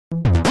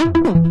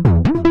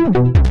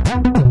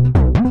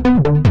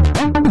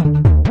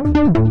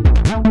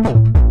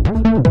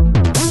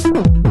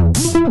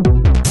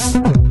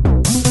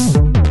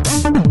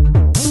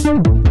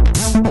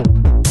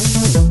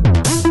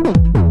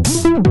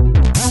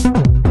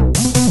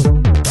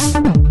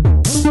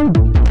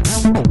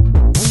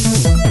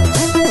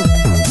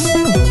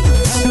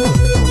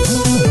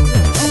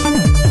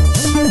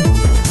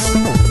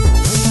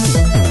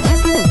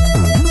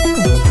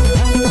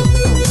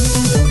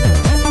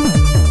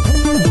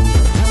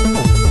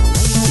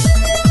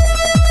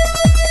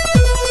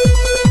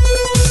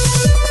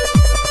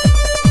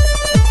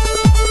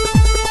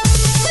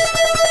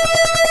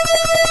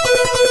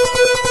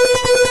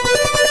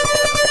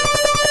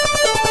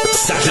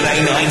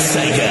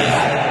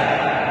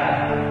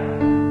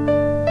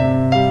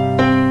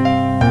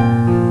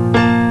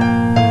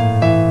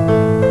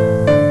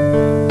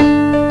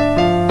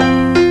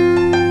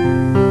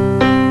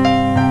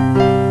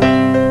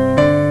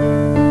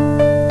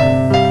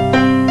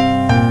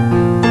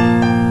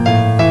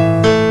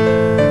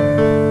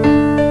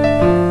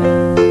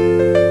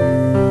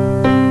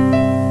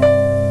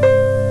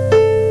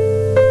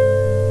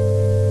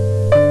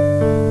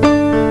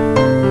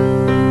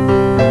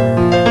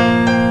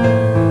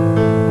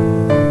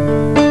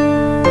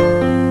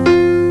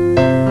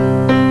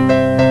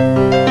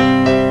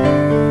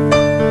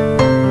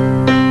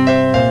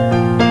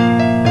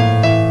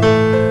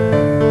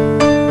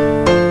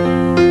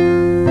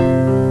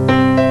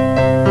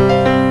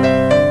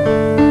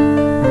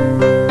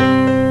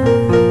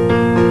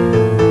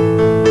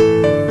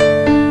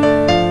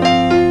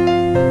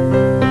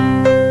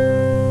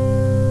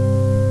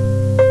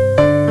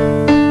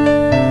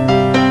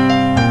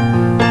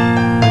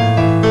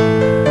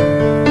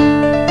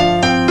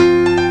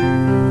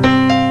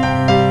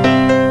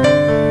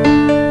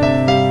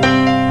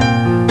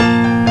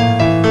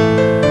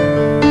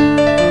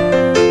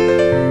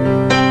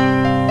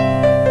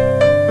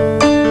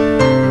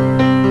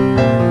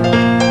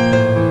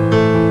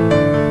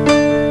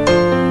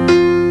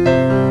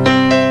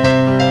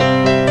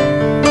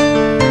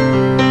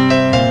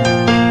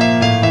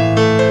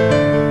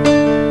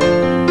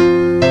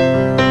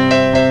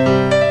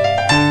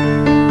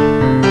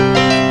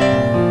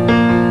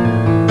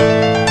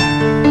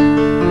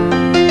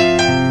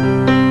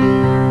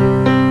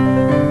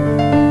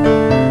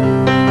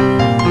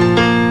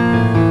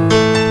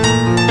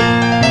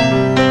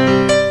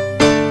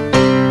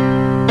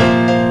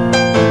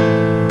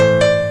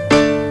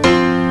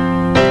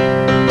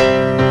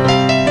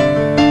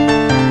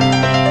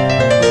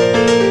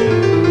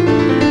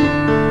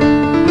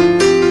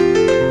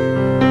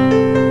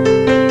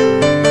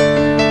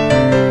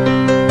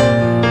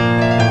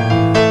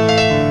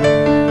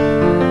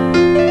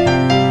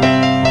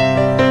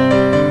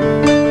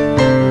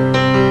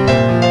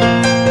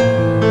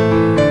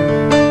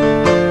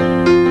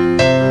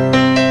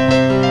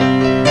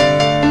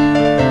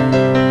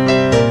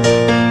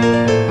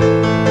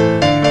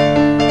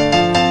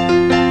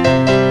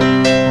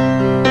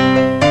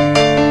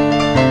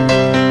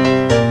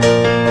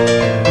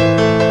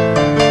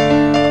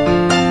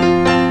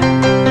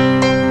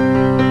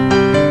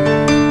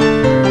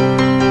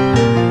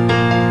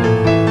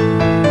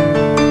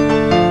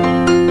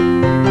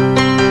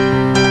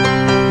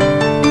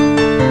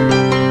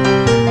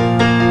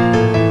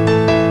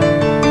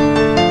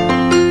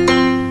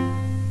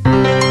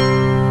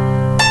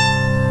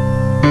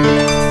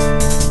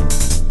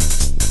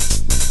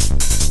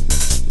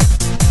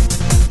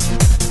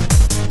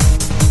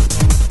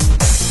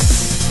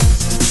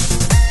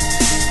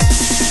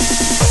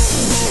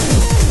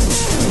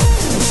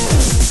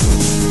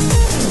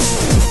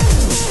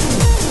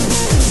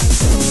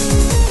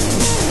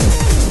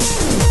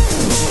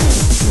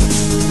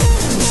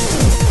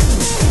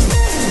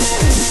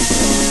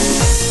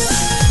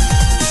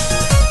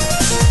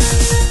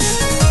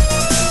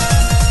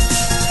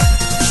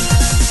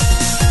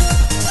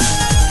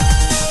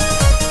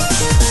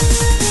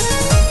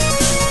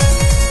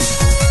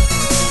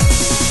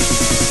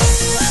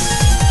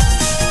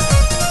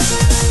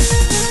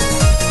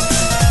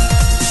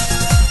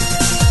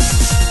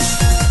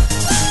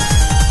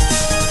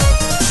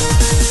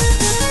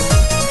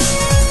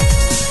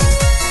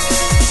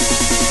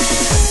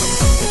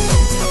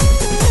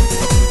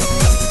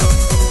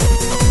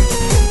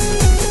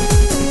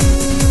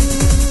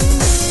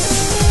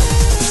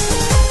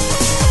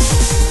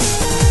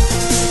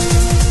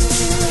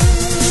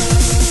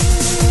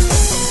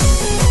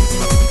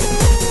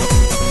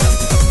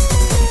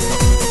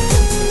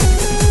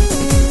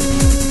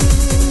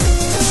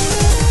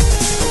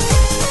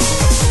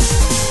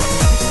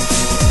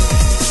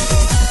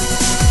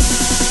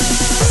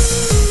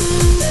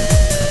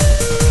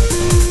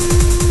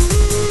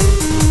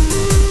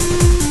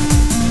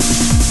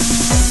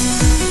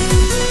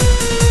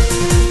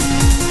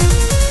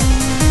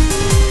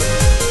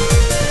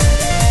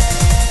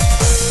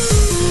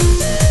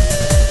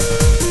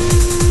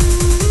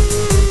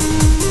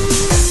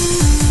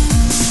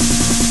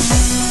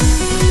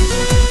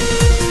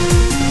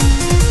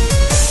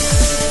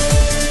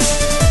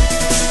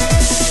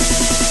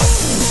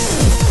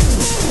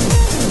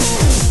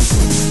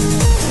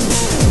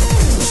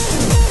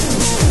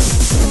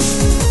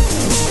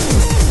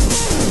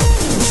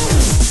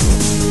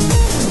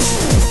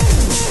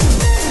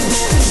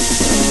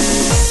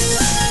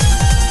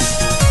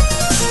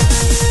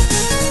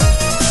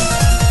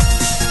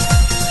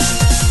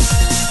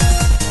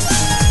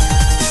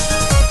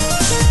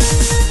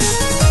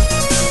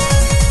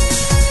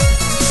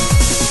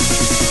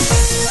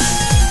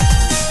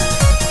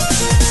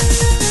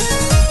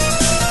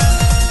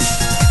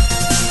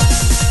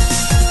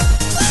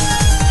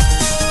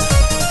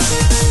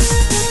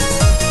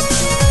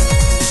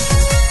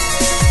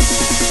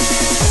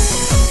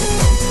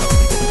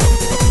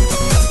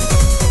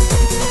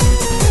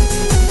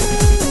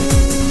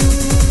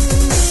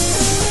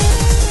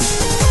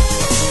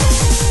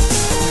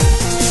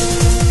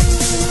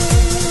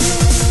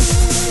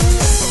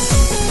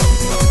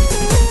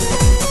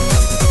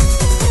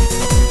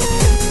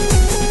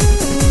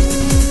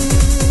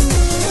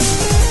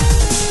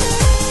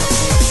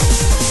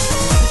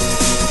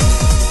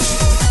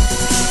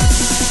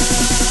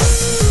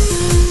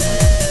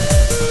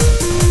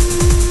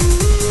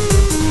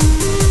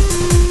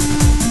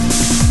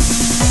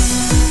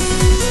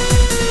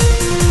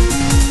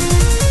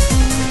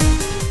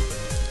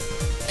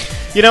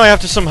You know, I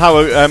have to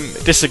somehow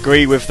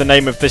disagree with the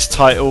name of this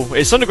title.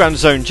 It's Underground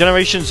Zone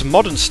Generations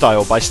Modern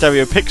Style by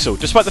Stereo Pixel,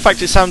 despite the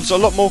fact it sounds a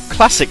lot more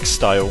classic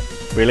style,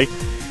 really.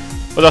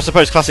 Although I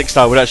suppose classic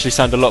style would actually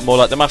sound a lot more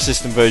like the Master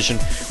System version,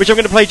 which I'm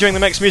going to play during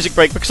the next music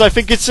break because I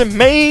think it's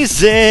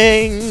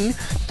amazing!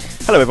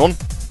 Hello everyone,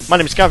 my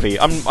name's Gavi.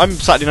 I'm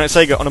Saturday Night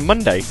Sega on a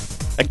Monday.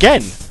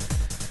 Again!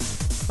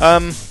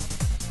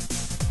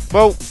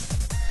 Well,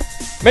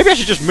 maybe I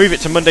should just move it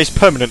to Mondays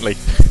permanently.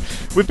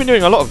 We've been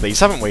doing a lot of these,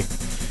 haven't we?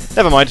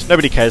 Never mind,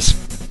 nobody cares.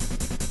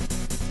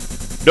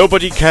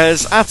 Nobody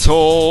cares at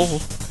all.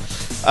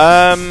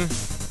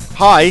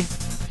 Hi.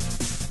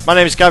 My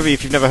name is Gavi,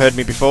 if you've never heard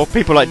me before.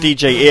 People like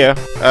DJ Ear,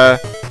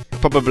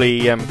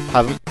 probably,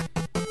 haven't.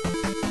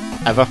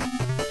 Ever.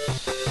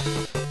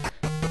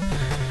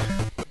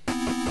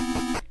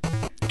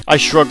 I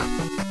shrug.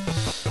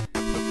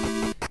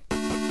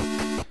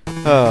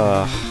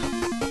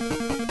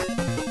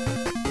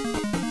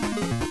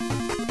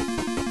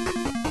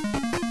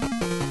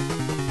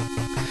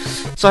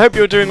 So I hope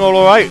you're doing all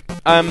alright.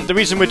 The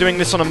reason we're doing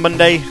this on a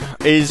Monday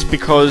is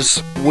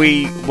because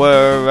we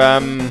were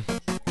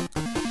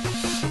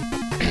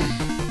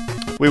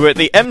at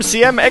the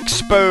MCM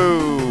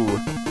Expo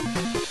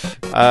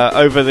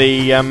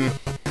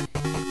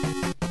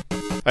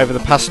over the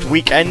past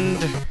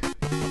weekend,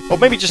 or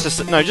maybe just a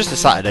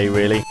Saturday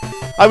really.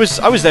 I was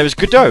there as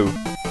Godot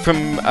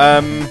from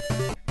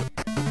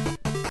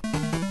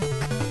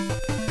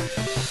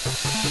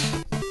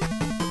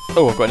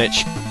oh, I've got an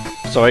itch.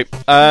 Sorry.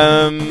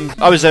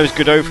 I was there as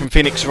Godot from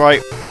Phoenix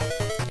Wright.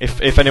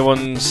 If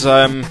anyone's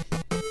if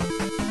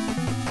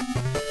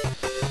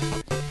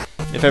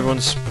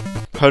everyone's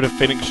heard of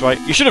Phoenix Wright,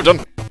 you should have done.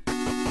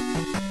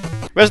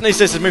 Resonate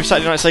says to move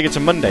Saturday Night Sega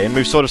to Monday and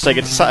move Sword of Sega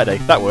to Saturday.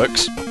 That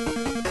works.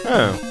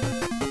 Oh.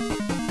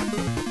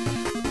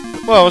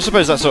 Well, I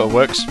suppose that sort of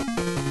works.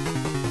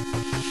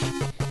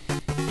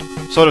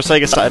 Sword of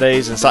Sega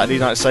Saturdays and Saturday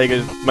Night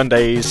Sega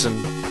Mondays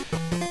and...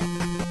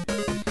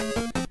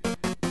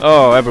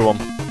 Oh, everyone.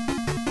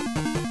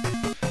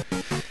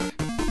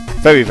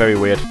 Very, very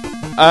weird.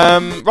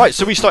 Right,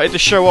 so we started the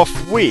show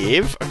off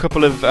with a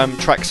couple of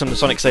tracks on the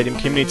Sonic Stadium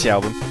Community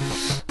album.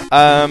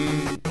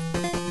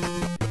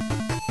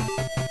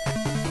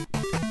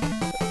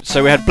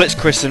 So we had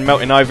Blitzkrieg and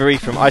Melting Ivory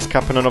from Ice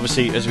Cap, and then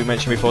obviously, as we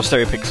mentioned before,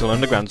 Stereo Pixel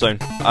Underground Zone.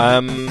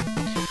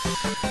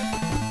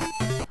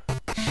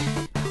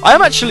 I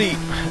am actually,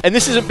 and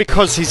this isn't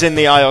because he's in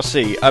the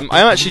IRC, I am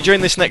actually, during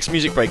this next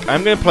music break,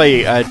 I'm going to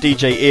play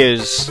DJ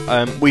Ear's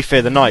We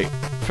Fear the Night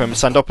from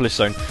Sandopolis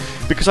Zone,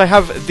 because I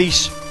have the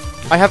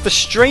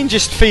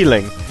strangest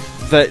feeling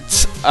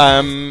that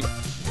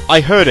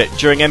I heard it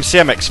during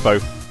MCM Expo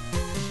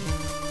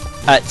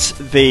at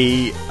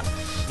the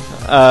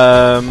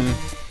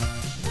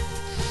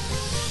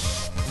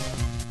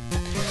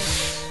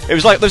it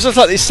was like there was just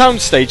like this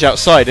soundstage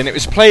outside, and it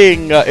was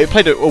playing. It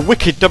played a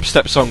wicked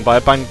dubstep song by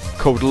a band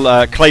called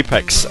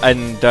Claypex,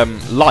 and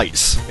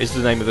Lights is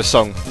the name of the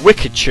song.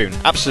 Wicked tune,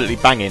 absolutely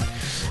banging.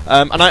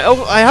 And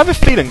I have a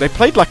feeling they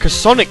played like a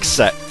Sonic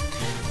set,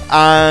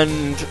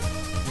 and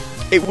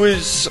it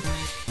was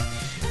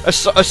a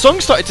song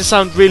started to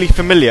sound really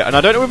familiar, and I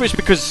don't know if it's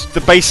because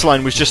the bass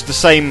line was just the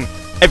same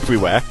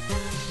everywhere.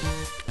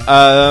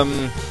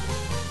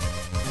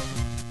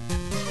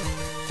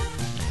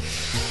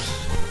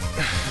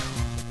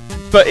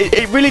 But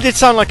it really did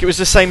sound like it was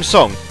the same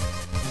song.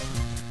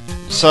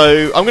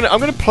 So I'm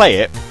gonna play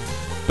it,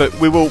 but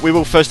we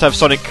will first have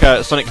Sonic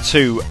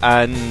 2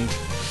 and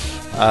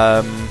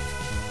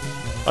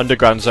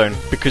Underground Zone,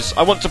 because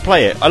I want to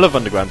play it. I love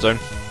Underground Zone.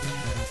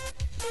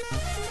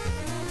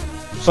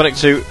 Sonic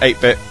 2,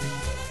 8-bit.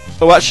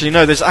 Oh, actually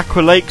no, there's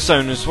Aqua Lake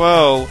Zone as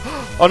well.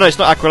 Oh no, it's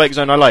not Aqua Lake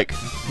Zone I like.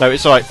 No,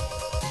 it's alright.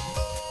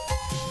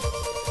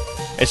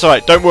 It's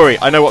alright, don't worry,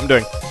 I know what I'm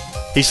doing.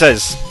 He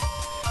says,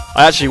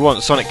 I actually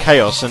want Sonic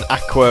Chaos and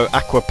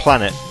Aqua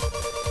Planet.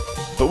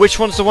 But which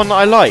one's the one that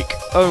I like?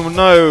 Oh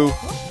no,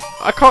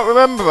 I can't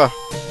remember.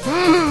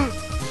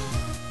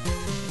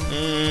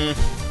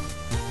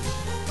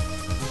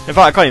 In fact,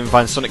 I can't even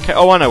find Sonic Chaos.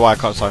 Oh, I know why I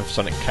can't find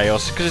Sonic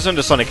Chaos. Because it's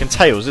under Sonic and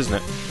Tails, isn't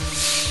it?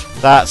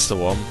 That's the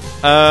one.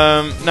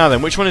 Now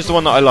then, which one is the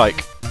one that I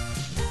like?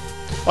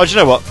 Oh, do you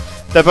know what?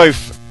 They're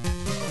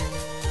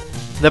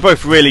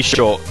both really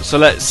short. So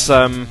let's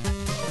have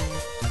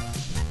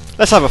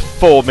a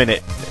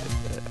 4-minute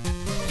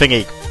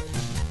thingy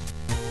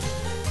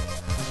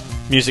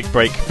music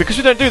break, because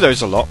we don't do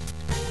those a lot.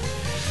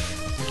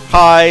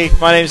 Hi,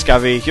 my name's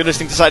Gavi. You're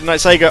listening to Saturday Night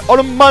Sega on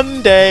a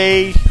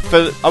Monday.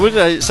 I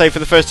wouldn't say for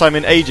the first time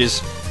in ages.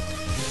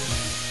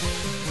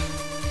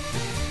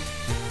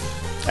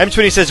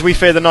 M20 says We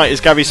Fear the Night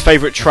is Gavi's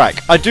favourite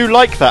track. I do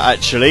like that,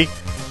 actually.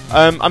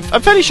 I'm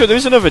fairly sure there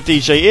is another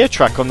DJ Ear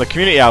track on the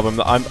Community album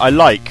that I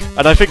like,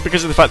 and I think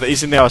because of the fact that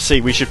he's in the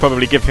RC, we should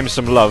probably give him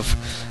some love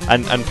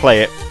and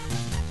play it.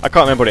 I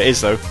can't remember what it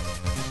is though.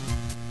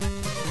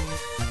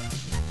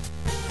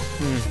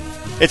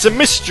 It's a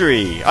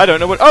mystery. I don't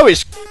know what. Oh,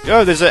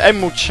 there's an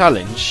Emerald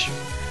Challenge.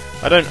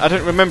 I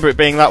don't remember it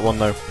being that one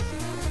though.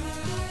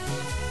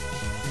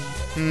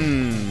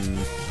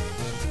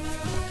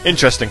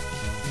 Interesting.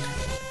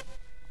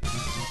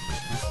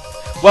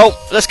 Well,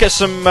 let's get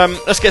some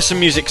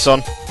musics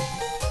on.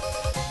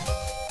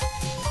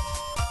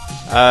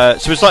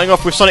 So we're starting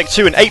off with Sonic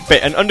 2 and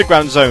 8-Bit and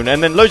Underground Zone,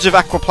 and then loads of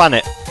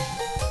Aquaplanet,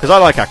 because I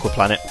like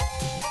Aquaplanet.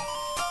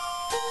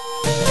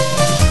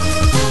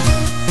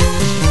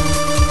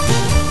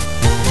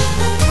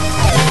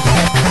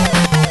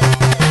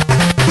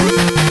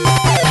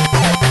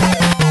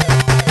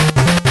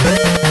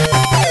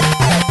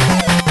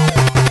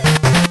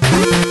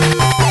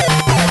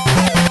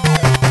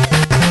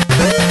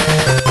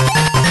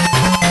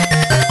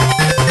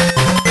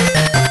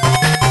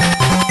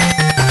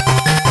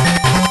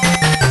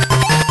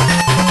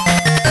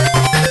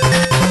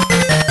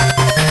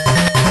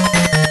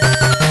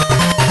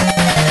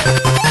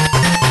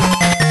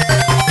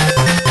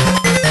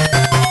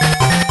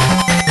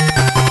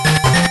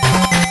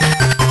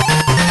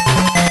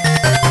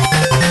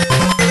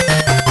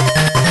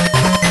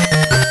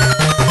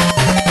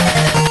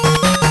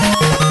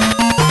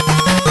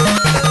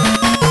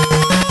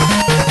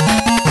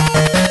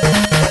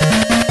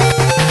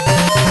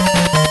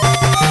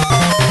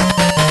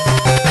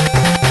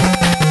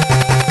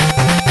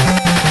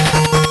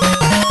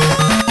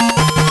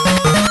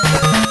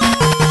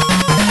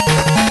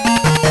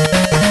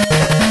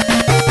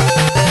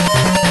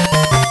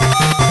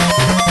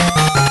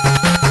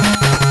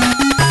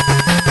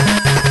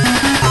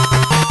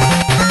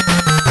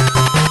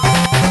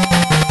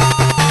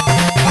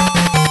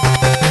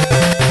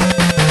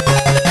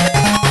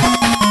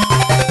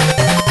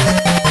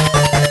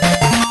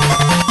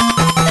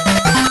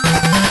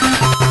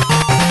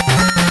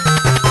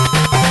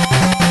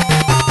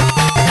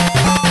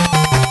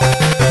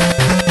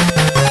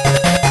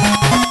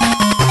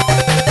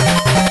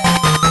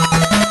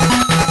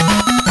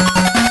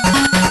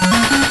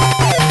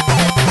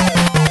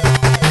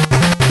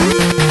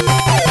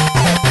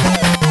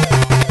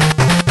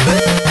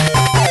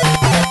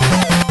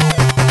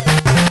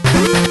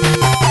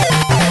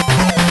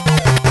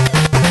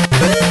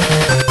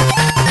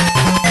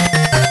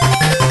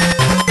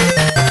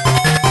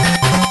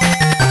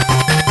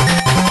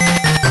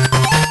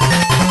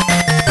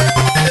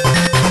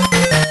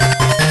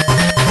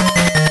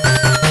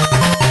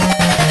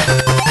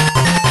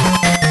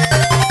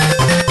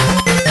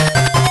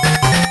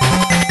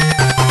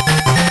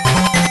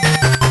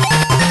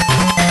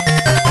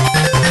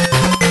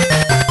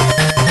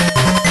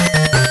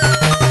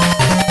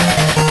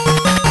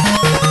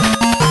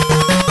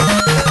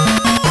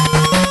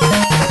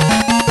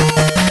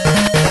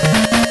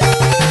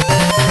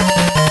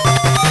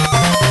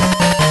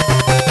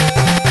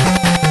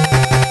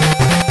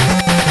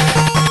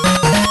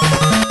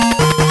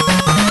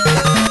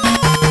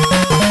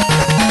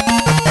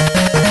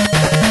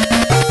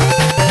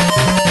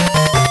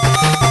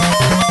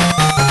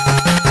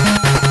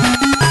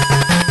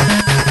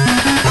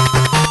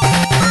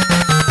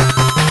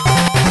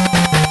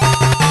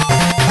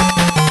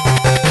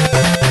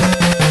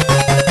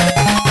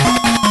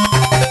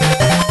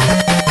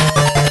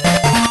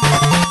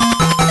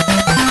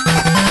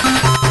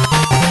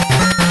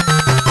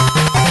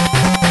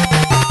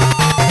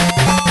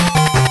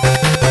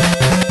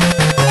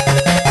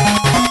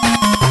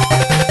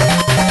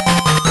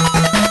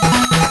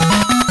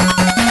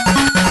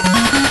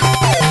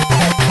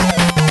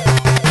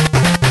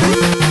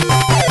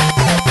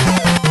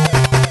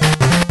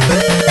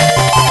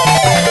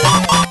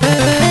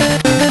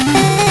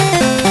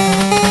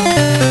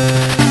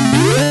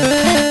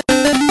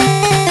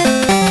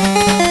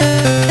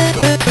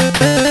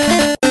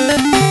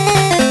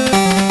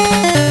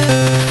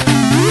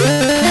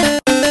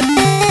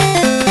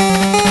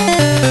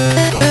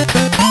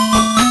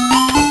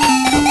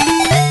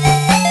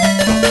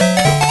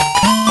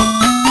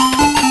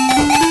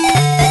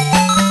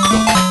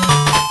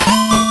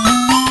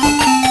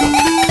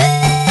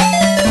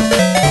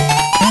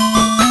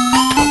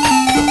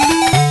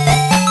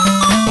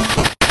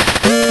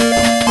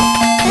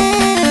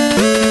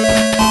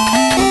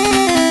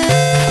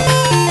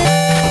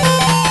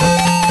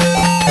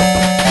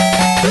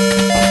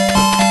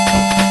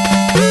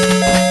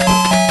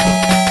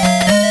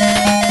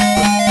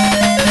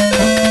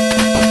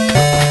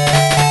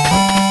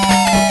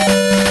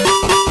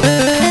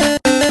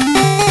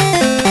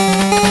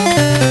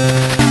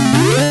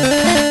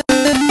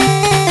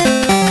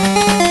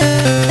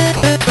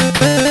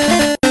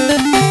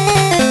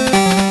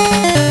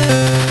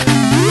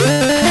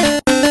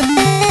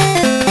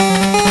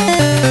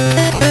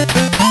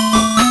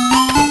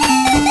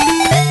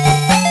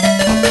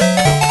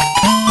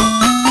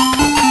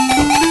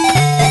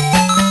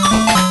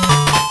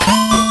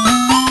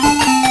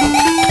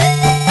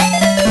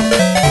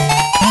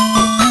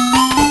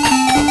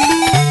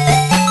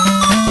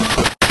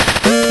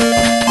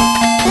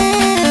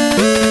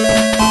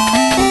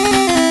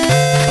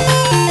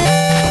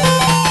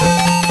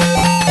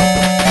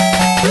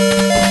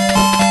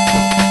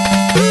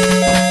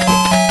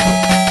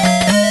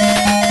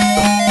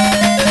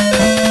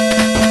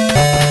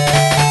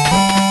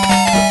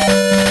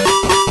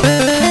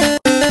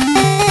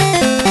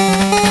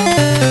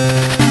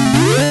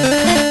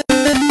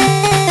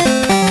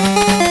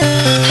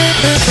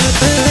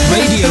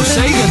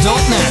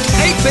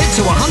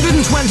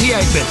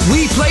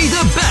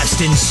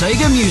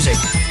 Sega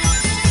Music.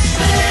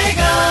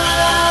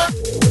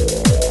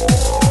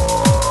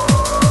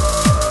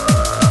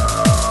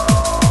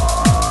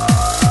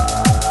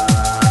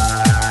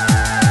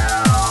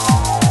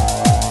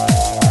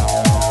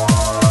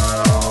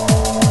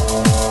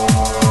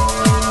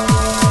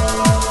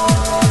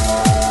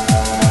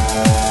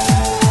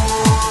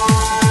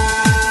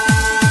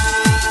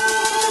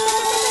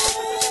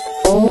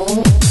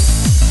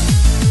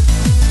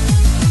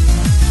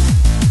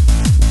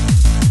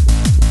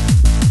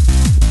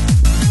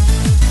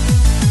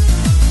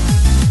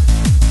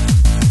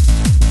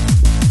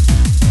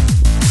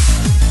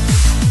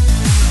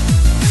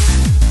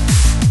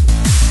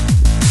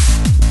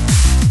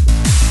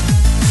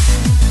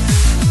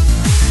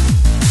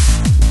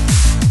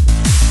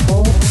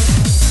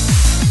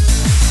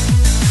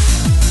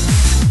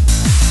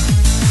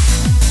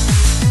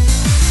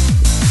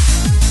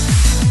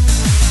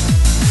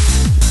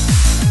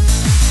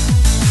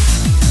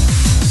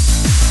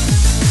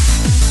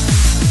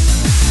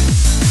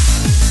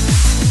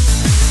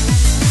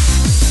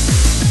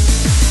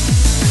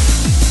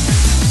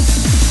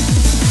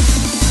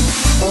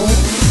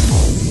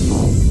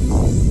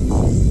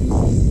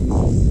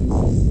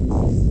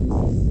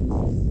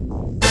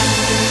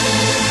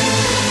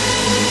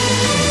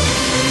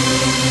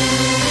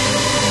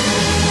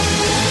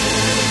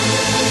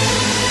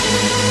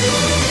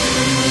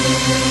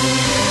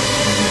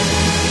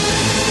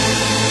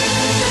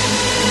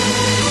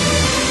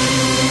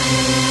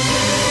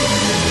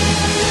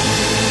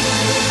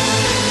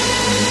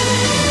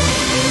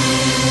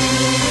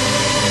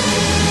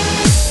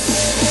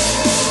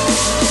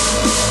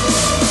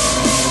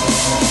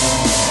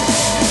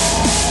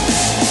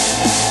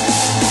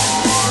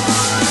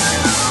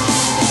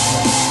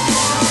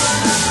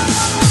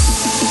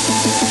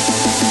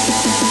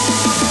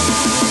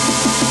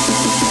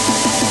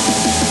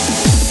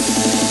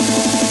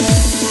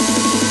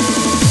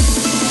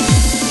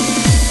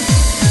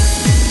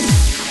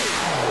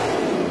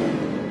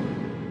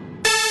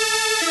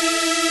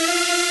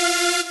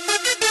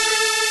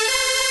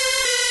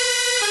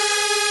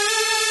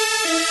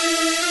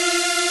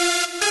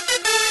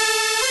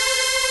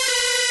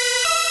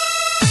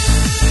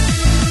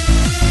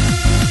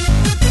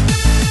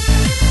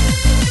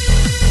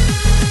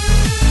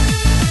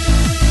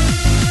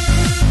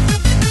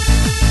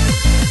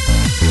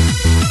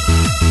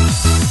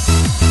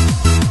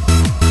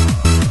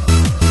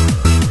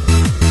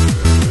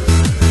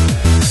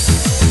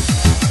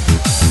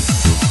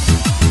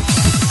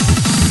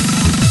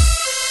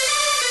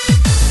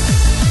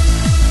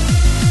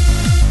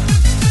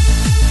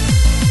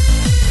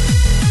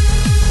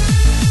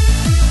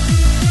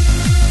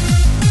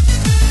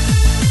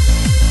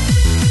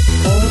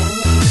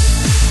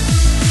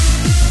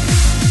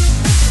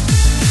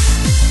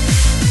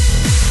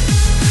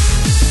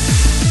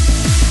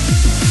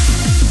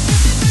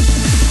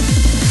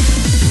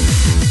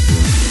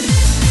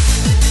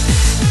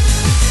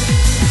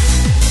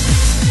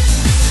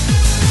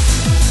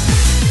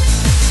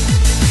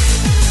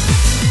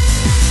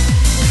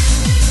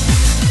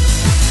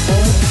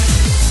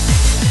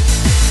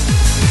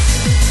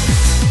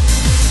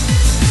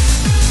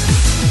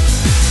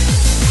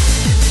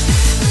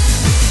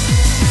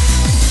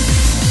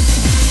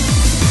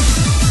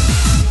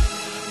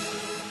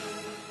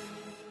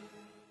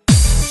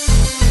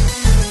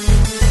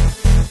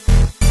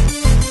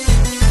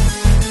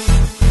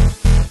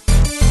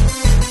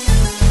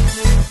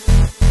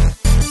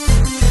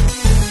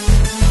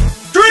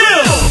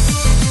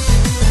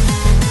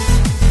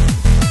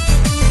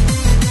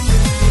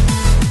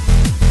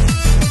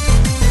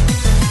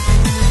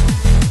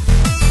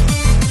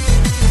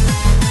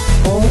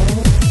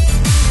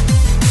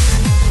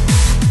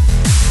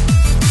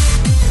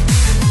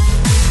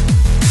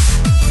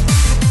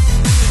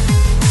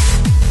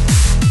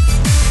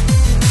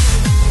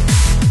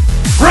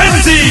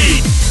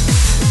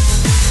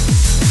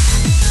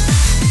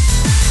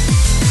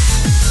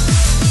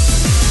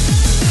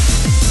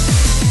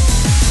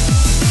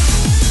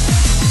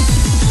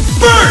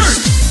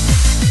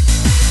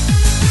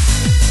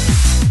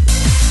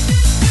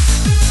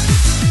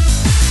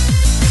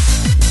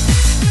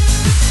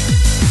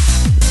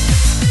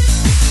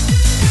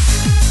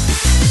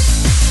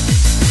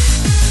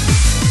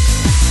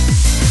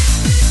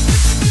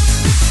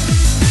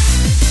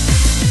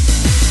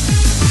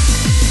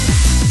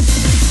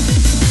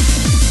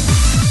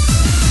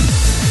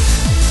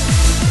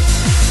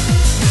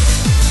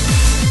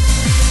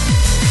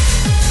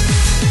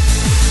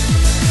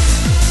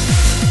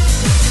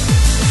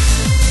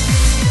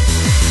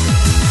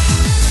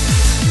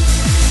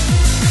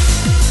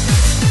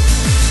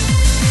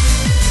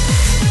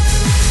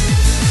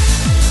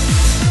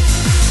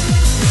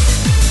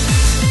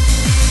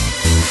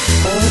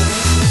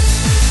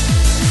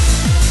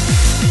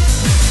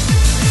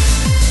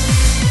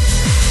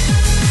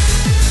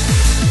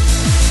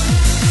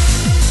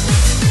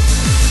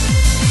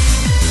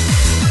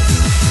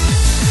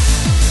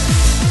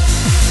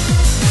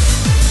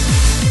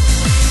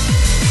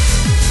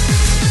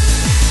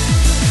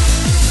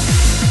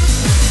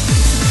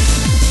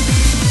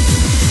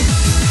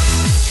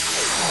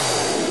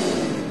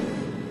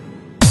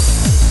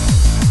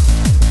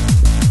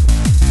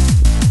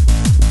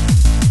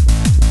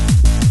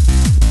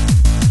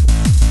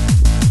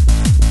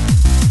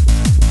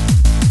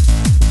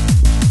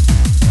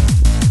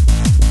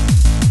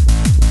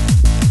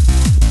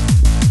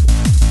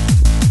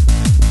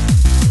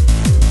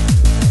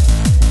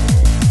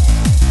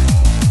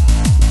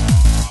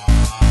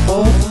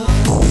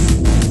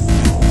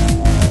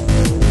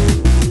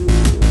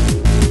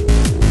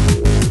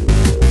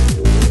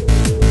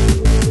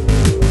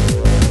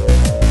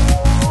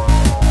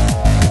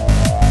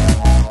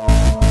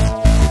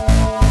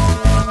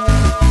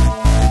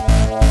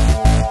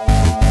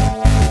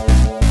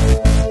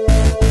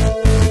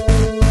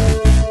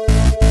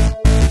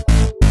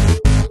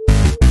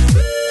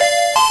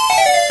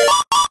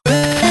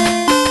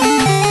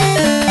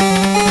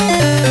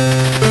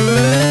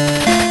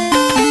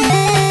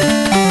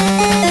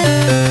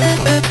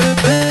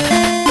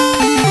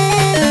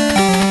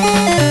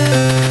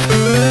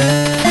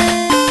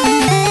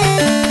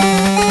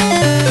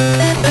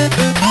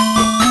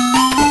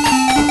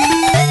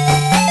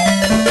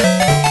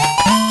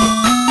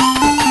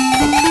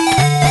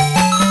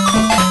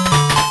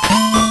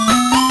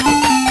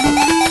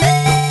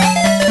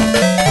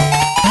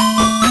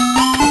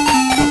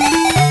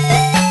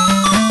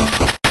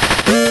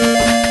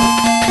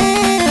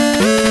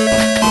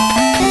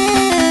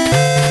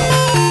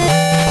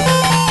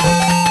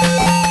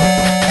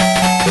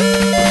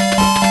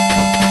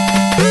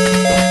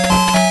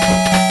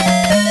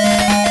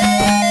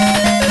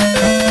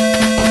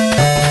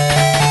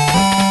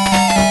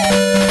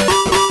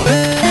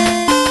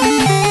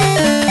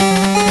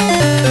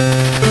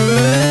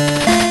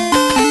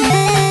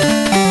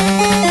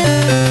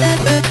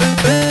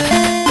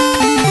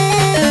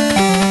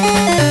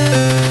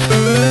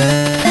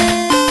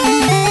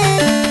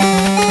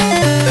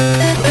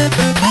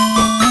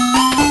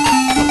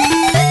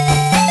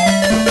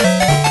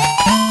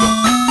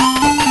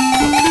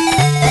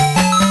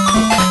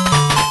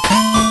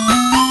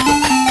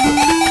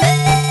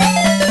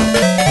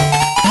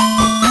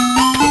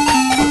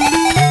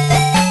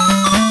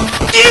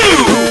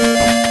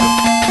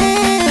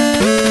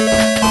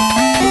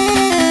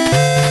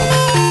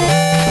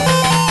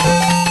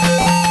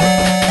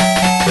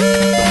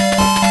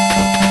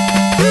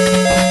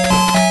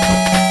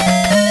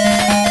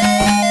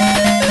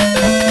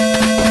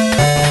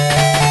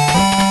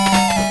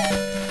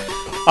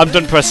 I'm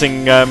done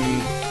pressing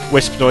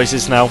wisp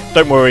noises now.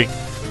 Don't worry.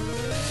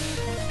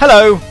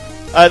 Hello.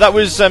 That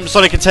was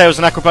Sonic and Tails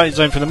and Aquaplanet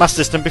Zone from the Master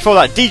System. Before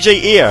that,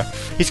 DJ Ear.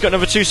 He's got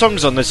another 2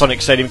 songs on the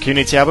Sonic Stadium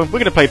Community album. We're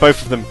going to play both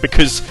of them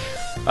because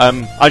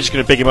I'm just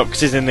going to big him up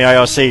because he's in the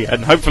IRC,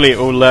 and hopefully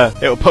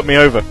it'll put me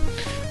over,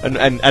 and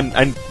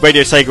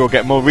Radio Sega will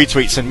get more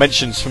retweets and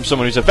mentions from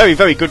someone who's a very,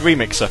 very good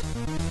remixer.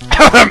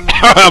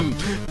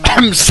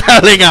 I'm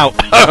selling out.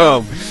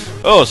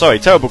 Oh, sorry,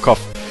 terrible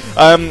cough.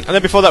 And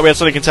then before that, we had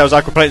Sonic and Tails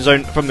Aquaplanet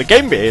Zone from the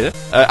Game Gear.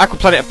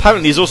 Aquaplanet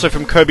apparently is also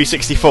from Kirby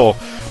 64.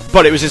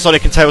 But it was in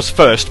Sonic and Tails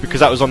first, because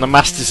that was on the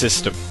Master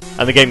System,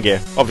 and the Game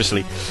Gear,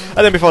 obviously.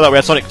 And then before that we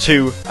had Sonic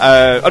 2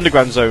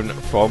 Underground Zone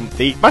from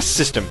the Master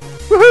System.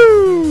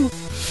 Woohoo!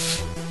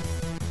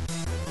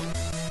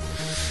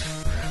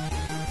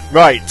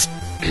 Right.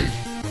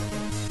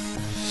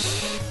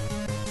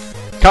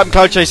 Captain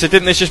Cloud Chaser,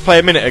 didn't this just play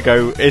a minute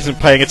ago? Isn't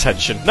paying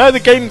attention. No, the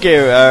Game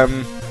Gear,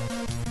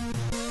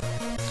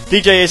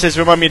 DJ says,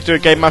 remind me to do a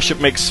game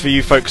mashup mix for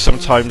you folks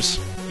sometimes.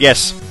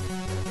 Yes.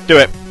 Do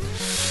it.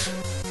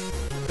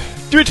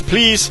 Do it,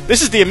 please.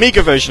 This is the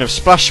Amiga version of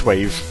Splash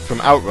Wave from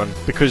Outrun,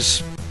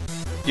 because,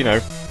 you know.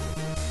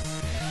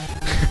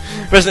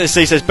 Resident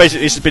C says,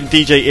 basically this has been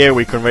DJ Ear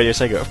Week on Radio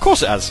Sega. Of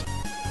course it has.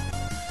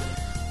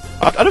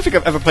 I don't think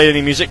I've ever played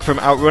any music from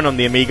Outrun on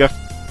the Amiga.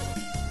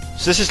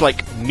 So this is,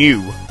 like,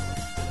 new.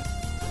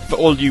 For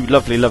all you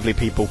lovely, lovely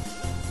people.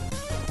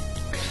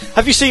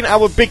 Have you seen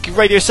our big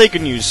Radio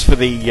Sega news for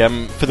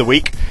the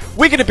week?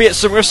 We're going to be at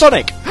Summer of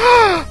Sonic!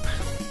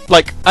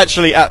 Like,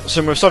 actually at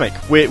Summer of Sonic.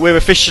 We're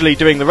officially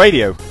doing the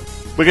radio.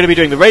 We're going to be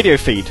doing the radio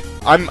feed.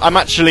 I'm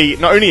actually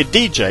not only a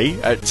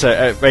DJ at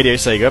Radio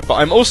Sega, but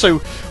I'm also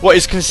what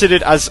is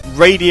considered as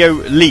radio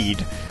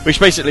lead, which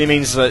basically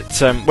means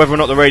that whether or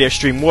not the radio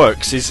stream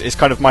works is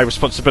kind of my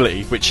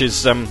responsibility, which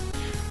is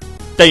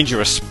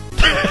dangerous.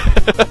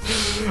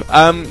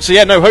 So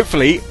yeah, no,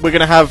 hopefully we're going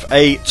to have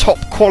a top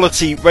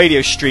quality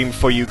radio stream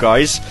for you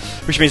guys,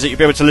 which means that you'll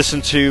be able to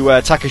listen to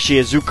Takashi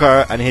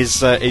Iizuka and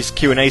his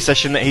Q&A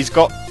session that he's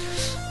got.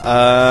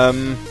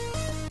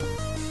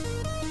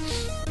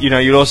 You know,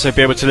 you'll also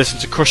be able to listen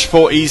to Crush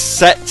 40's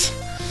set,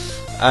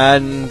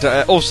 and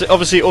also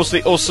all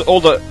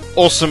the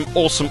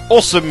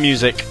awesome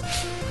music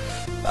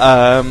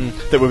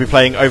that we'll be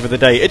playing over the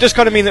day. It does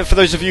kind of mean that for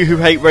those of you who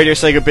hate Radio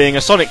Sega being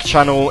a Sonic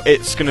channel,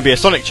 it's going to be a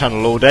Sonic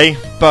channel all day,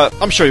 but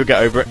I'm sure you'll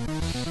get over it.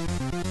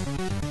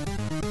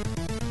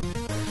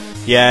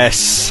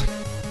 Yes.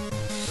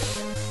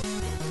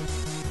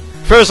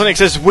 Ferrosonic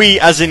says, we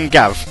as in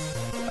Gav.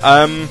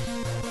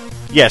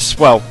 Yes,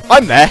 well,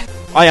 I'm there.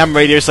 I am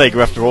Radio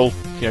Sega after all.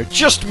 You know,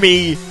 just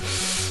me.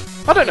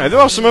 I don't know, there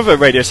are some other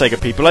Radio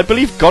Sega people. I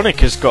believe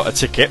Gonic has got a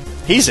ticket.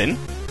 He's in.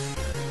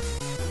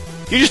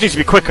 You just need to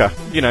be quicker.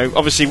 You know,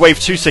 obviously Wave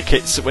 2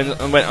 tickets went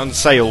on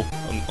sale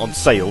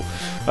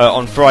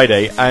on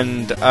Friday,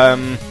 and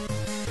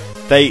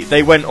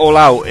they went all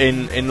out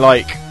in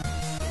like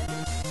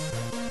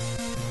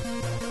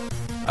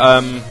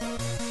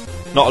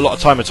not a lot of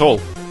time at all.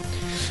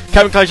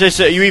 Captain Cloud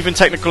Chaser, are you even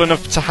technical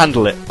enough to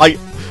handle it?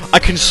 I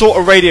can sort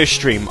a radio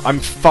stream. I'm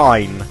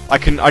fine. I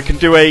can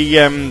do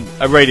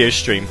a radio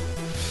stream.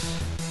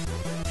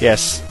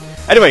 Yes.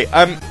 Anyway,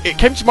 it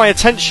came to my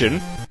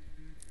attention.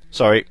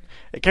 Sorry.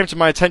 It came to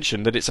my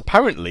attention that it's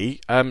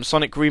apparently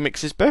Sonic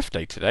Remix's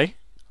birthday today.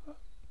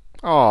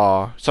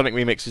 Ah, Sonic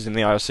Remix is in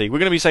the IRC. We're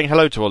going to be saying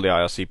hello to all the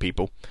IRC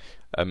people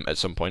at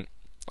some point.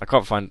 I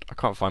can't find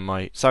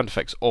my sound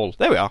effects all.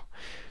 There we are.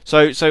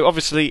 So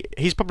obviously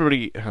he's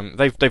probably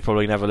they've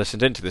probably never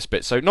listened into this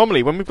bit. So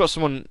normally when we've got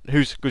someone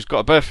who's got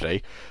a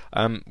birthday,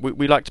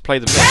 we like to play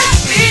them.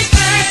 Happy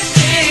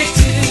birthday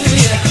to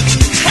you.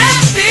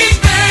 Happy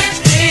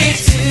birthday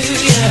to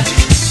you.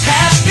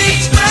 Happy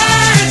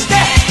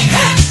birthday.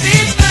 Happy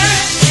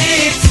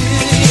birthday to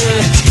you.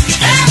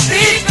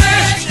 Happy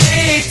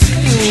birthday to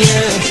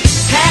you.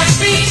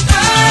 Happy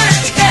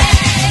birthday.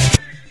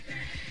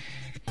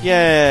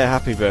 Yeah,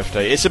 happy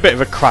birthday. It's a bit of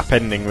a crap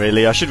ending,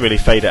 really. I should really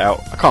fade it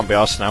out. I can't be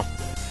arsed now.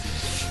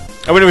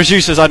 And when it was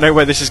you says, I know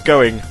where this is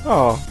going.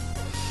 Oh.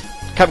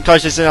 Captain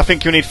Clyde says, I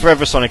think you'll need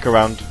Forever Sonic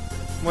around.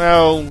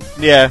 Well,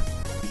 yeah.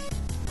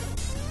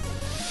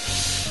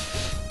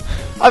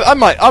 I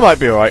might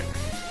be alright.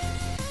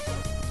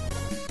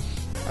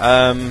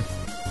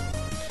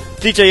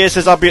 DJ here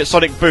says, I'll be at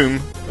Sonic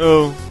Boom.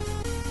 Oh.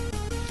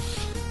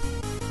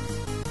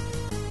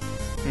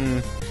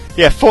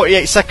 Yeah,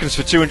 48 seconds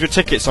for 200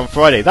 tickets on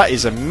Friday. That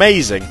is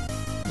amazing.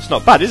 It's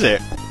not bad, is it?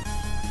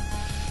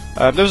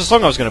 There was a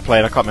song I was going to play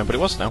and I can't remember what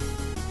it was now.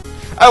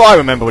 Oh, I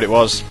remember what it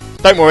was.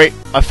 Don't worry,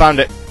 I found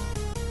it.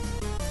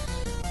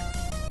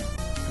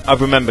 I've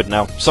remembered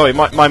now. Sorry,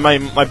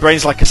 my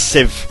brain's like a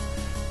sieve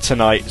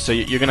tonight, so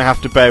you're going to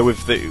have to bear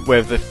with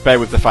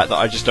the fact that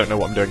I just don't know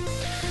what I'm doing.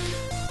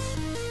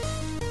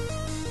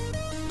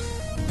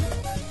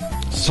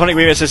 Sonic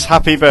Remix says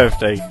happy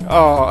birthday.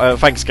 Oh,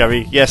 thanks,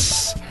 Gary.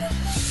 Yes.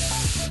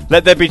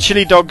 Let there be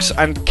chili dogs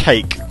and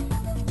cake.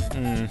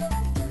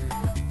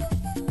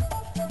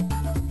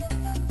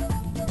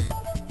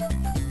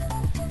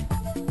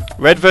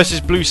 Red vs.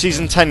 Blue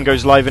Season 10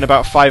 goes live in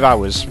about 5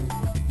 hours.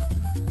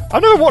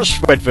 I've never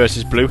watched Red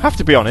vs. Blue, have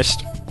to be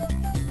honest.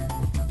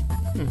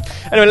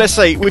 Anyway, let's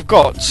say we've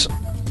got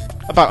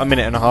about a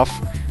minute and a half.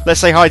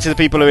 Let's say hi to the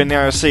people who are in the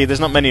IRC. There's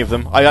not many of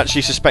them. I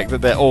actually suspect that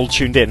they're all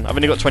tuned in. I've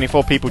only got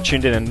 24 people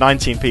tuned in and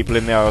 19 people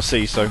in the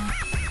IRC, so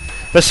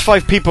there's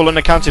 5 people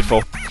unaccounted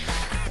for.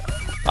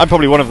 I'm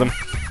probably one of them.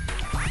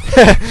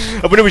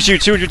 A winner was you,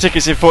 200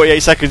 tickets in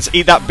 48 seconds.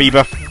 Eat that,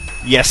 Bieber.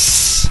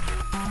 Yes.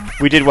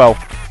 We did well.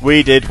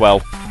 We did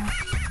well.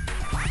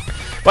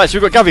 Right, so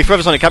we've got Gavi,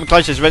 Forever Sonic, Captain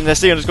Clyde, Red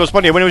Nesty, _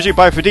 Spondy. Winner was you,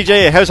 Bye for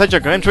DJ, Hell's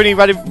Hedgehog,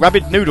 M20,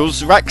 Rabbit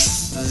Noodles,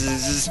 Rax,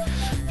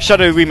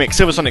 Shadow Remix,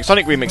 Silver Sonic,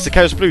 Sonic Remix, The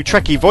Chaos Blue,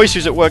 Trekkie, Voice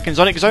who's at work, and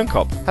Sonic Zone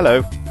Cop.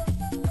 Hello.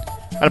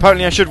 And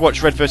apparently I should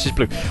watch Red vs.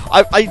 Blue.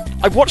 I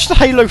watched the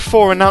Halo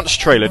 4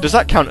 announced trailer. Does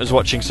that count as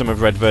watching some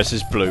of Red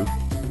vs. Blue?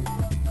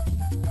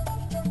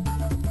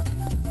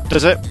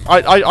 Does it?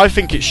 I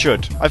think it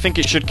should. I think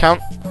it should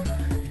count.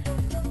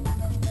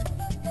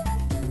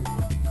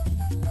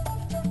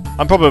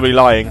 I'm probably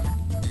lying.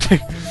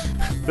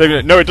 They're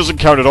gonna, no, it doesn't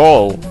count at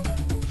all.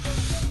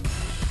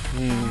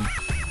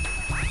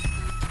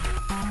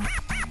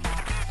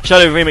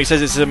 Shadow Remix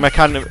says it's a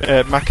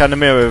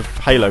Machanamir of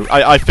Halo.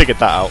 I figured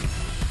that out.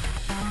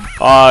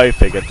 I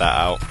figured that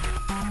out.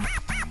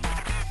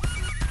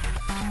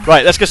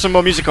 Right, let's get some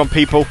more music on,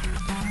 people.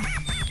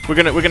 We're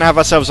gonna have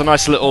ourselves a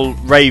nice little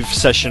rave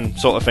session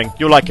sort of thing.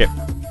 You'll like it.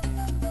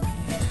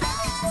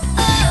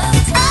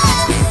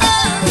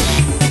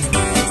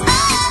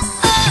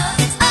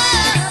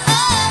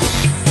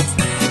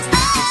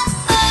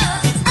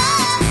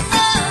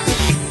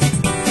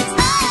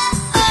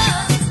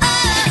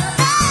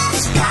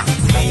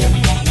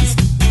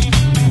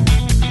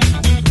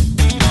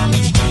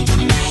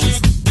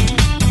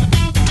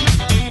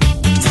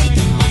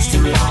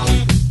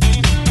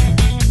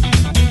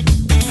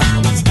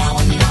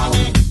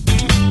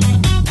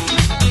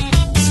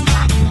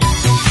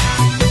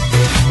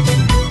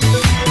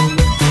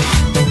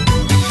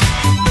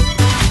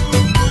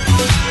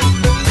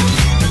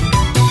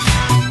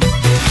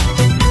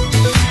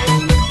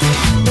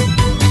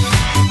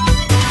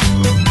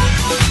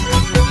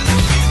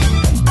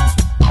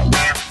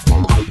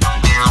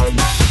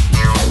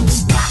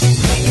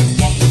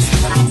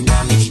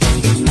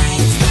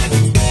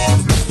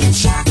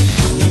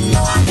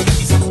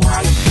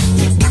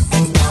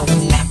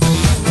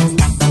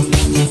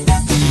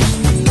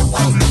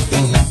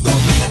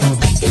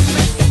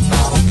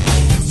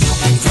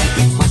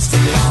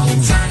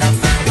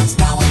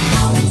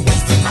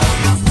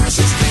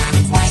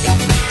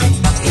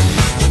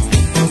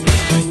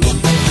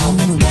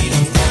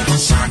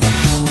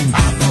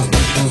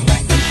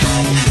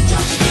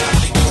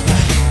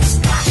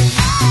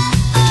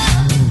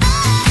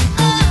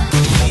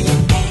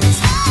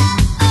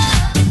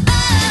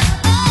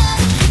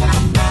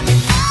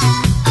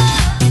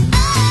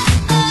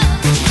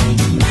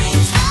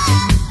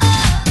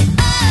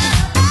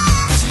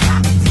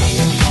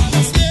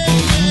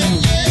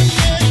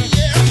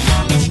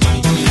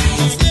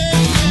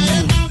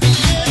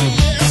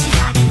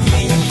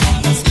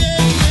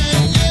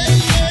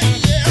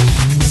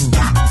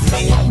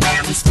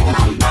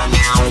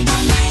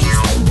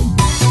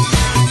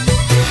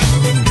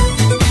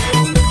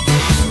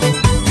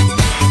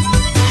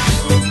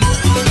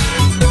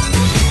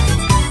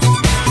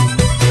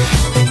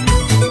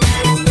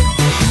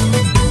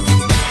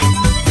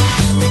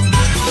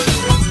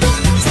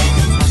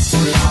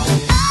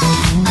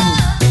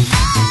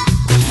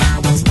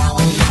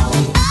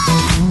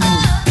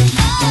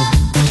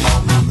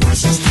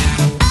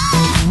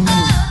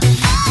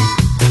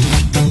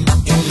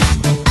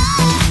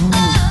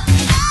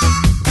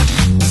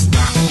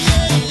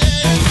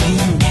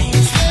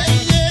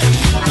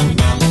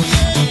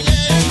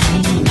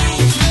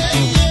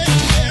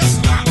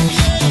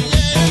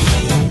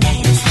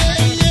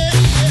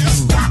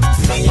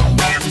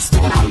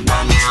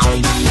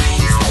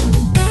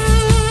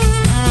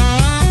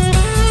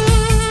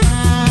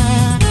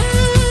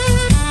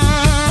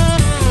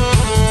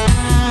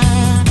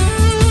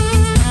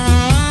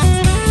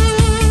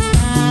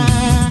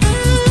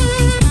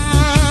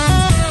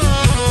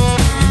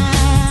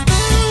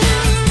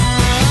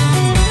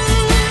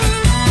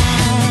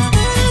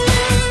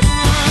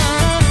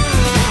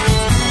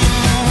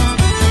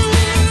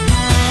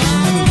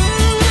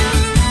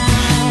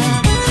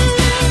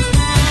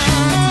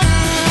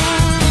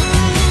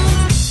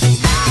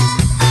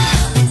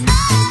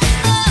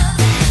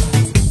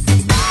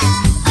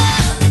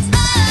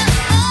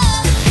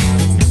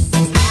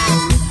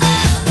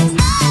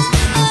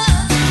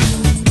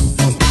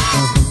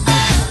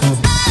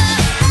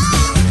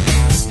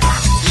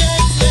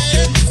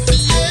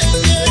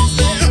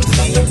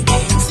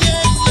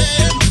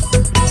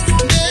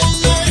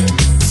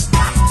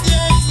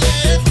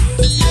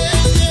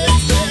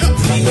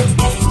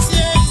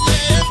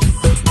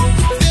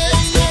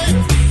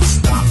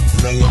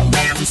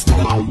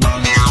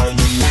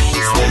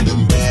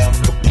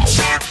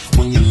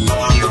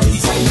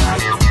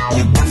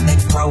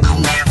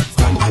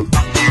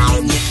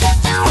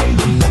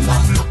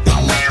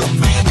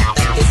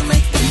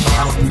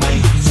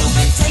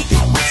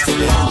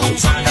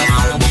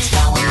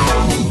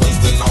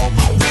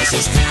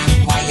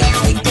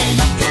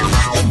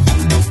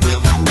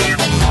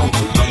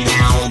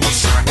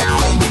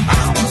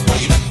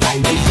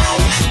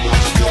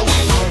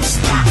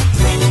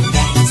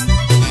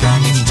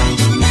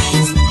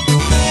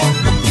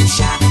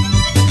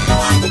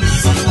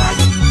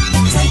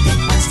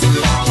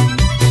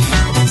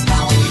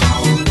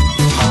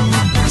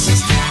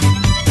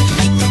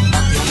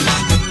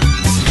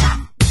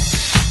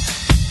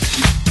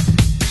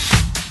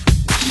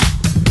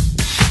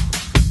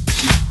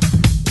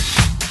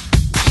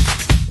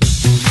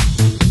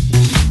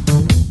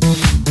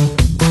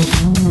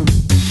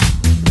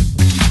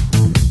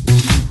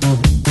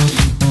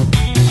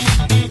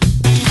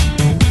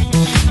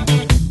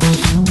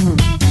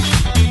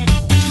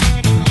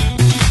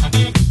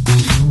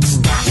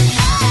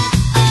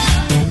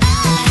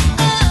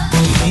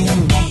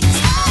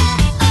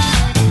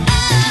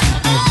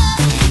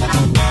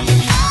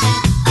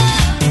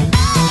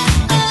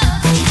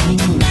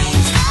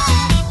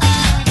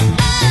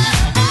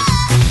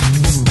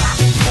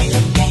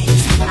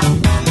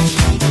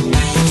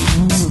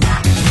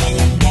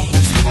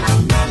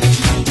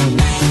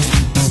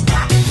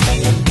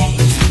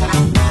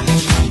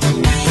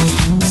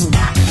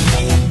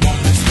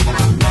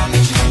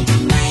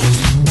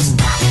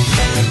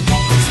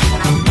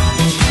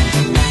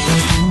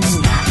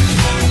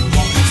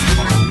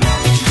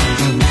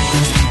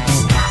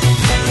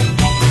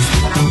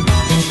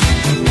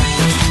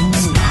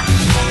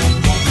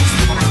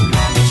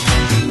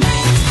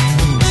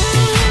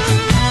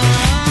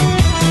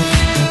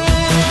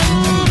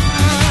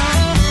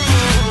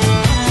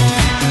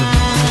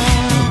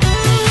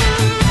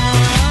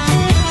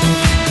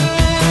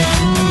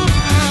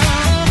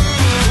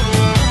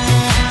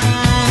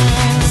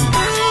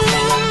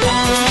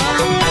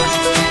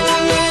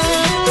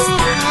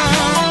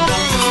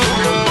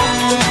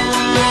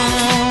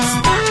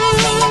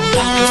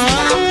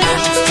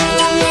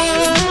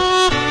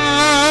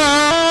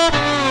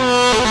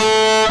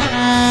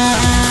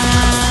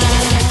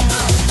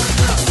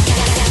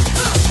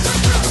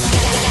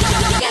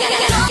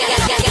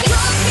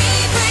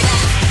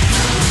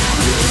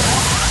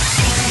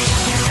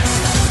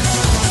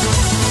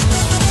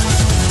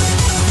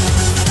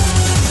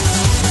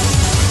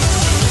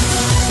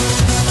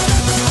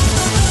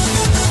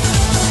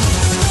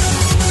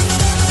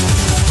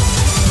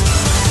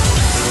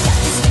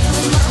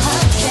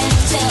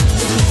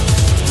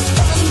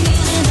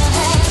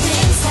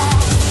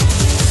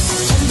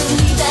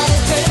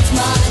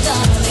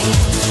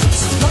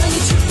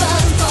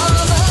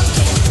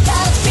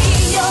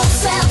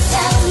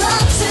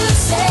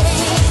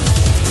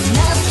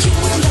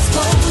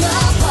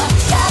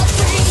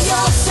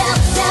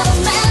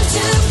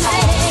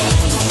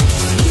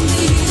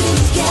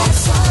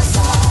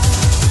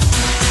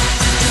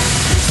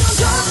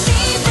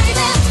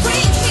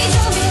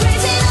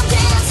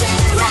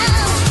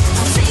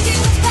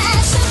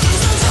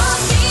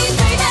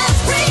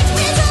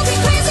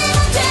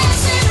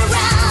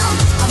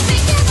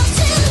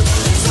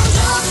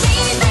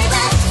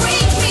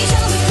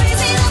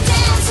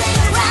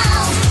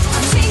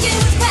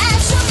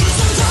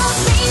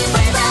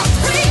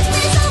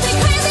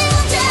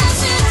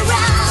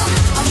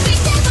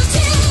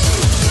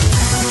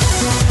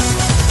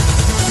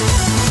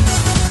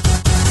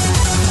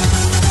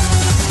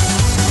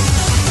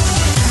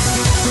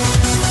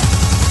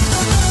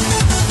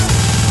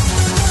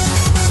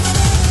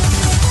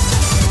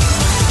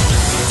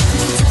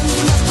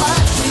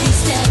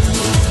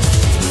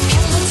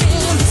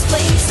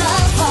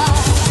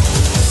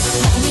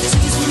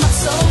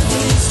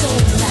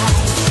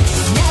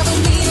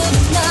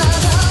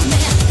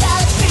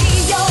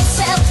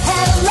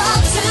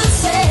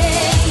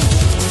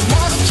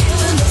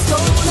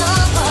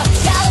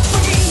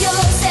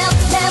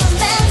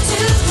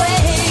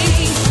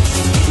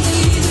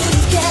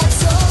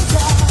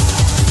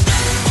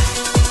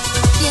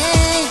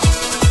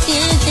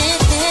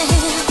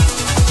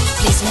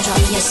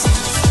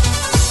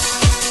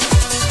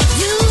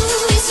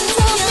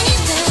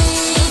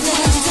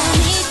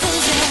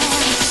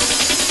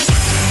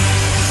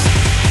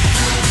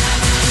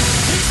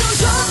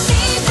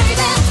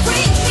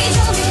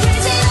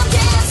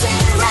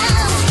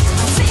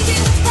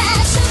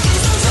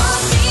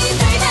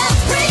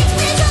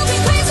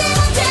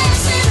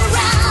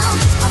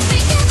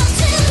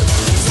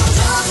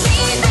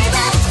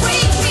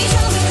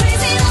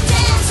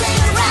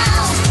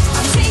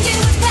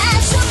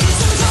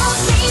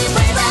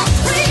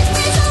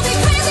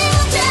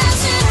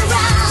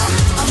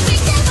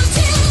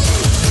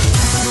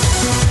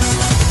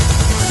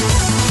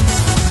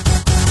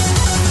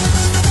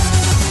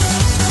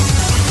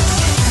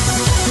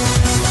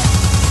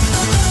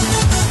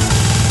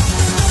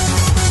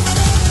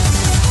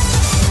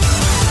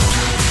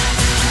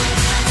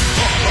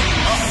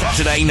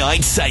 Saturday Night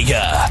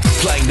Sega,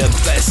 playing the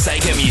best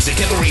Sega music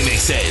and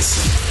remixes.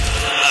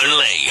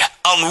 Only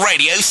on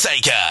Radio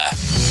Sega.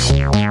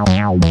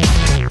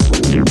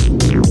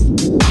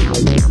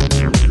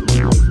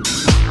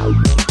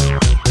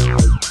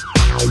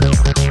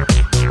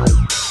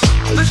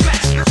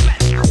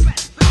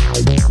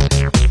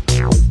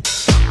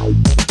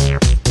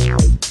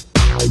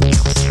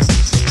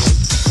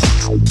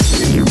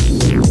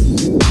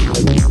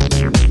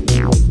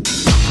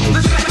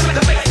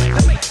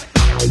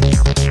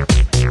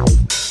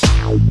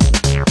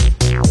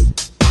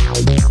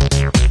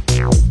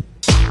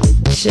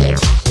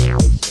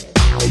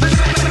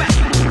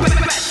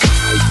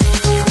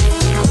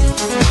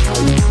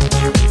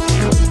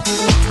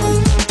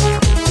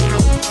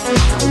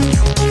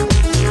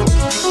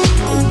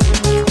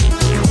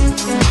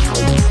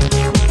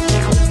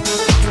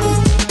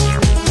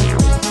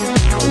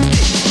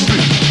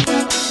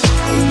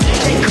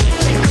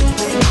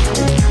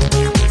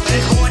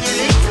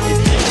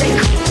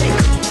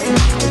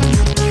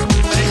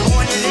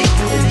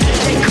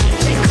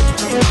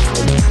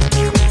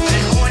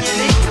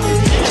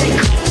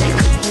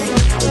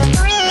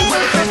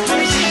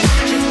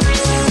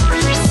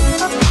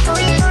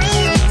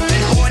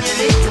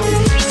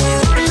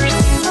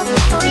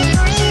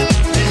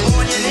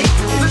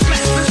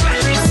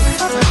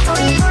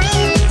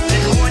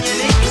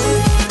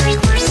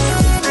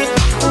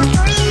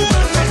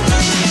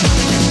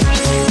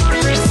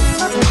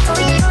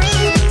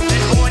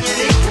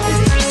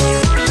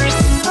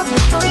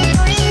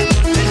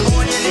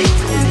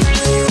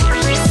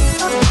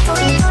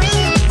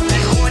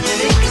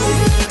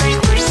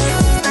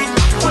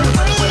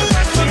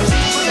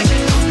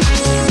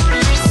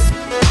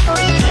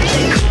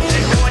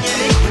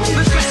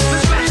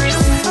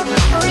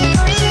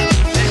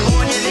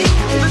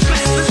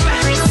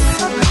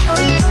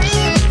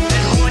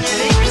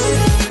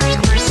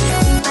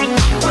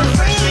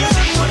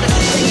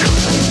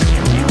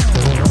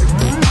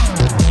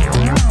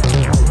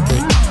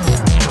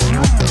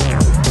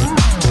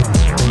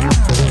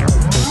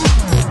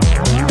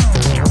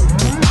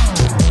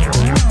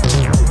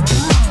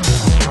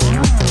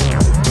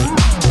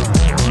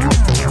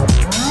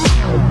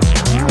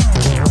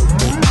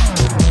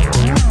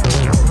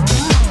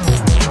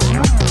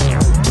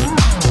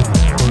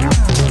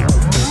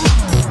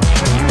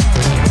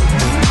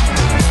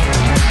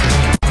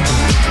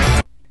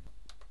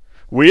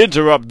 We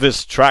interrupt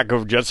this track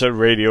of Jet Set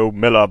Radio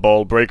Miller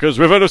Ball Breakers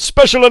with a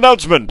special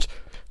announcement.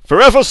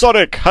 Forever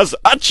Sonic has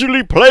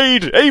actually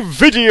played a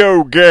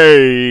video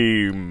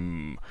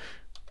game.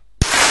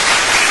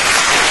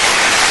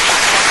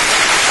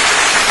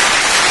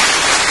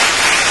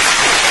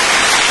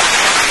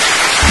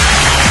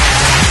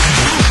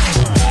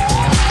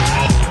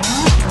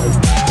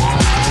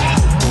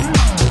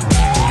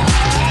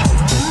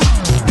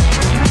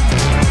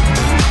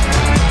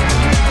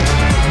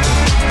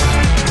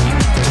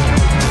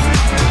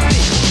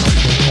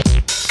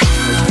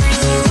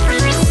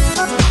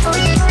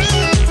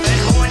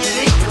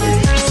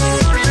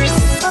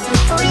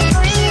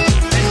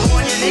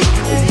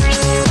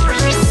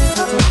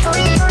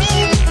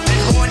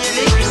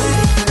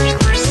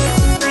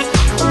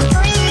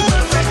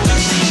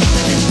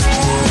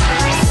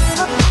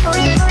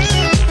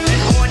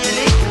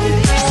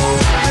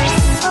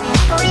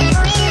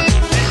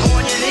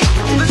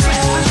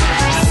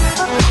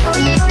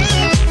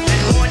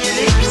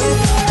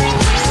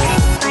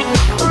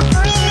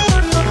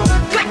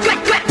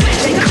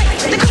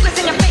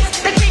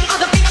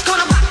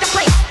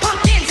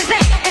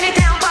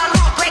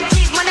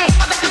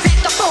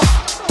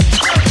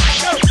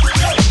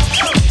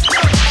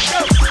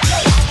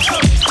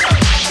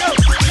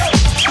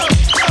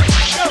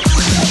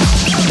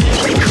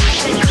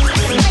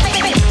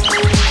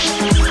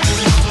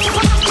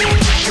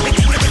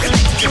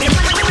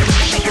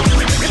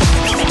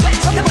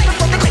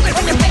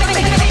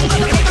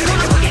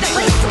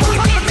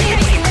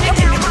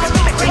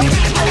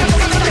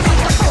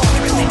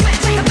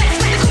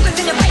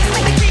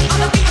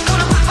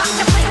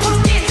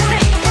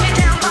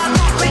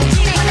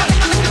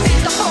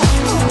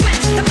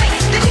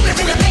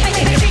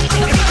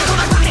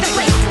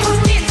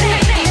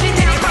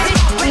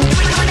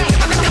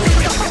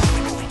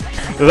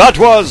 That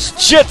was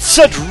Jet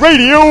Set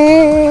Radio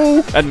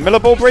and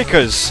Milliball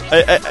Breakers.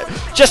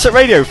 Jet Set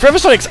Radio. Forever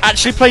Sonic's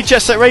actually played Jet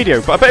Set Radio,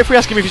 but I bet if we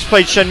ask him if he's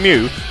played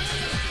Shenmue,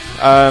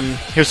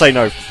 he'll say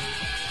no.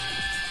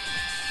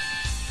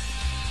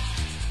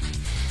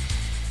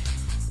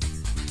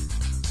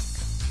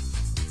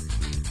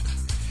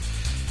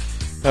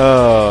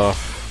 Oh,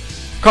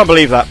 can't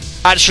believe that.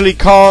 Actually,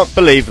 can't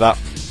believe that.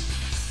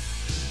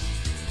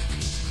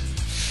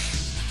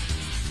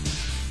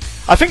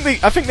 I think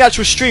the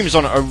actual stream is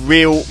on a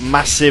real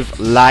massive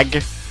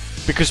lag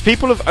because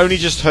people have only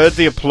just heard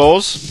the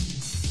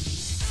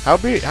applause. How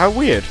weird.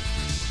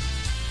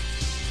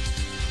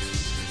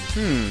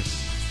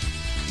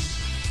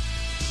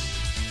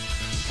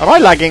 Am I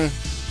lagging?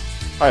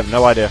 I have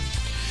no idea.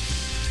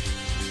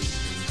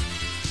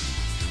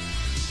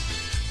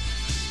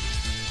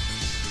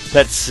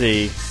 Let's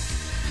see.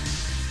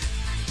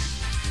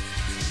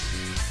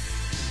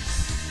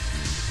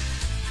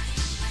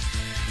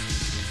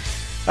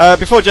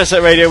 Before Jet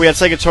Set Radio, we had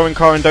Sega Touring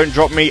Car and Don't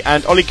Drop Me,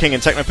 and Ollie King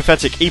and Techno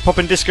Pathetic, E-Pop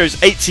and Disco's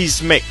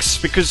 80s mix,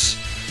 because...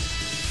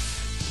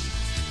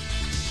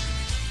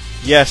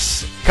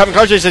 Yes, Captain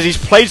Cloud says he's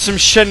played some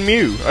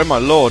Shenmue. Oh my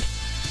lord.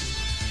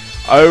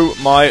 Oh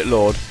my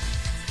lord.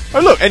 Oh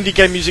look, Indie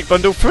Game Music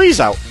Bundle 3's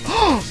out.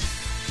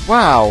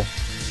 Wow.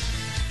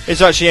 Is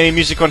there actually any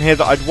music on here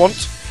that I'd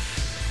want?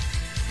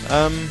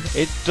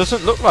 It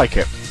doesn't look like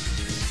it.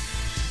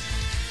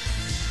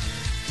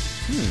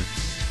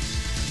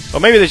 Or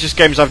maybe there's just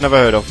games I've never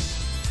heard of.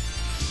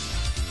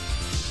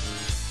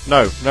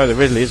 No, there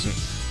really isn't.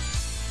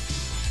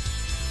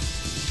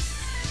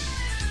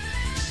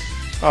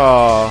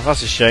 Oh,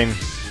 that's a shame.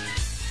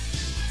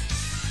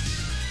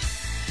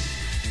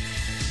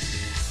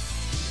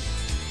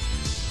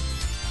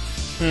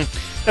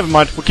 Never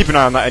mind, we'll keep an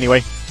eye on that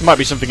anyway. There might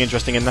be something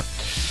interesting in there.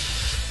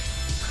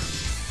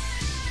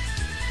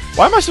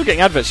 Why am I still getting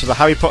adverts for the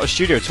Harry Potter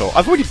Studio Tour?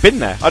 I've already been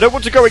there. I don't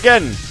want to go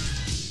again.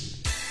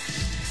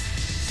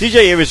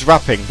 DJ here is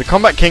rapping. The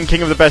Combat King,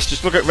 king of the best.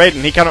 Just look at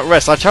Raiden. He cannot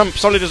rest. I champ,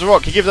 solid as a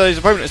rock. He gives his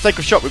opponent a stake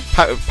of shot with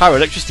power,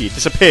 electricity. It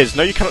disappears.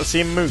 No, you cannot see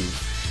him move.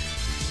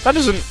 That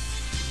doesn't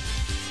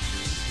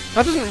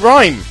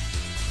rhyme.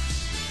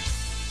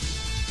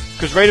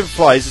 Because Raiden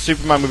flies, the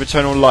Superman with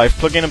eternal life.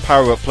 Plug in and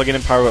power up. Plug in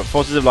and power up.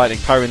 Forces of lightning,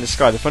 power in the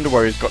sky. The Thunder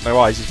Warrior's got no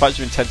eyes. His fights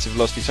are intensive.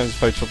 Lost. He turns his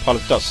opponent to a pile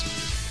of dust.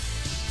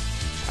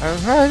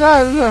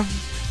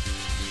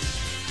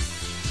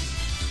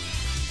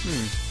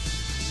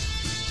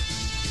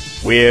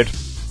 Weird.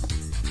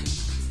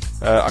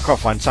 I can't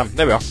find Sam.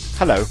 There we are.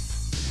 Hello.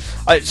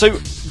 So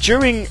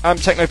during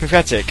Techno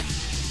Pathetic,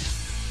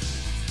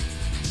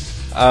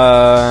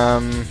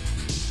 I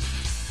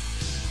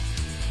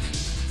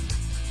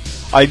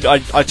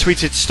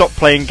tweeted stop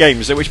playing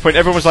games. At which point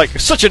everyone was like,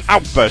 "Such an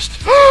outburst!"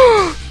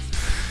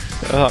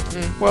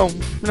 Well,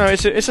 no,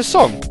 it's a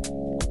song.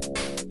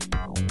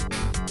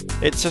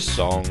 It's a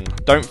song.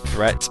 Don't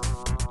fret.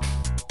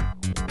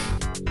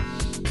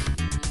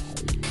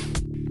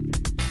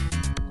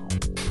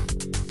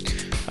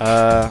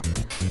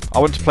 I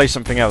want to play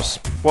something else.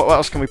 What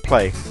else can we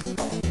play?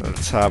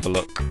 Let's have a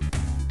look.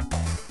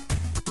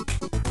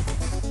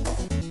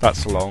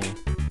 That's long.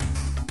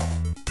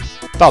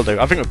 That'll do.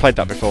 I think we've played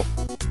that before.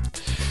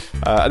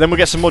 And then we'll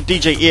get some more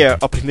DJ ear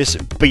up in this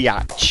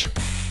biatch.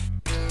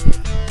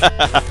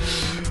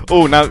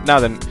 Oh, now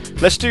then,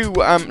 let's do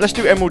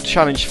Emerald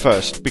Challenge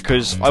first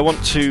because I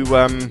want to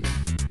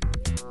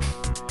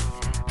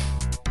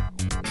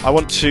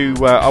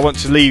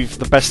leave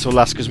the best till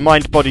last because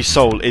Mind, Body,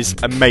 Soul is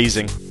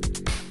amazing.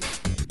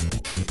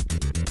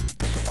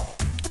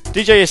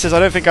 DJ here says I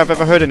don't think I've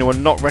ever heard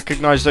anyone not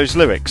recognise those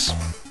lyrics.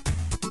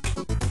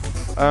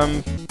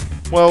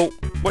 Well,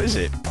 what is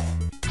it?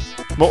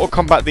 Mortal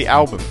Kombat the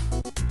album.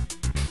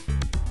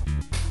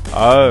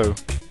 Oh.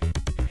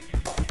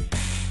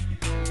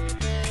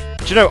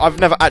 Do you know, I've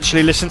never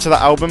actually listened to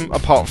that album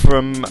apart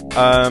from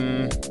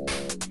the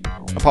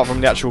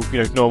actual,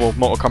 normal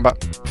Mortal Kombat.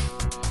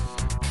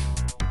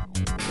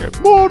 Yeah.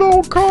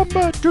 Mortal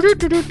Kombat.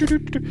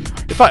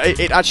 In fact,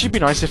 it'd actually be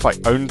nice if I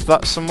owned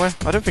that somewhere.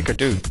 I don't think I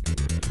do.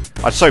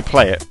 I'd so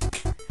play it,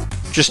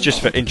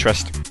 just for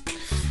interest.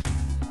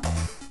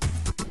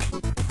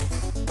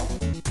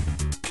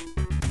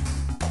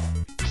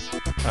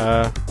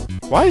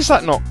 Why is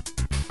that not?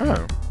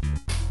 Oh.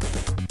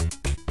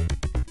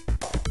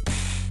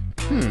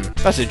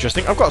 That's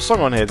interesting. I've got a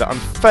song on here that I'm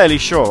fairly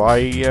sure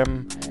I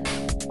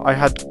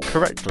had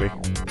correctly.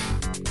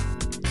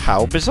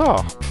 How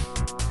bizarre.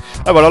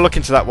 Oh well, I'll look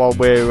into that while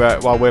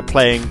we're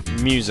playing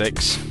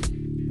musics.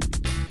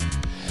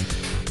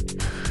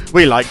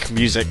 We like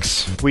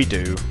musics. We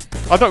do.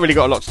 I've not really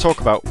got a lot to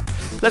talk about.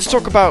 Let's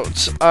talk about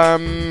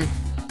some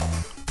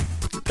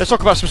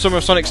Summer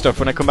of Sonic stuff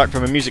when I come back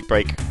from a music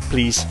break,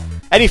 please.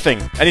 Anything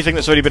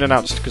that's already been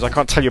announced, because I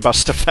can't tell you about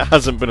stuff that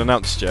hasn't been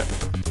announced yet.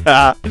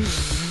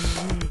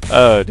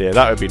 Oh dear,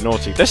 that would be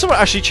naughty. There's someone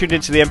actually tuned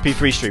into the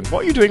MP3 stream.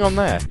 What are you doing on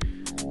there?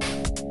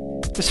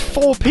 There's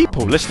 4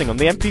 people listening on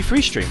the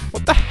MP3 stream.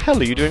 What the hell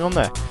are you doing on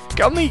there?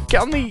 Get on the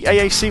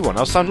AAC one.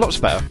 I'll sound lots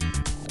better.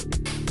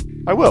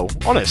 I will.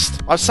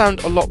 Honest. I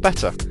sound a lot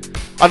better.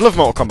 I'd love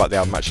Mortal Kombat the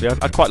album actually.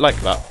 I'd quite like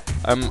that.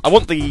 I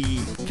want the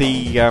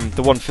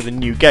one for the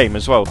new game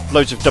as well.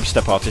 Loads of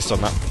dubstep artists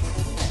on that.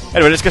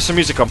 Anyway, let's get some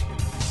music on.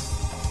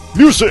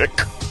 Music!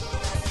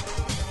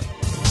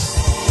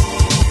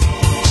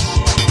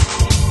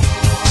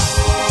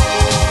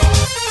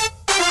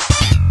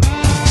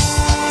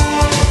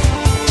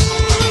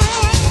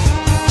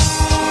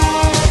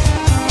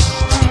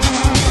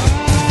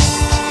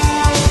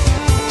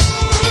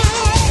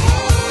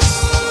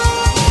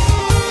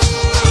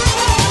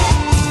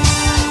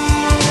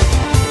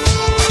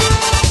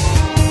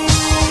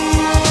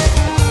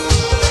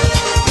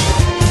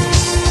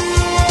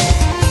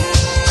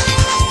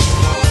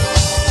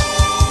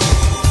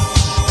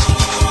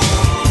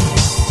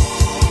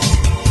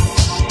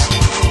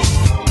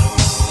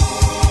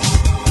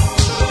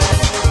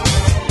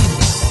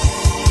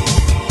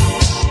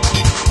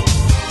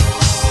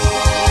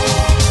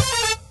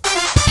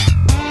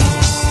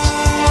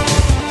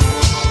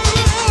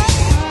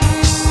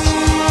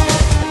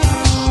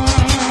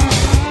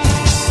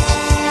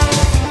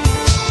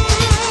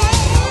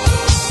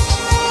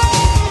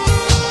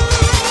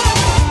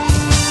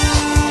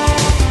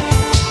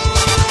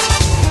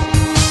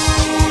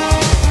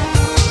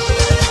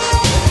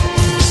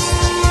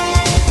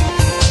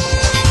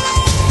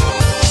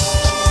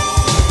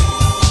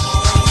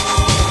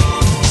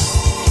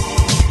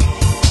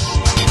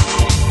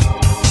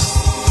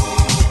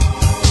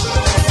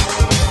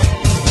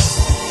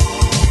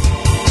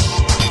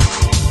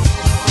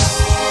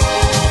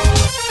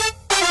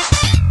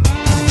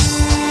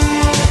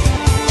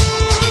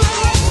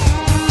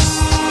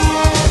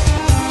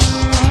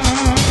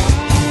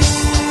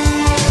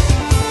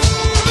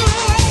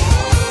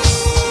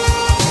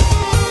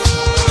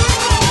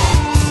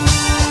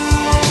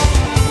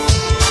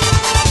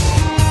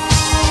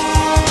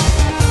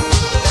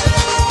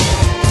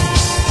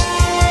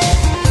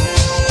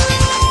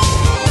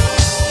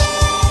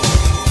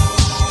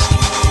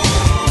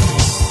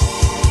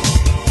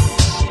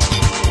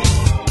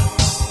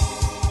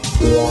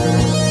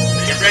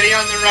 Ready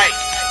on the right.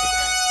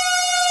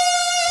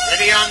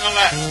 Ready on the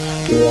left.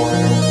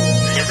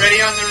 Get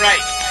ready on the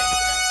right.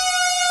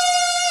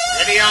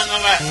 Ready on the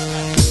left.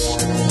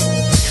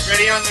 Get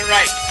ready on the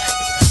right.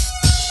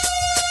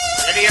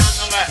 Ready on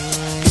the left.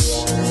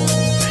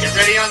 Get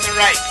ready on the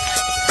right.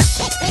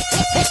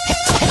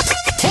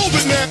 Hold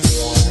it now.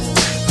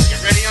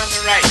 Get ready on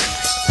the right.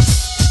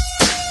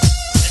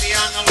 Ready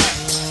on the left.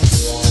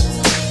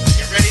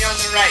 Get ready on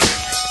the right.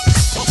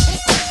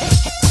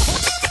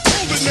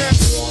 Hold it now.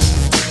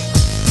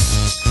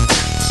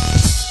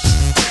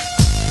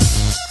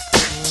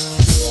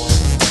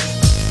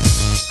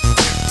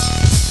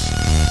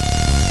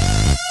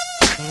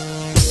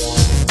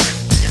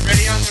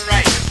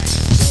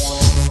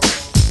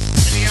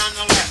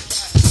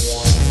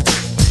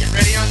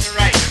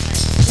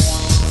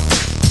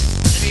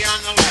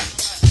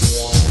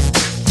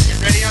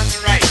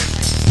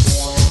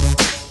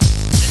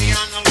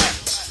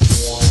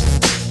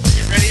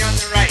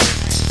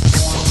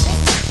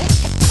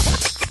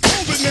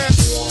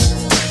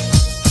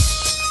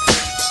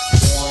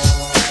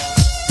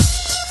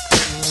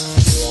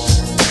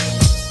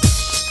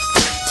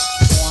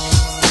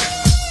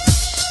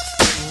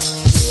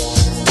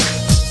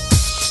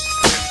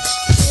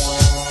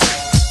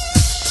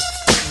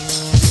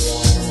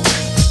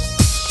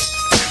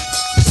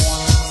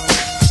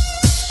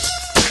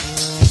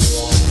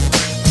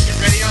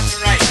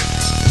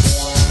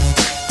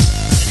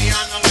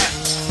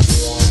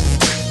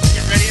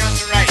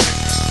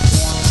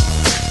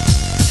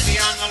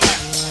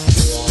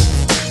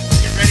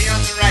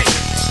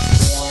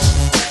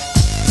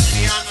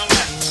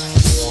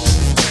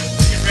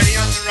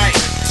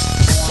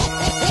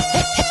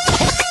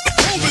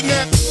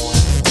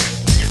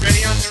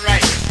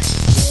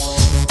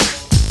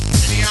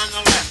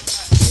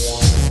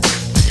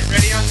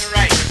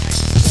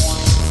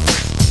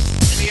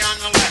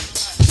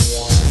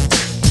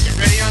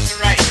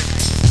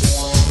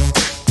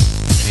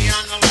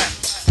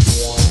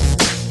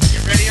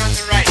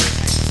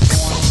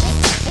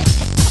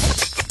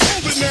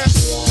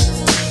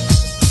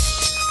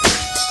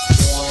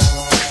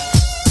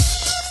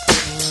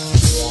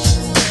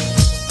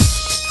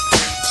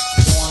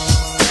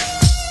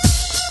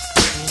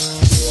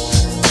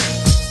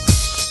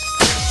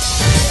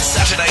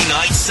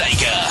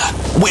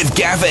 With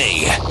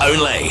Gavi,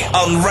 only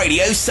on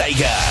Radio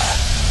Sega.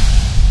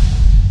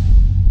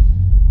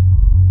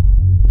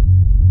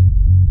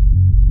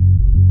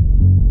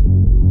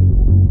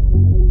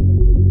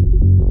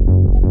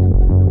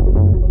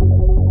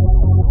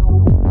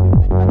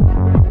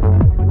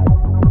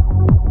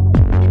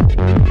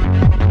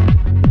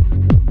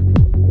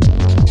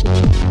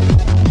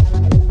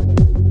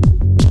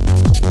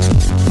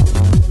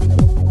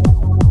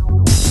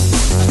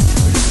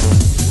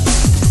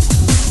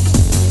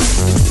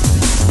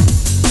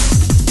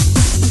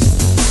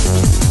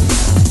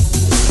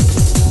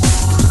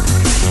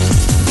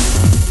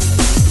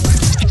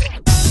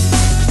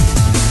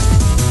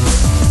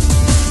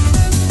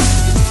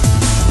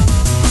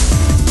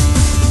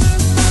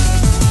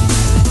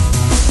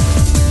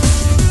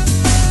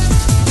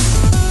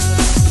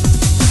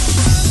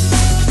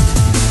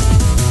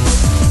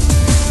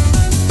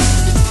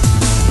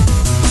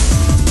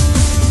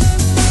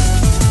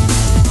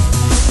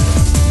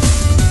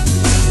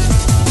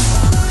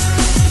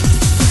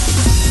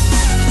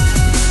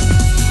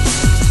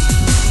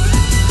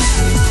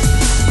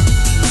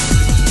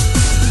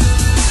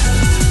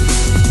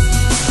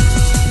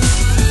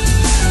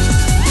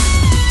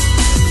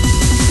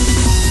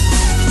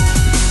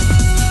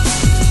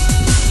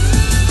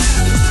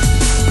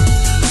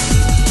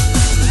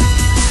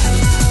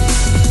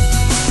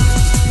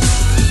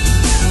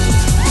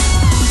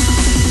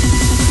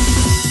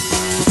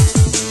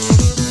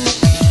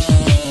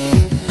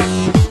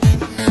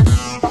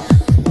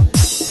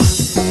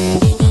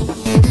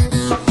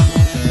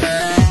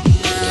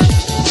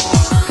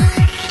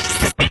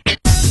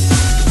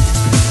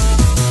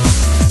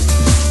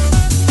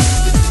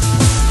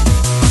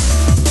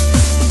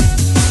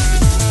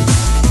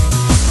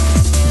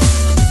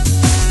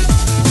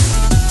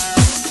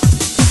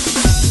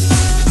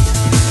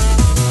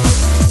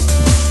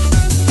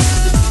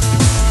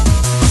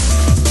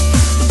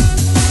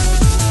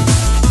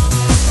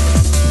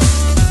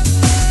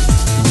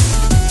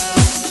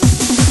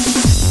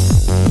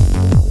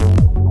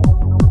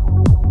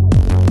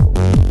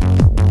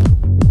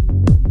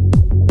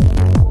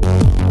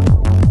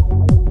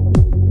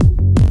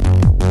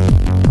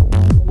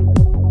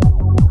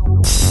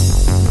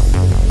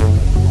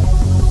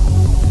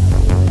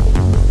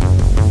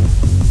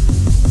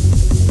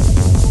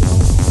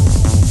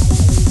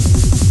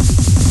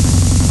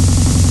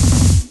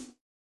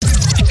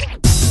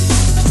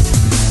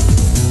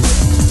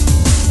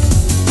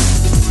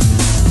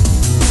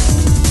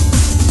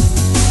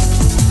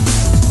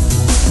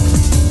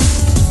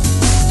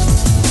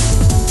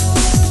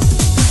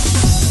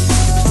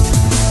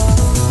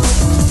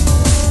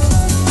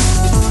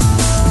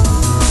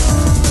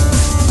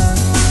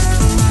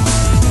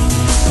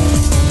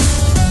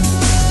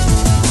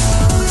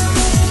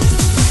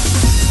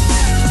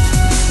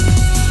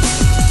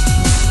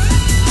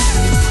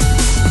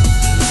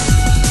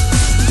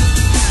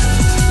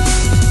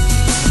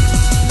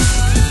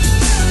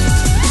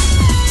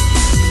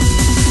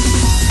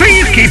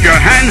 keep your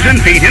hands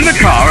and feet in the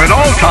car at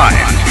all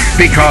times,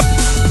 because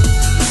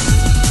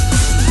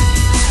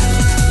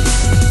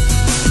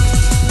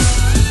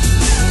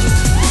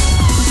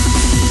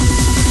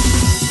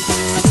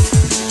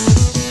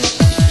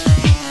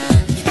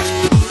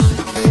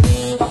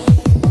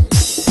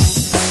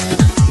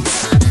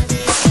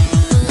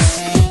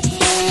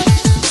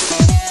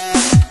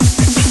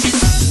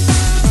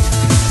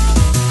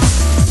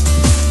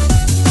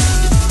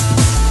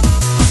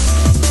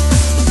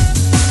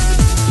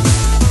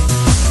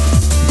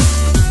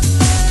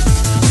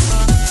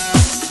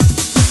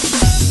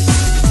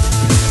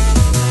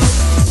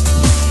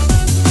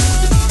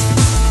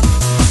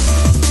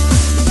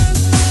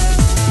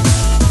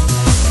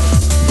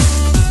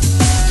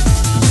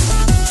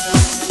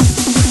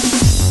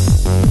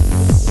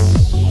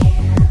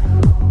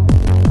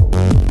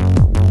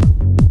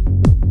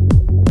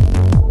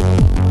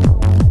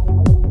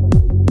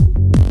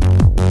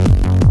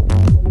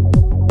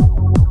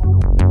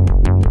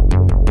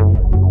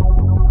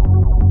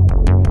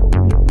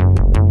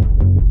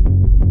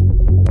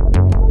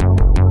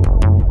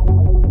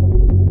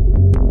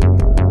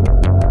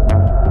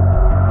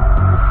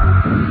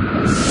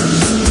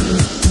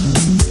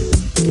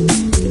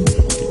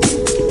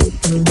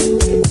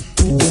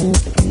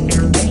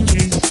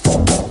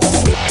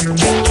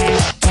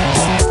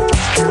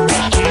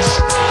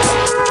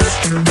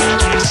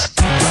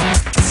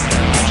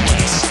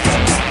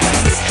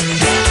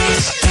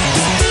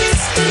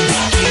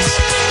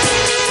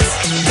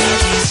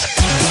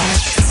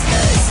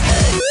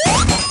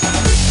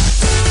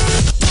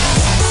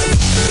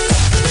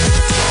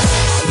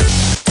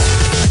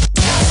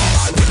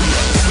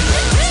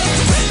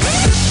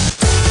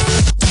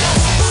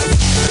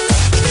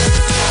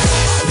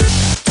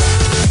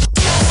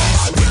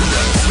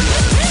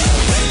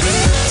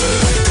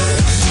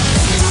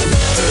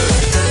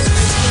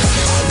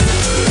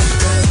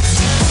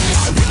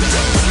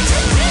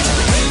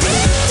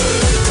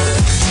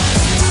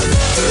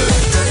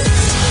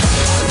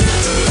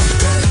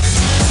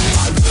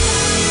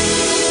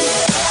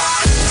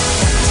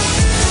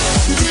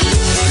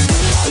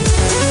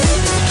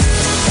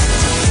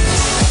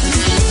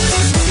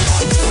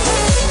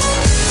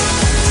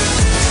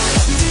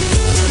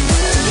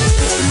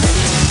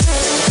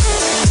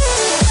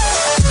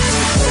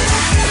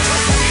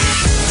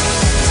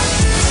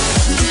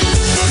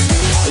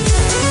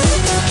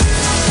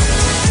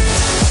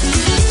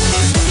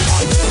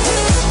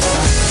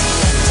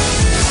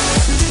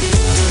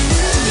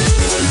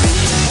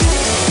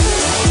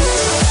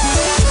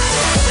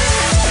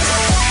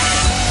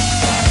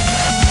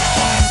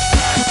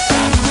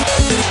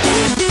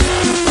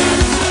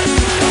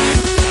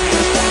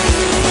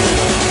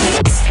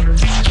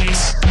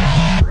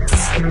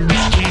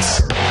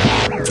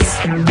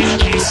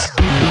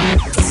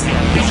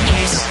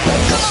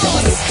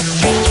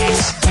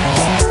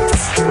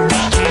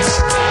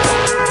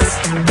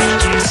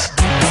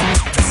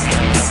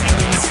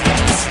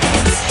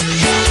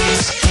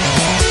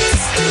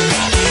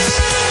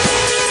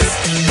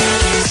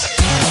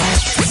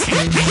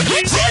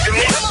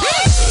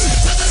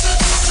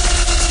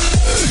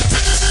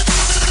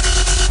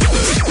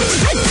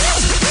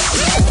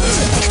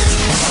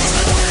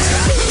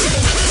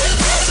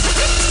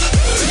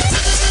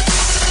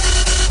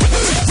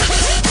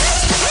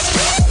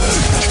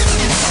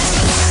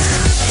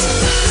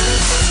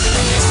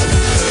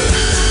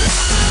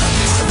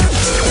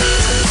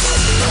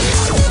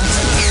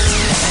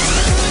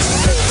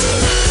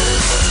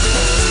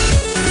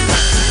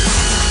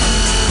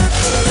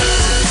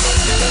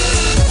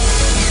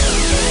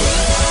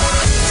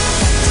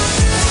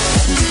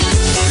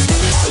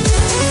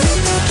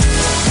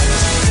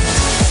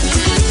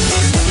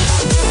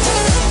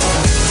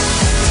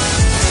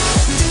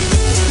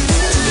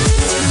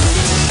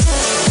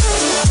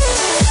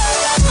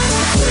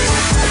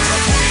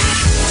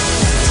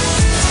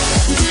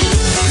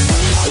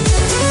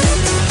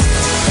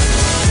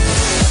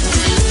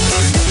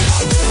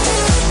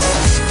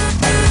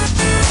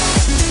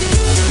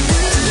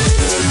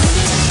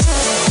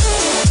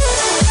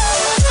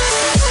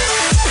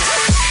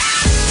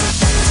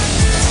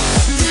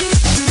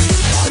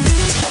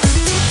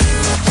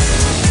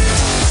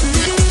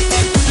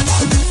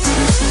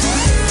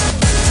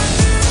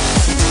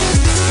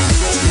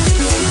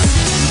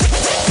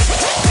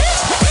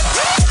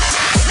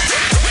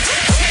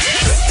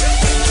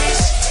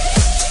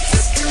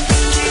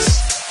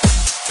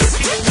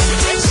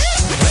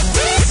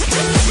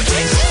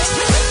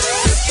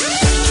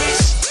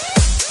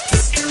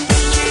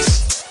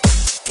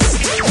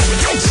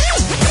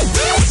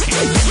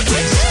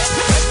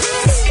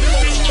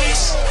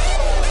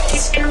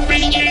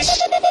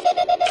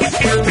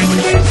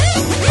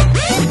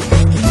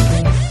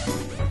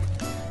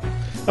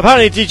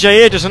Apparently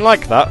DJ Ear doesn't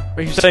like that.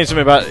 He was saying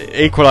something about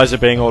Equalizer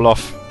being all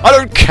off. I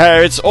don't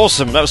care, it's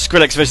awesome. That was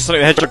Skrillex vs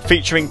Sonic the Hedgehog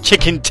featuring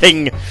Chicken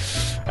Ting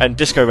and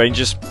Disco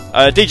Rangers.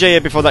 DJ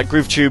Ear before that,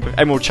 Groove Tube,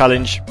 Emerald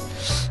Challenge.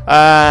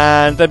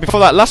 And then before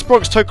that, Last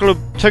Bronx Tokyo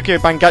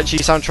Bangachi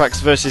soundtracks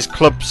versus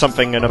Club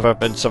something and other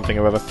and something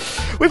or other.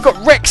 We've got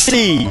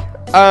Rexy.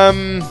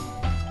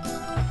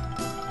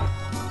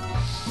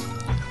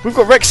 We've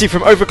got Rexy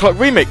from Overclock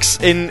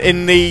Remix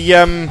in the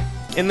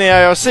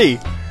ARC.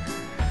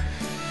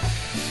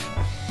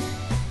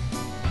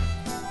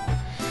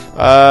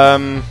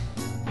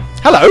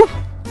 Hello.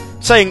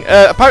 Saying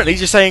apparently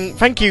just saying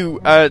thank you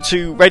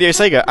to Radio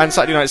Sega and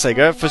Saturday Night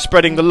Sega for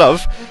spreading the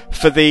love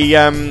for the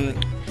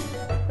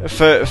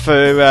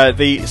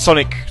the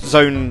Sonic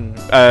Zone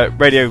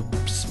radio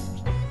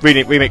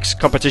remix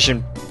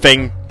competition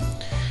thing.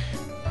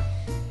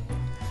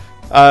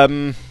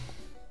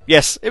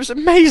 Yes, it was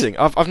amazing.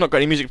 I've not got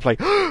any music to play.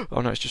 Oh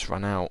no, it's just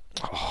run out.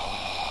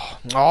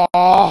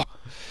 Oh.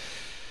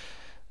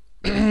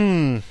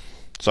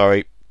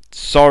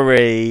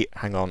 Sorry.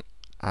 Hang on.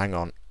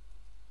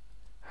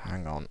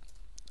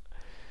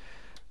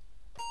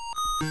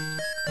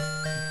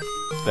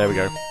 There we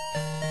go.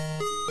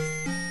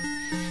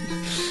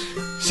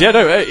 So yeah,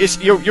 no,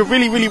 you're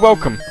really, really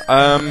welcome.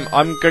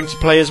 I'm going to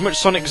play as much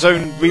Sonic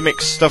Zone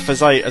remix stuff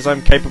as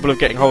I'm capable of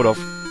getting hold of.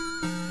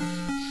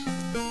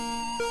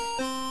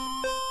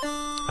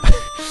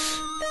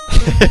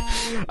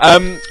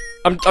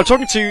 I'm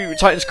talking to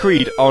Titans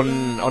Creed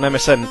on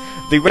MSN.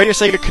 The Radio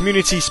Sega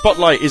Community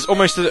Spotlight is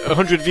almost at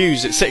 100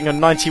 views. It's sitting on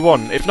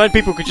 91. If 9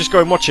 people could just go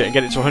and watch it and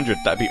get it to 100,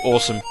 that'd be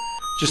awesome.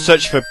 Just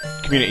search for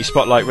Community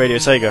Spotlight Radio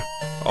Sega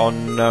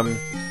on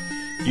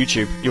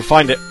YouTube. You'll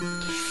find it.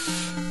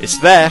 It's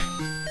there.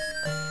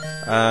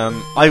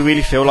 I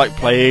really feel like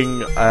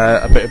playing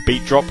a bit of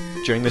beat drop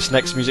during this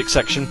next music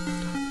section.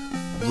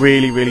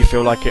 Really, really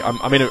feel like it.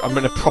 I'm in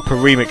a proper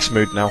remix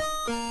mood now.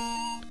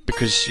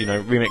 Because, you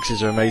know,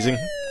 remixes are amazing.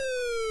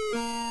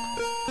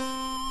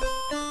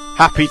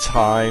 Happy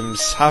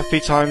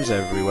times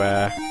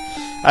everywhere.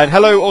 And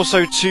hello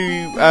also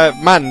to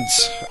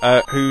Mans,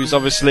 who's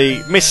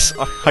obviously Miss.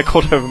 I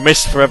called her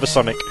Miss Forever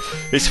Sonic.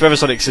 It's Forever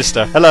Sonic's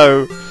sister.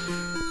 Hello.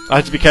 I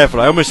had to be careful.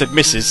 I almost said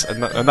Mrs.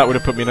 and that would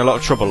have put me in a lot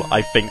of trouble,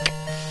 I think.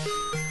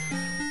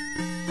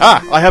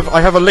 I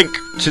have a link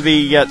to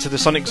the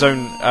Sonic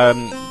Zone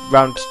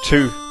round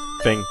 2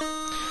 thing.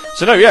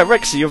 So no, yeah,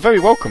 Rexy, you're very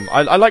welcome.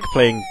 I like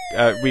playing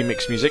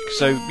remix music.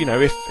 So you know,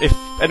 if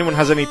anyone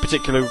has any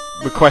particular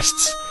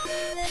requests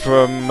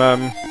from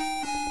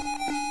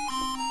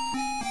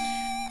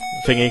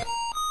thingy,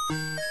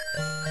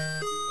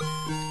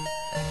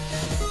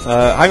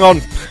 hang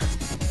on.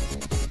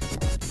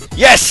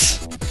 Yes.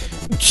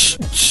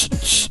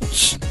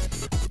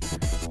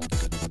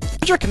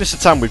 What do you reckon this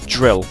would sound with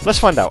drill? Let's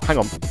find out. Hang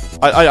on.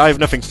 I have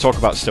nothing to talk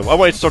about still. I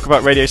wanted to talk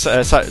about Radio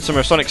Summer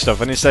of Sonic stuff,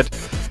 and instead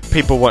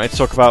people wanted to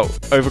talk about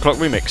Overclock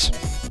Remix,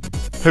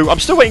 who I'm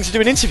still waiting to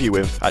do an interview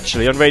with,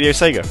 actually, on Radio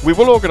Sega. We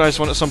will organise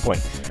one at some point.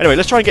 Anyway,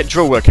 let's try and get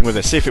drill working with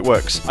this, see if it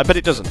works. I bet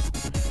it doesn't.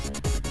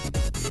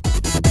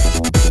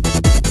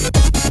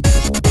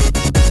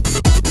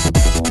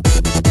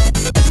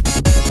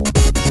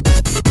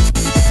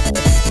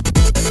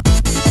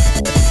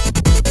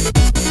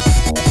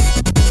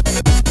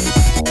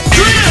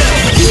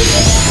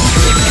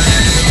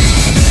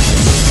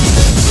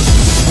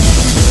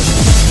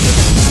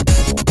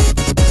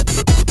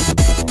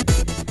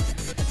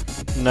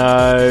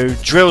 No,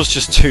 drill's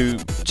just too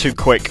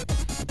quick.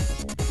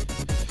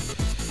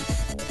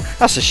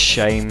 That's a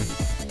shame.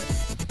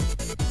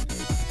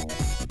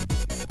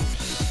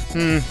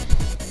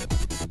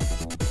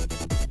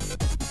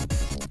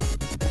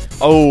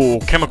 Oh,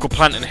 Chemical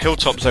Plant and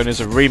Hilltop Zone is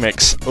a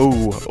remix.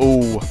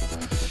 Ooh,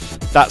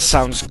 that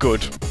sounds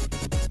good.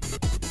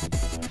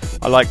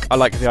 I like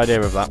the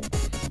idea of that.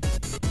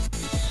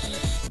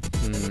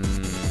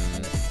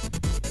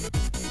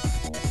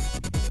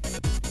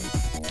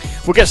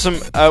 We'll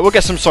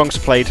get some songs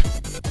played.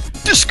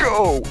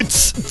 Disco.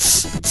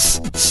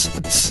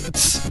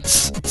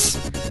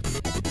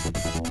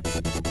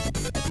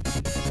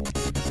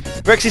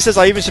 Rexy says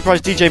I even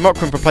surprised DJ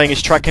Mockram for playing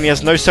his track and he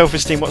has no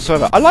self-esteem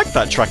whatsoever. I like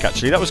that track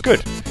actually. That was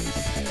good.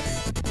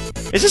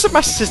 Is this a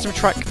Master System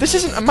track? This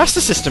isn't a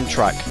Master System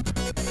track.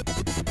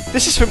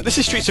 This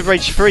is Streets of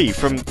Rage 3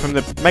 from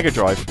the Mega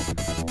Drive.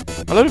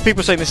 A lot of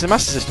people saying this is a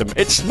Master System.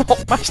 It's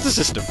not Master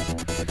System.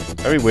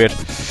 Very weird.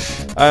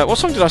 What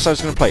song did I say I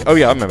was going to play? Oh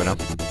yeah, I remember now.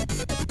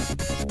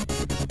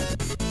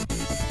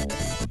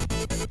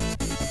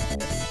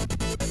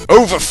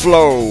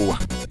 Overflow!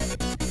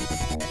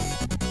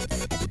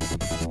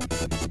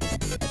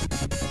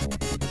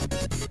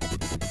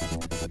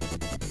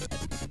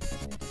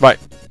 Right,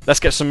 let's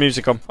get some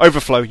music on.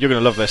 Overflow, you're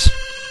going to love this.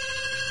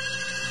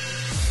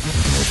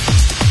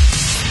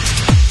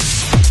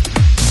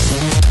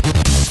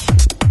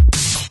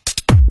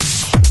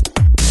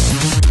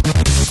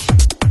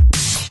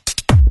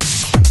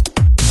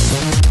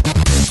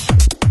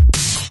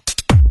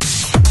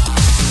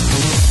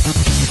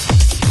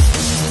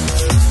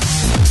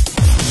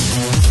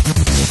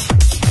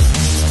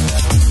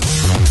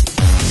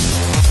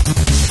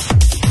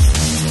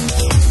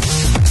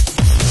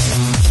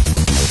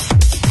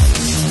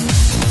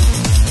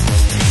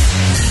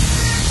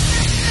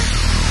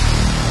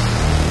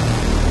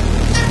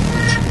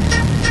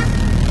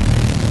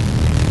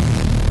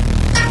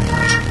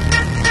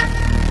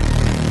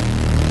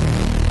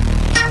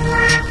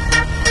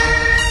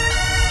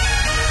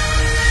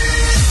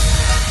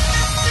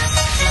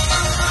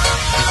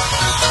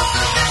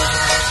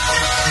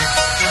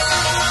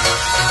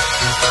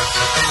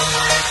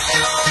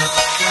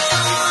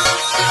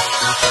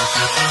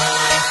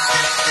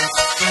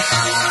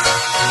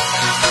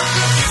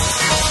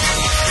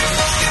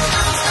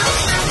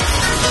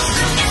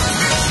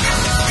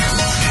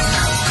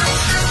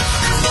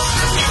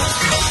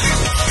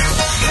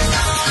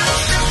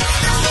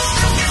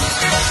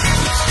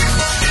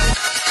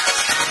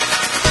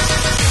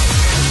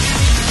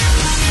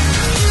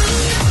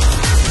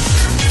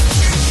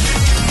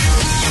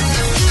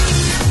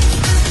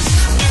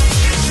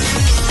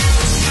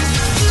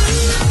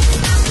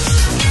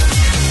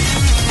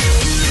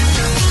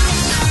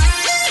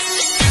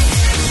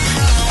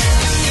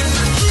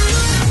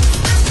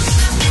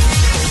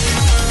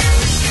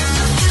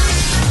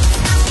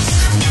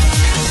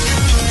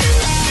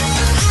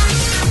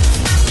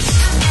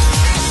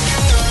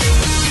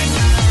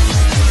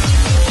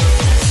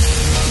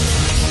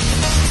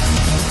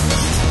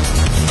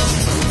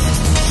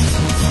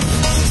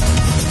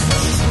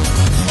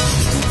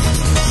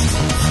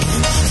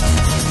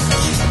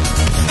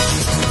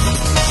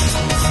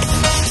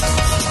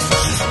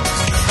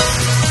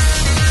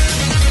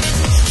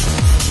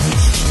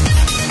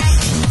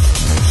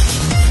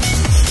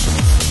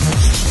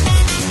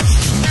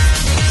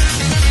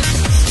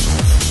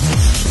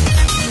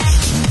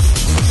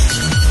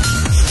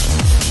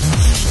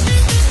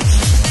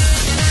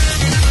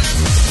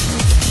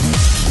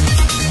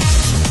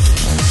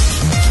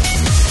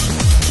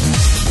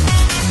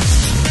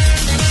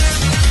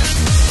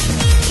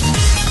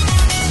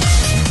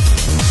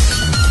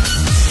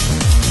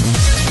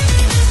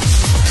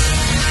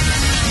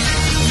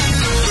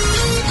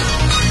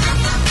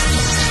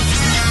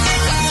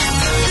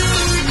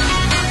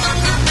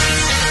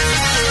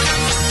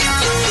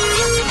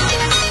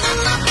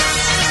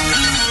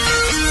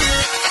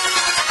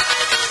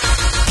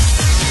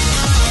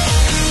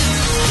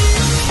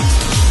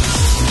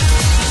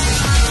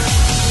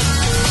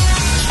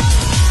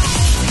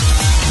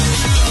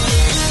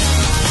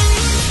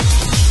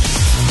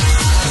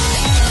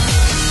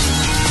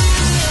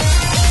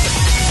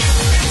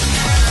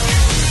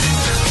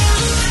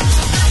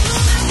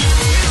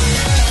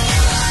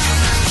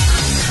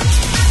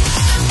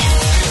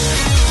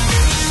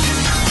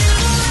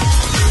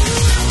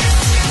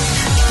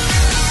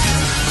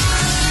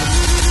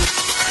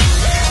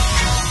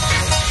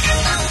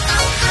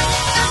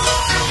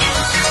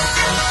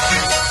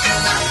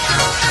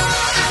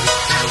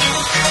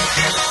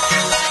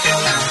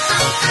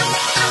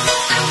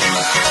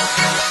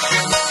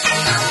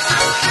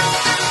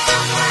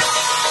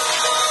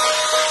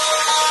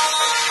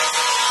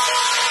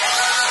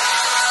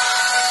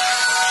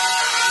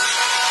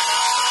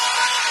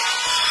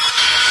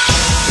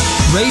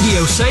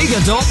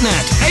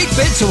 RadioSega.net.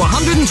 8-bit to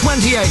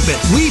 128-bit.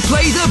 We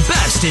play the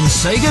best in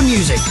Sega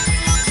music.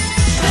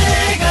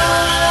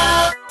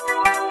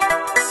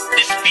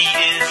 This beat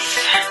is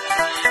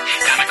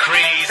kinda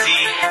crazy.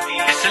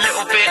 It's a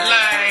little bit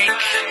like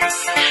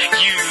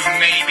you,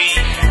 maybe.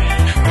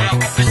 We're on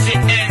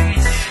opposite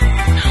ends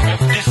of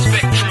this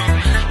spectrum.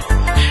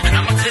 And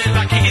I'ma tell it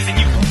like it is, and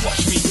you can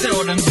watch me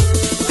tell them.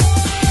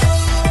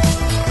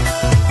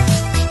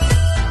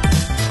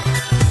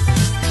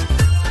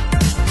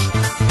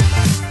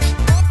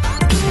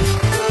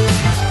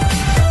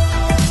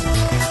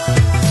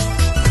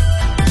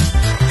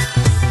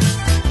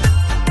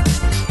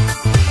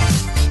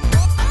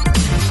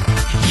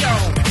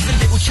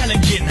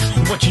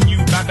 Watching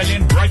you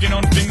babbling, bragging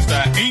on things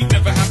that ain't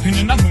never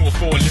happening. I'm all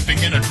for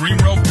living in a dream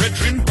world,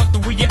 brethren. But the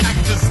way your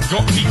actors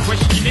got me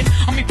questioning.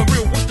 I mean, for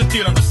real, what's the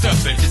deal on the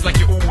surface? It's like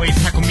you always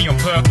tackle me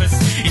on purpose.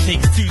 It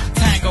takes two to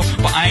tango,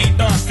 but I ain't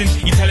dancing.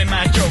 You telling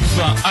my jokes,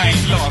 but I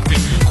ain't laughing.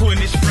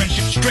 Calling this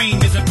friendship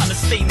strained is an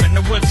understatement.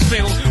 The words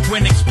fail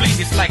when explained.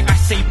 It's like I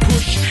say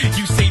push,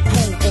 you say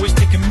pull. Always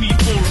taking me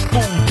for a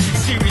fool.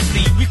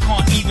 Seriously, we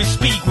can't even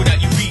speak without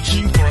you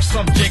reaching for a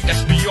subject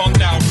that's beyond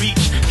our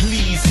reach.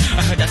 Please,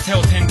 I heard that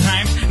tell 10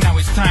 times. Now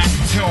it's time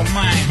to tell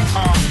mine.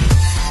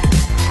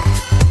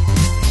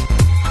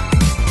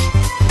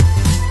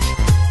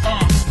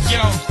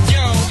 Yo,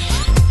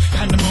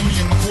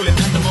 pandemonium, I call it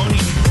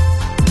pandemonium.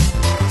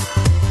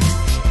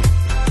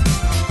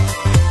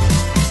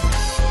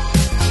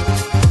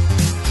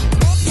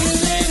 You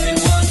live in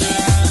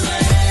Wonderland,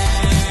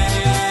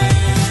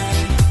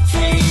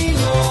 king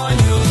on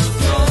your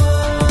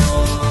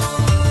throne.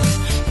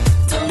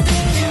 Don't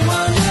think you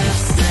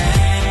understand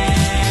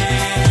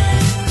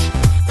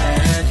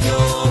that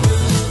you're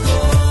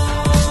alone.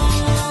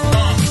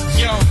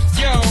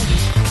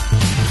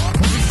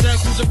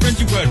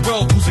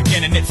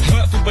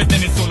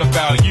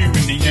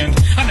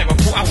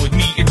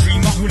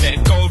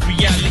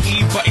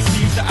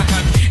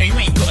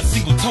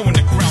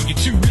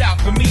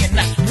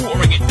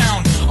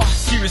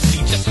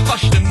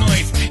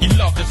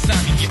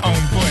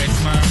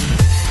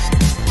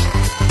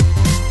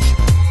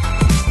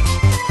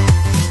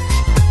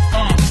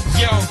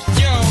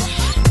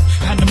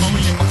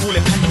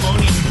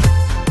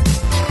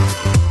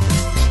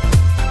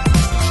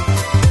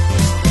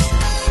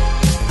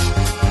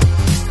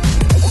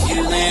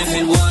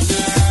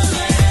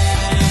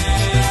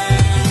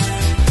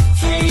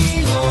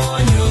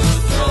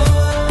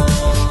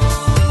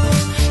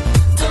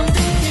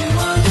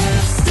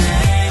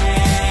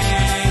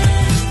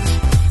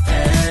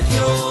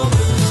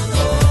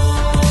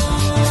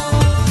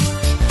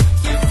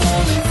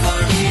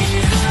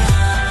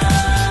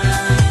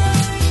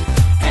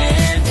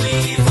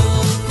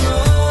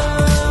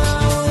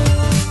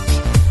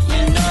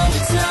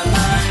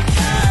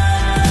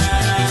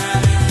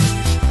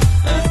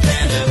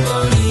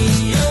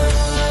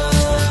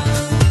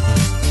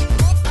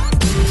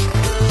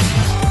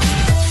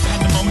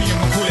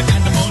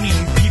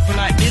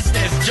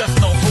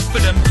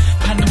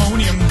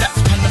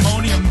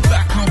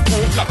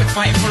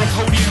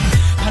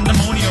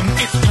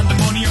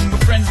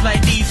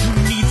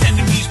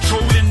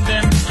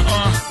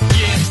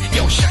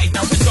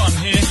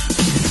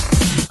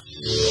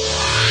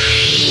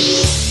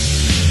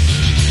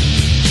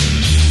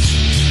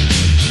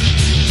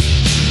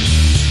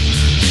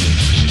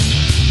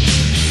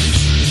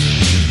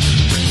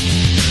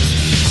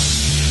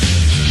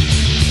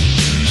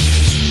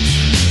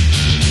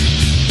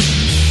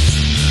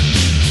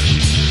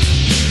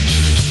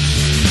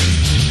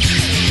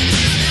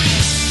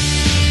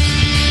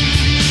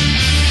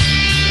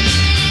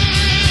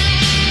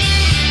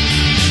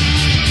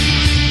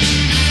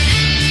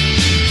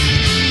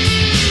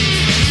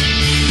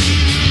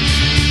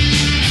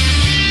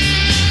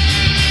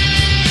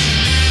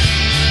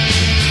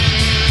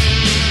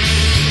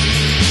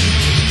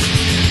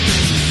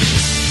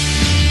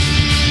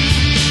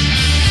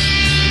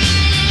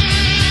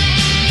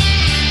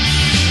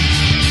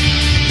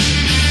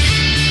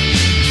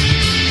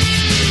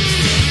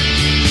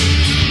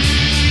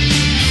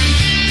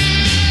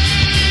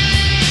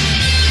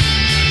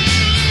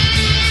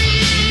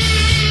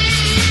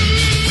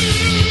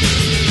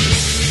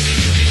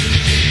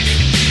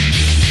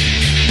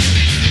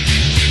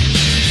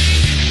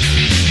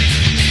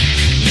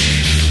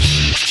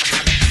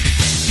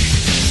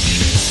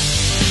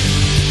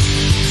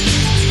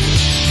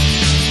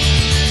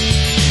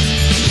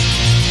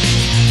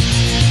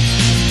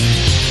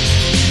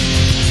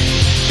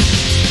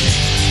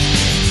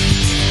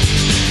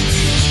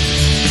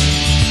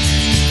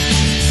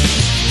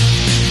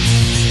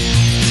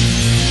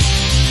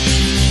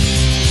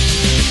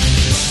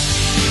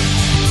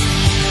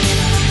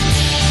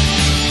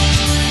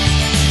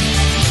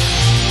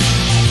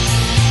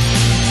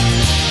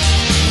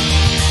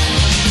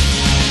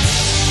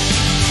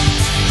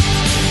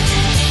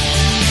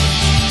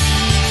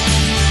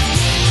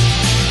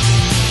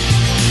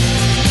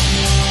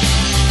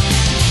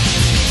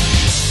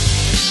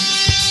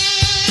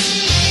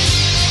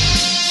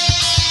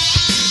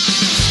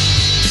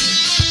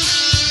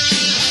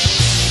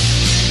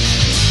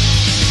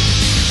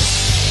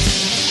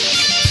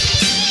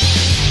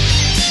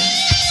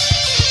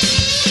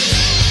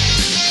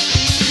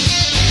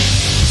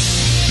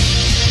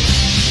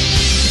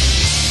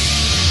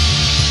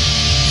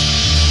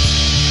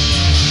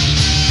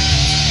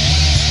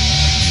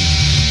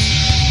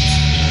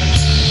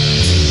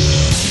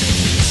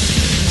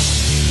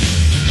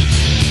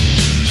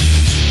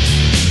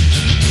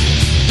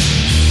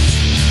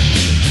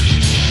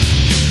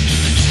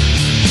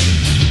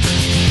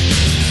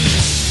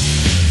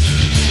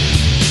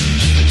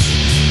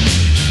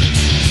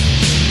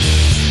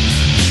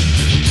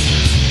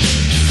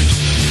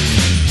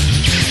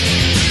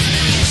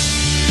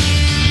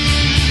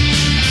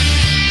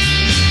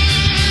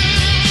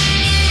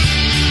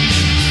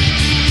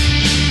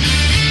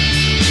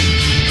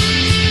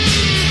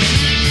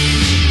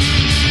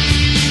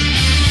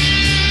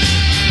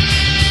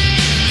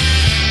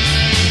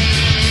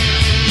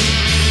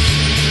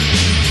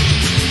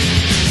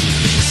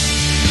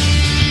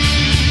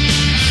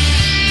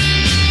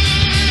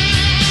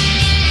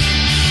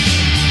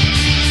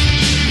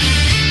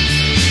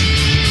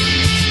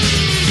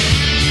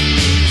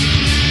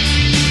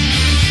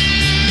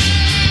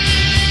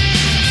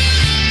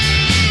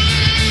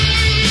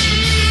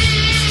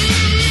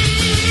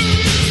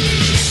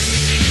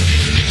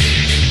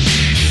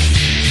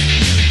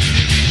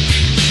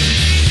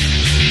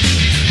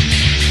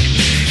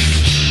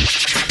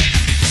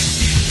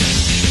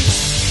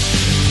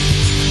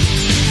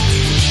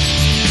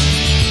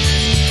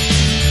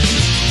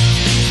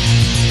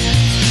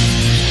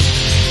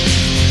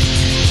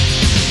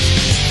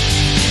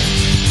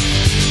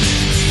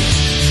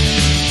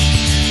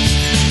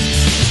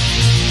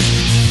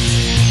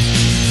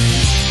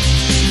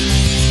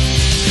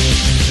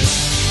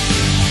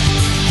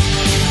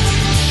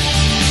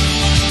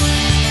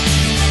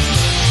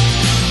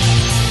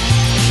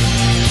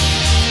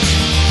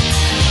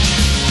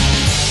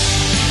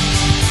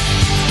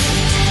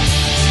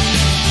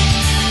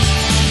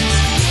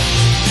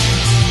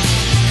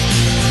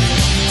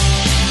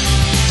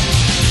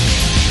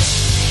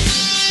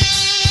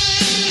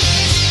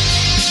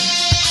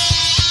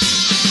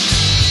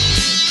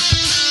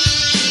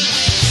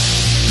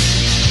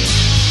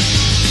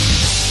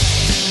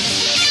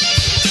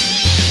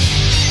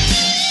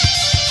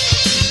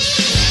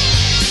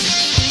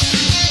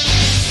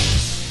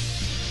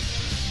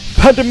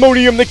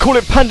 Pandemonium, they call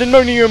it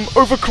Pandemonium.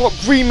 Overclock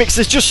remix,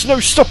 there's just no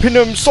stopping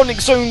them.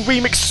 Sonic Zone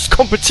remix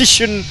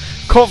competition.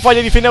 Can't find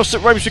anything else that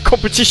rhymes with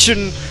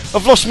competition.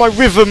 I've lost my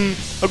rhythm.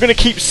 I'm gonna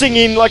keep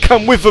singing like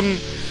I'm with them.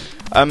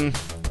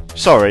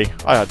 Sorry,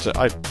 I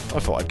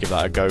thought I'd give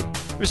that a go.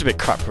 It was a bit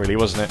crap, really,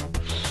 wasn't it?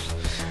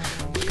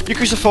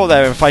 Yakuza 4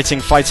 there and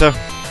Fighting Fighter.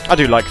 I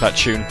do like that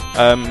tune.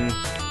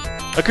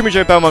 Akumi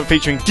Joe Belmont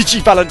featuring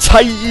Digi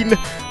Valentine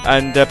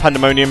and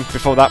Pandemonium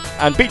before that,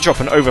 and Beat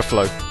Drop and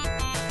Overflow.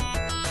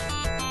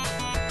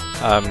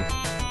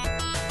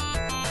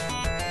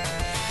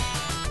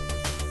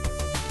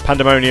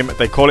 Pandemonium,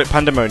 they call it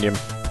Pandemonium.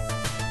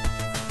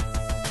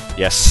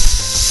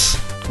 Yes,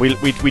 we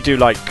do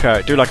like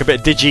a bit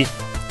of Digi.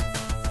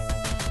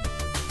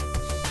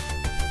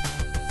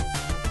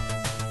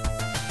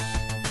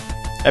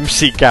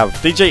 MC Gav,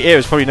 DJ Ear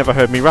has probably never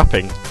heard me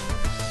rapping.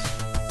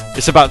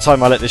 It's about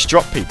time I let this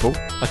drop, people.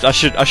 I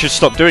should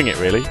stop doing it,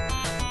 really.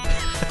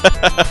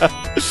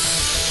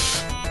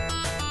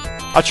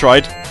 I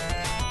tried.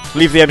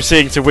 Leave the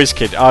MCing to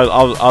WizKid.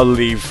 I'll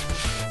leave.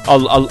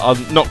 I'll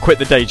not quit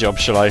the day job,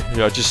 shall I? You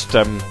know, just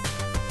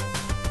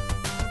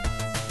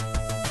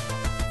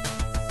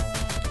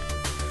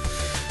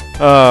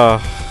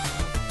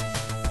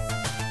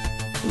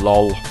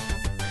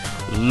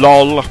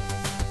lol.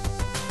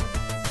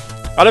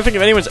 I don't think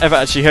if anyone's ever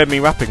actually heard me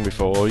rapping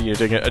before, or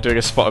doing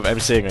a spot of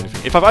MCing or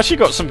anything. If I've actually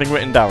got something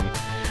written down,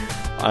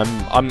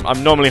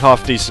 I'm normally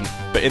half decent.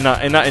 But in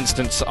that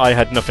instance, I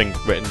had nothing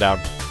written down.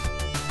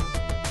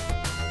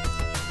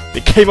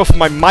 It came off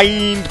my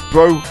mind,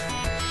 bro.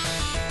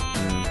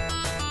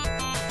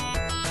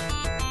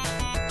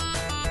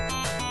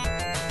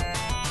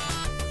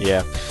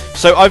 Yeah.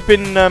 So I've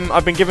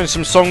been given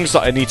some songs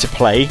that I need to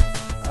play.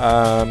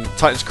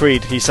 Titans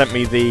Creed, he sent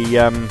me the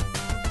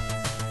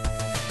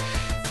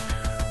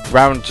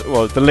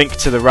the link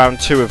to the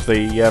round 2 of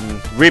the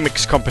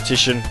remix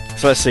competition.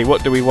 So let's see,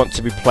 what do we want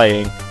to be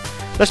playing?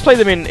 Let's play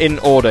them in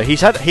order. He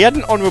had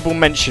an honourable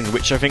mention,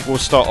 which I think we'll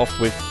start off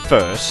with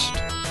first.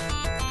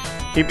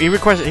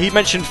 He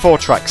mentioned 4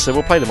 tracks, so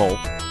we'll play them all.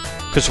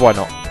 Because why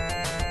not?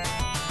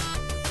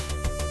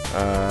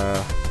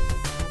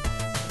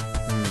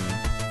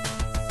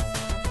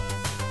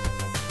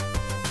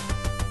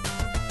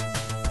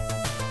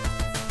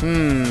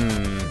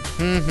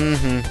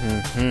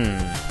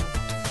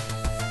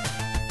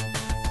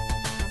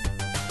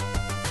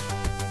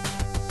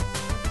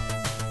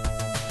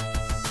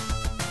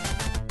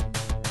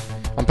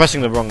 I'm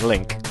pressing the wrong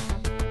link.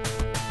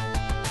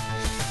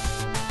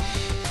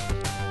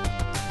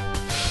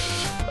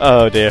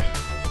 Oh dear.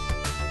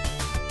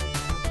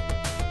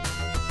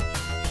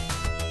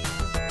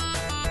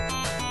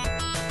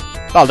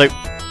 That'll do.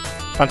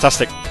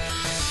 Fantastic.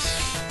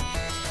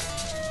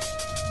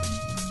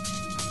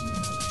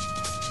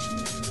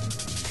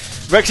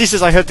 Rexy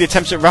says, I heard the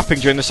attempts at rapping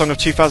during the Song of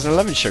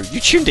 2011 show. You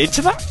tuned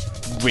into that?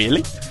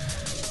 Really?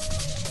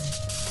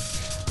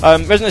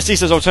 Resident SD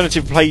says,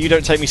 alternative play, you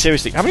don't take me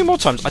seriously. How many more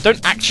times? I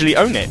don't actually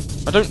own it.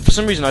 For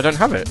some reason, I don't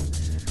have it.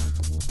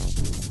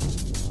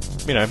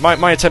 You know,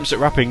 my attempts at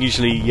rapping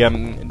usually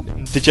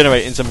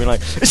degenerate in something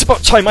like, it's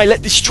about time I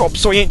let this drop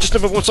so I ain't just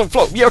another one on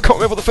float. Yeah, I can't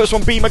remember what the first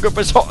one be. My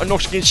girlfriend's hot and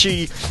Noshkin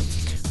she.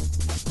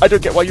 I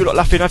don't get why you lot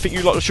laughing. I think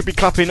you lot should be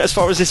clapping. As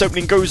far as this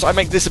opening goes, I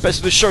make this the best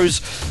of the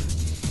shows.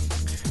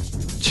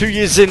 2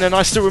 years in and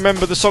I still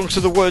remember the songs to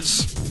the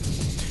words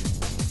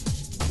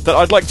that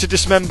I'd like to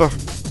dismember,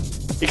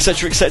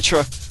 etc,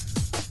 etc.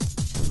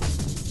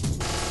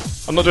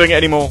 I'm not doing it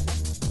anymore.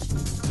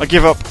 I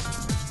give up.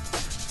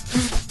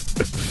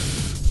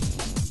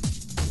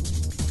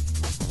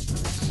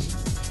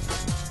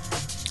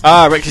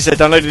 Rexy said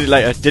downloaded it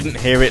later, didn't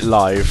hear it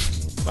live.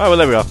 Oh well,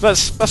 there we are.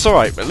 That's all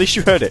right. At least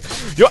you heard it.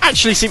 You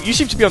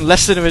seem to be on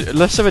less of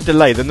a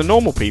delay than the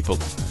normal people.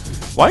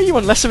 Why are you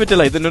on less of a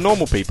delay than the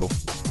normal people?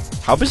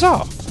 How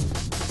bizarre.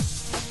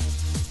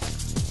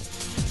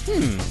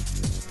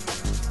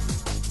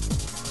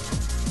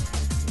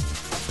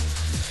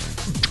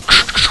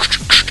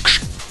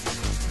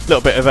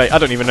 Little bit of I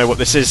don't even know what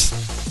this is.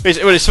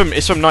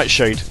 It's from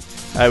Nightshade,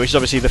 which is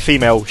obviously the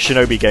female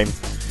Shinobi game.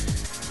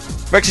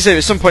 Rexy said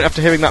at some point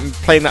after hearing that and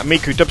playing that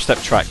Miku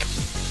dubstep track.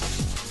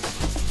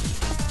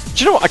 Do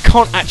you know what? I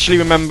can't actually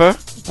remember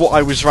what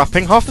I was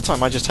rapping. Half the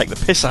time I just take the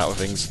piss out of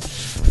things.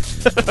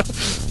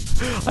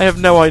 I have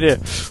no idea.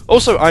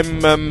 Also,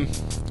 I'm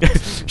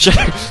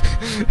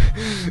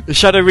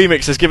Shadow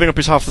Remix is giving up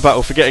his half the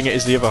battle, forgetting it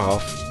is the other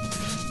half.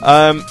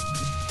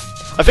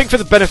 I think for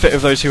the benefit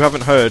of those who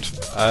haven't heard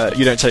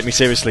You Don't Take Me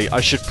Seriously,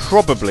 I should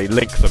probably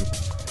link them.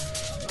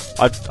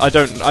 I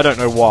don't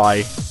know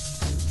why.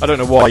 I don't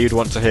know why you'd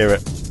want to hear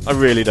it. I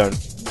really don't.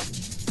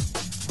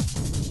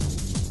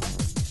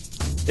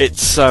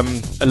 It's a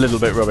little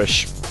bit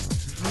rubbish.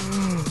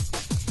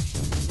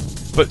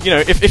 But, you know,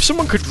 if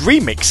someone could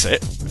remix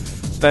it,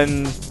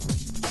 then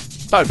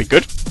that would be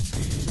good.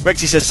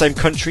 Rexy says same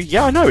country.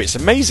 Yeah, I know, it's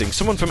amazing.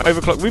 Someone from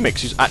Overclock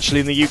Remix who's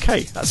actually in the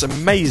UK. That's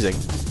amazing.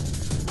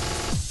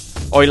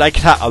 I like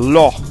that a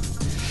lot.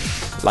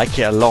 Like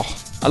it a lot.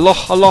 A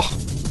lot, a lot.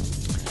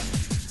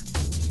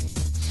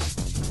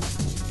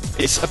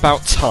 it's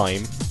about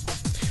time.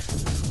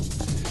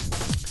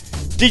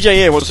 DJ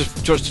here wants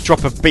to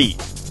drop a beat.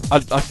 I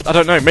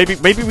don't know.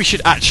 Maybe we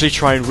should actually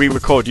try and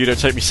re-record You Don't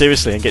Take Me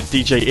Seriously and get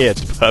DJ Ear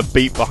to put a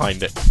beat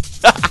behind it.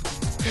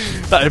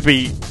 That'd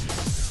be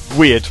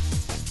weird.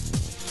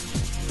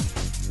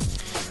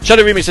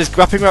 Shadow Remix says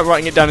rapping without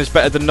writing it down is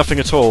better than nothing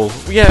at all.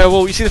 Yeah,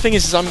 well, you see, the thing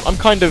is I'm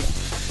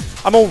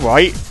all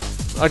right.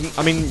 I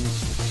mean,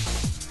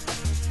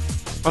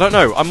 I don't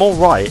know. I'm all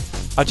right.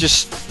 I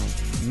just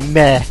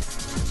meh.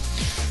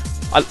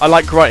 I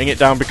like writing it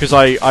down because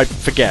I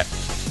forget.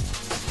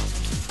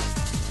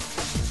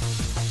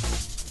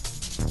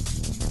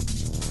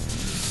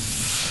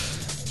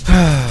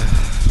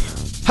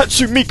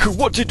 Hatsumiku,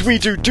 what did we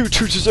do to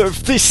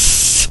deserve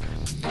this?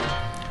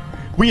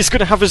 We is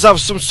gonna have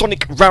ourselves some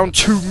Sonic Round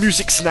 2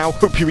 musics now.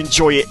 Hope you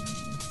enjoy it.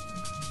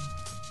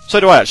 So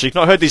do I, actually.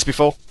 Not heard these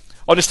before.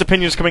 Honest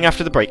opinions coming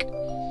after the break.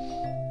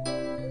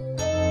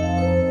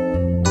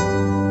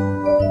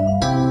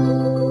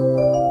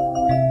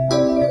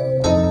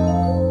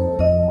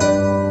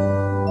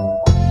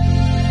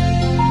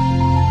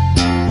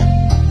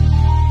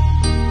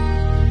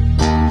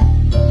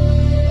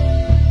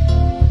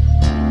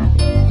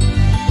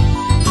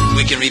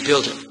 We can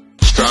rebuild it.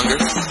 Stronger,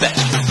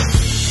 better.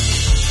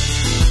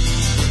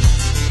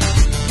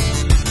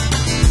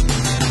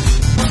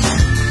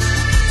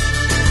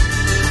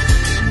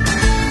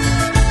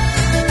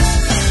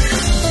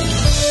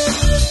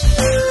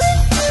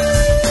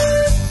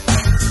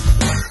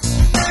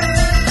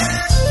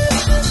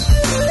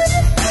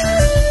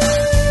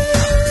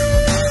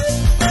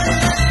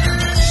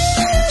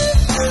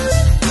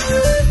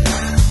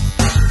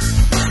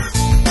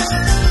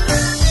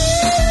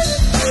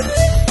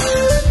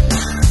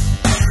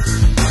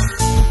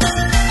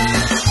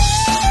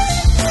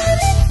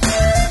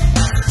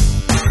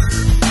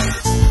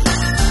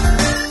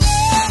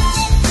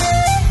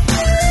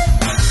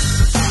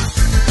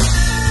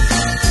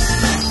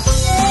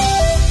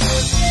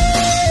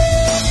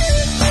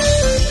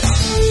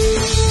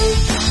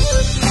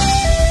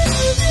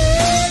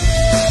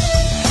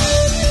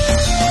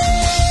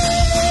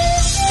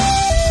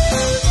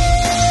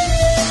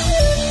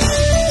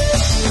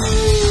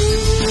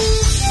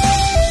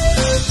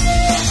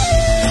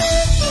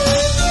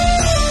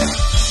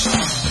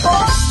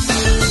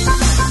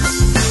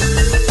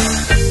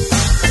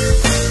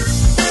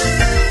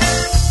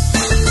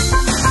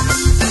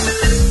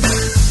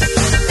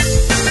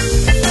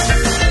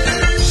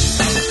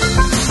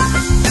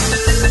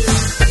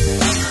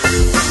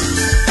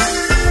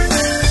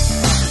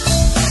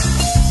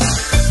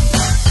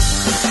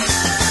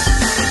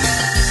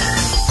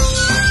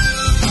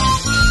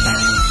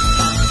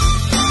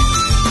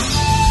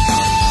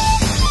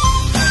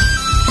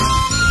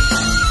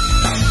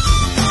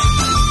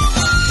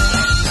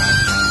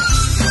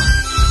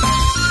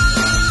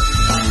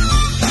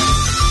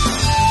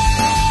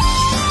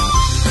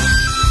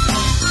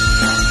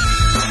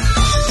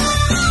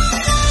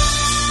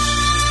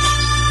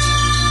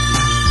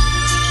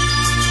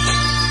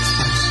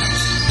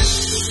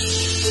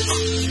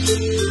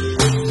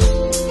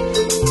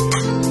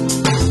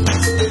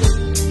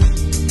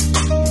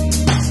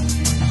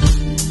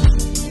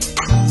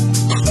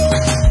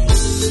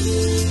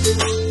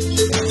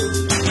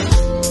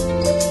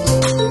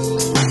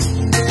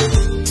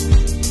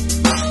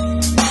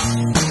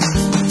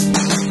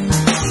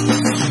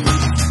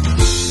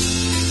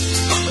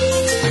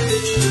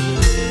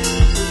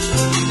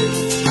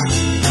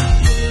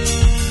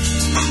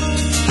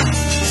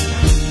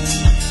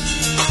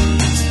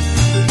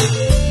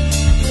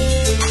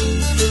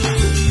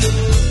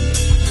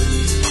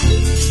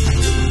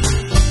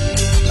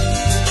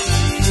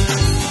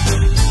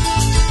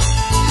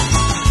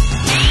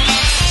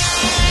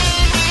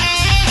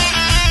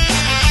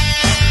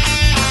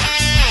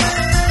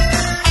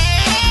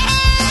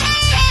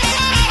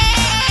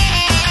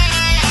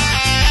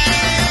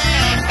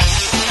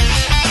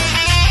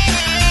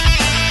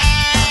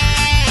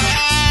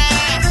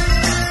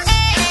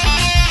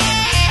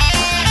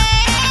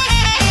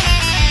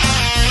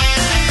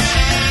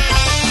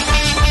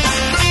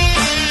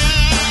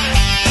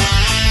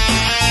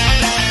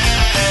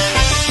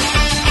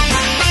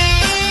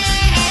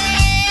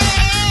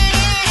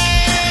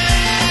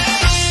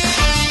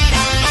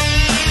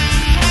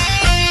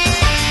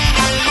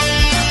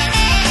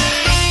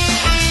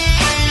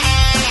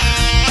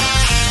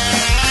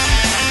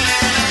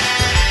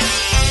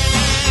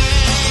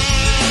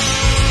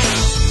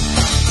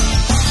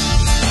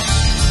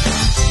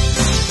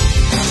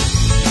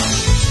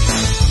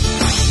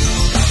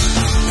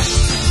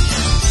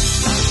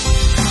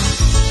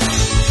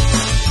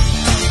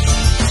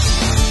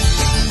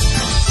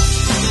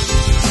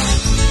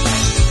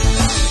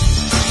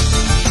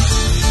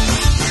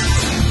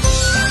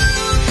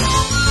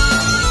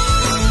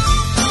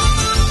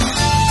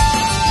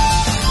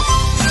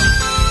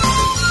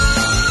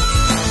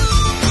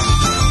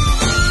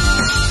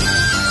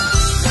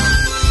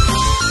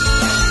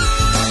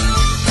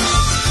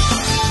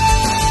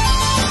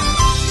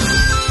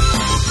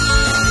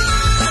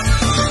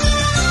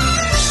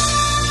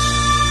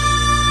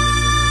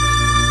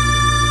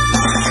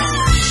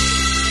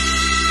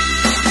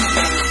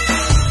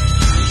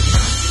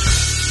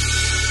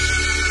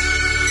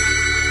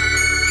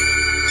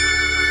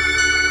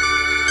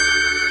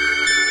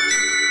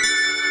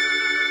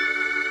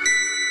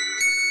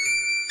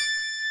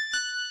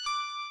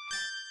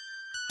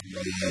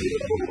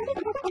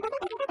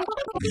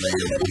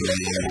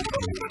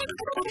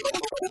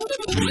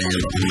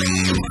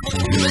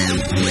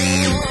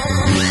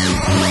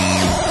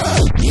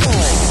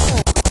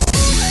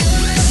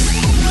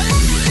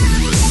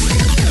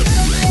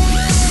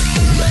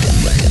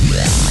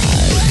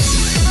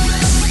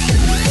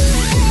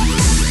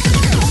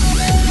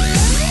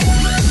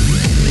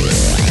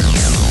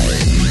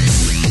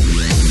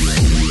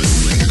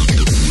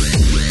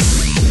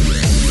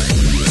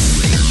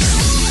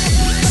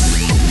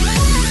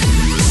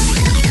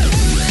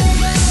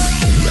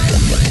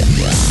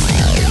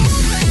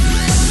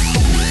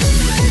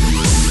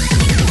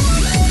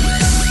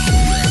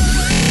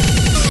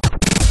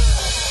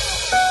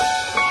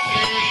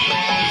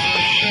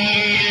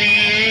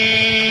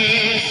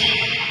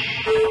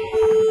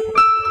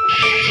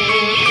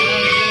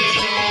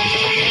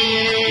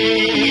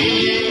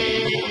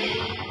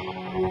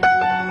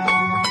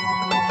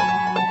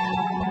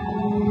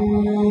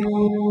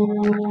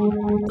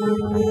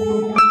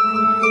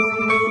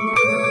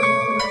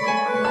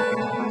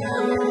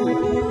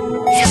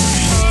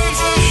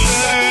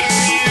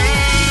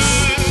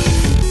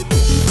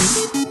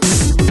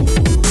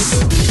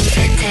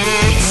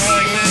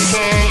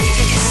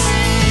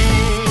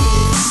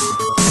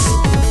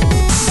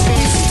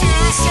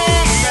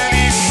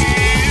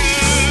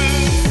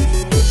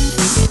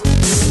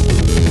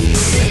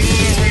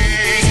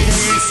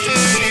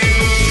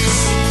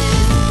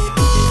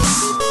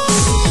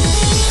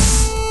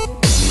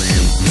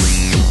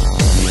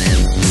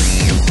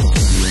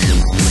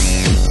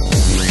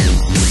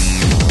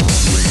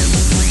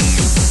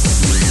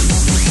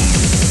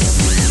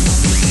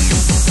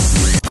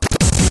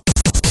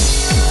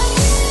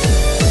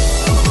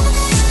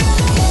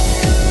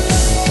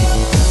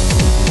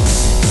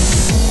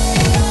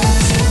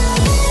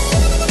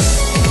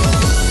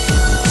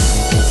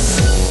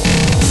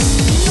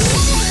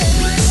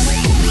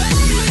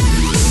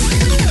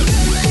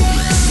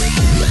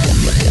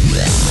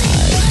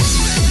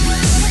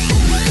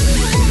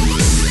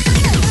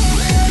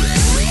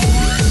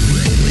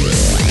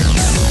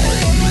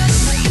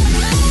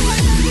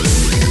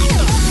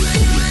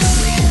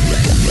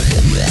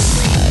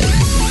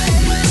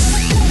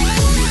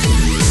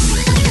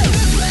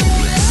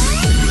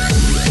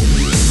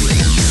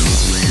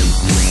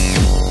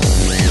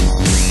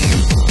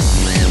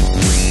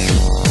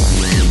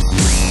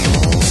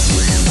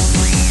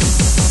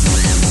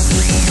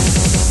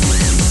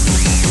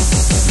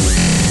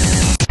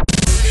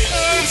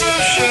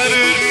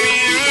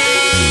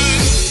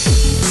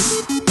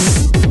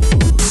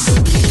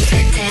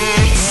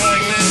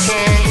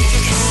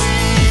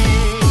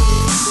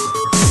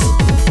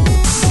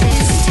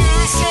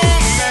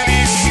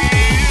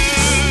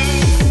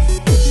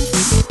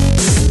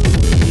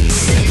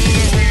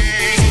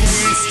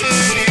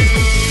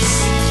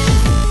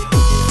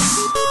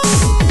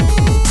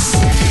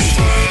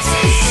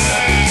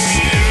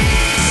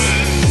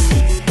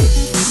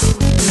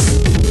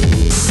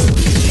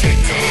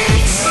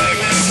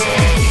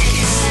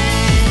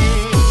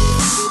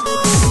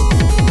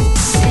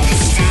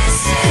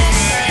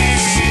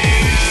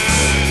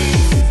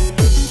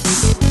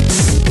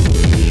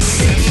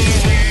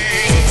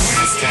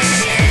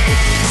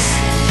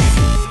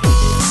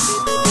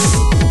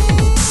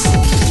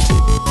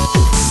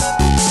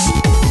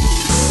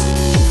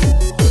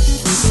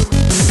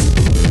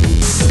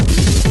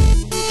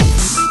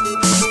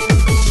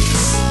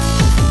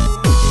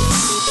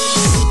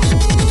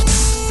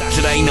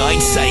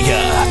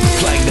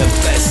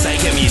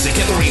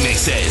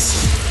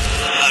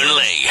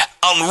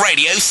 on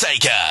Radio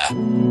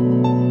Sega.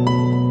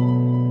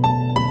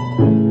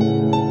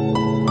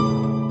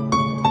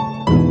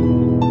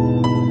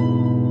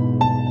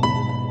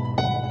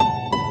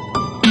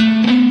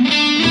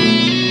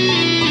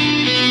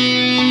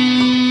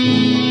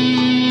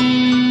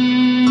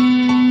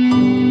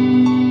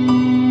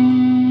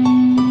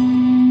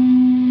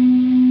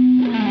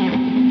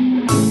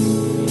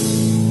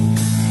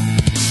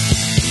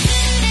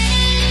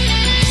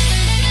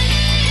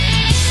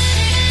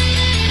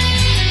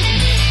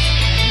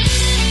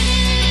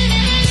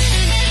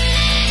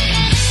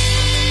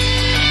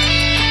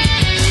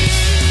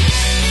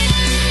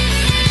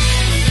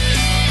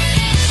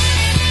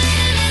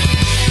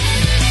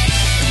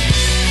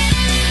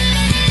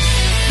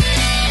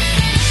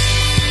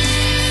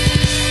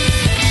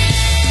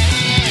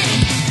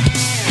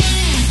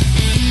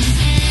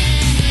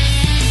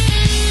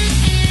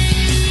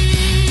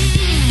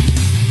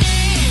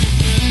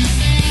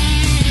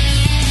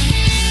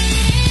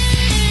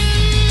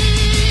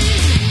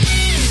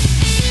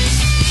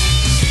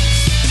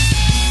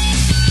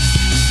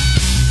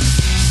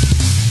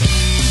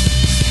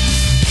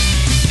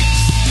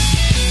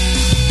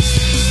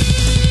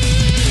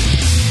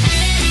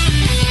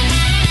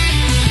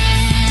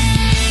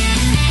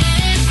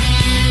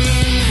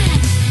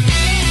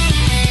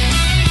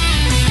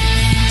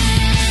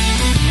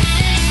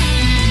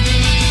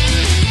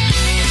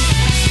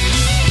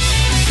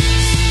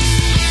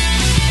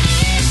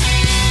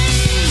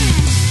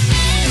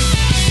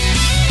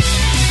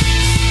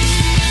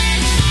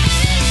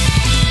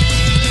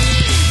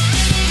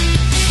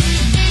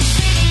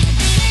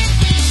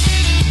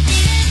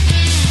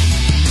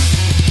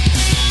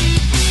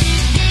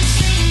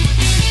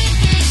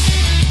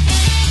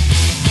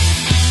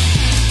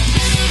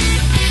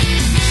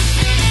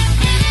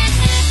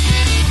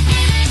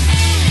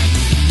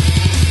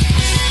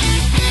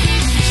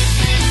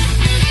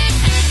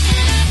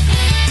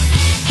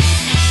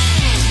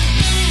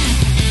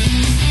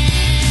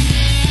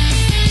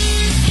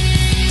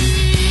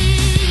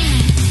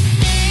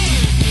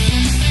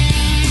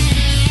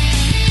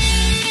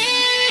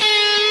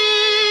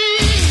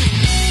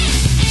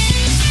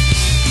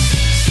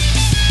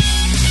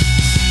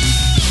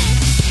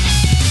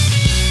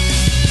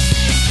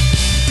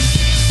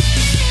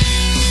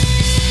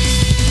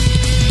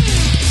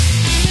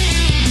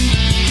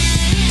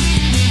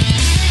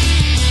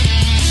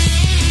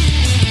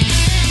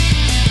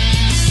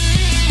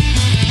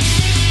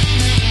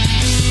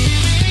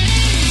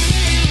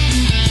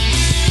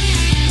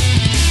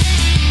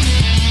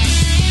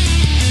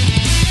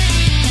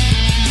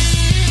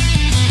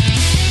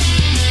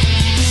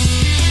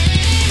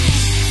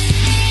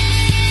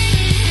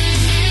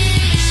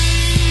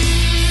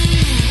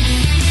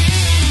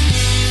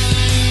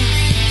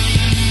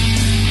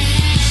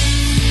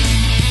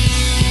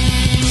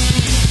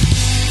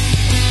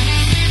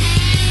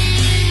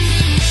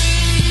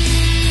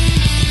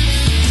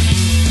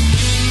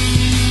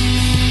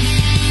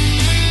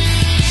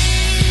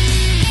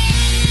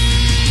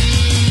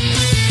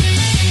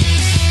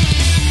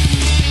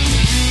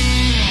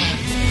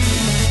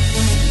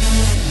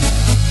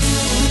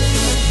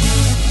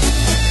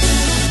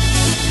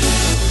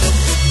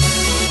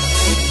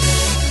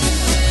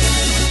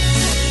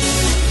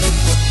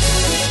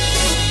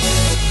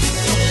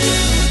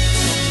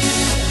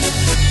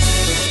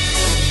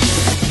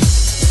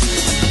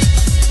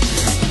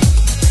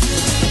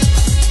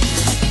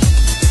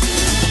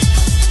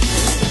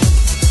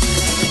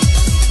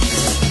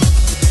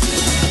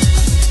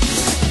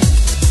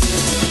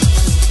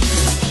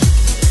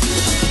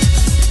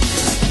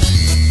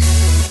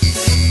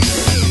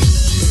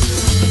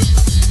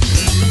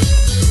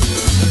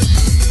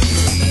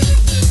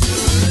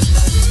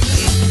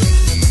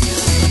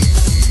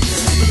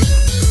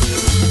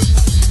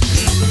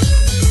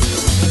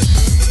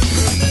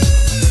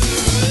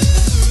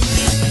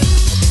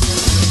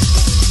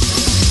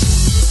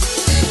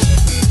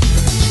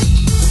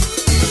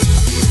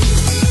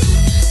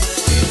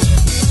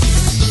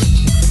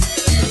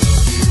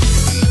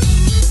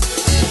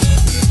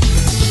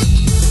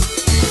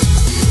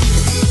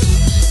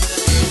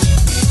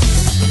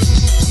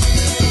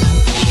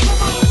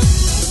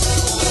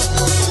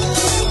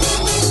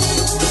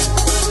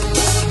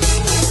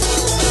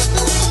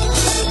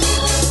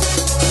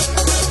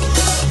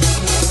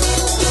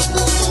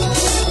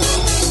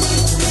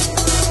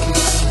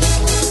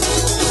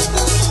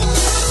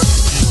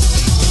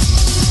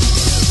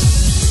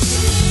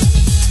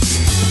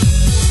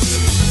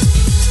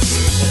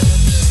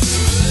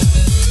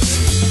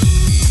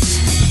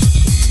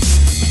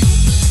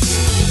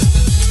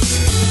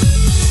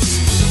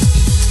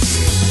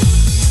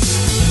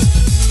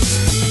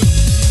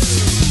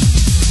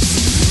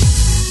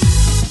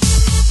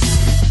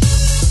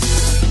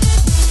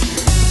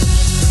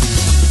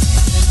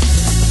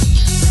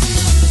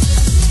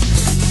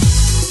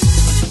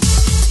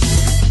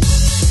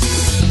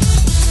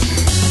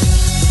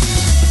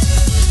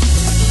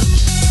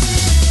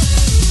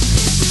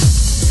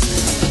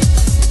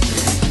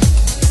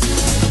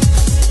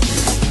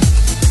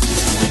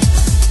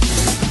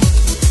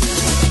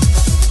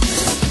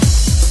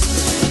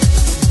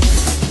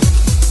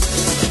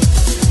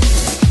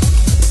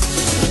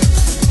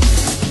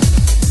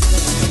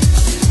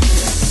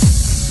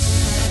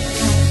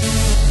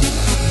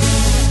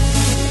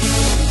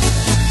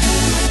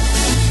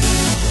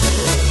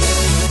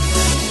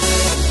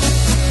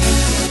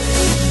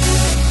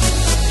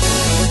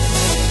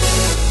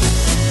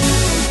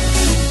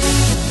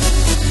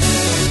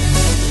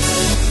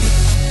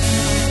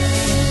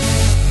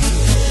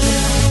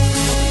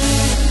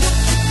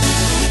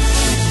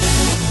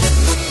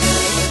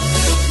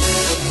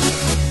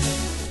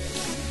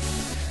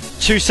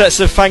 2 sets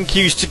of thank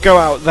yous to go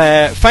out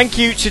there. Thank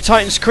you to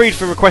Titans Creed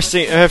for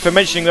requesting, for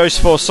mentioning those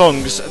 4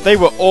 songs. They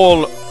were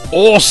all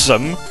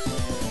awesome.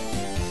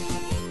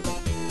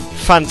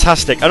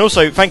 Fantastic. And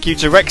also thank you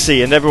to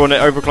Rexy and everyone at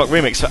Overclock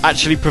Remix for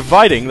actually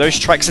providing those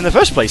tracks in the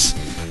first place.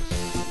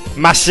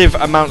 Massive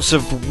amounts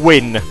of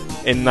win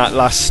in that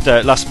last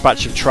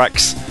batch of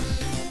tracks.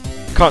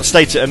 Can't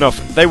state it enough.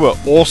 They were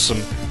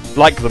awesome.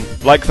 Like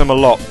them a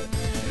lot.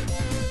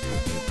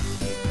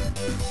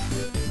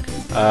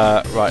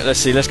 Right, let's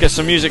see. Let's get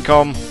some music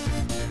on to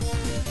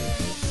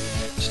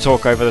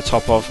talk over the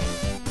top of.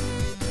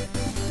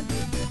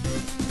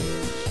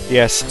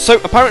 Yes.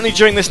 So apparently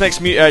during this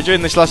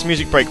last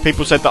music break,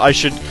 people said that I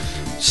should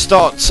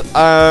start.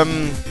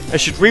 I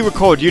should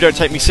re-record "You Don't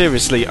Take Me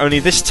Seriously." Only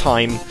this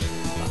time,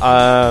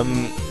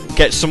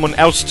 get someone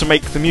else to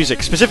make the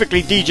music,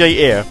 specifically DJ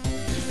Ear,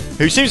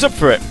 who seems up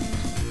for it.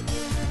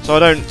 So I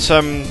don't.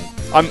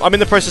 I'm in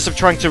the process of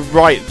trying to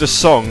write the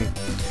song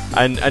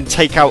and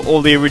take out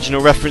all the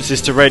original references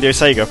to Radio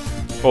Sega,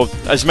 or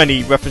as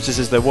many references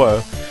as there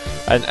were,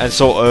 and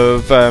sort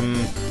of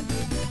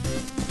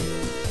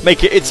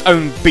make it its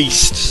own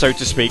beast, so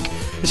to speak.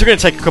 It's going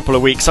to take a couple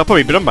of weeks. I'll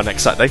probably be done by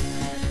next Saturday,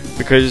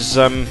 because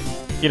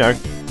you know,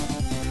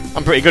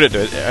 I'm pretty good at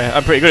it.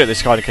 I'm pretty good at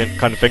this kind of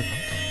thing.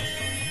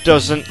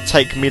 Doesn't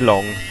take me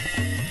long.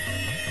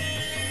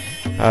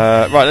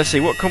 Right, let's see.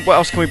 What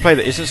else can we play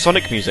that isn't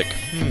Sonic music?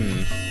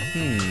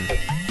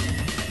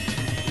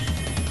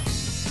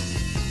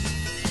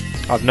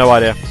 I have no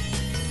idea.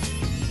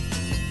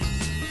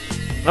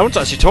 I want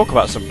to actually talk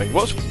about something.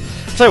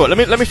 Tell you what,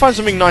 let me find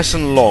something nice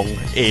and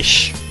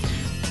long-ish.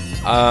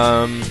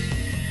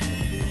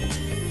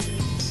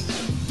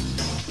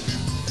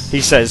 He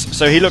says,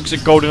 so he looks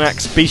at Golden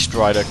Axe Beast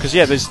Rider, because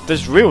yeah,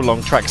 there's real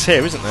long tracks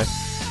here, isn't there?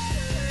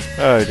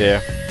 Oh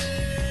dear.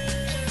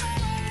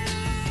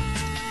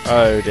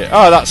 Oh dear.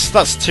 Oh,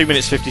 that's 2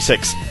 minutes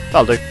 56.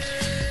 That'll do.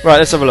 Right,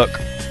 let's have a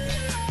look.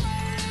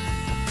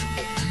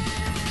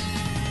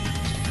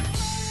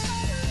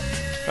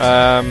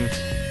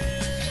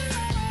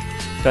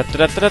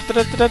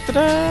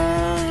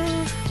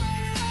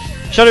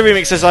 Shadow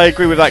Remix says, I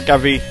agree with that,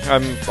 Gavi.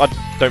 I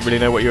don't really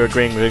know what you're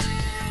agreeing with.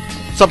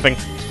 Something.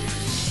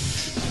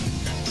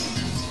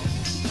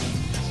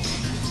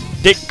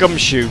 Dick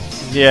Gumshoe.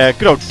 Yeah,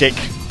 good old Dick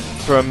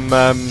from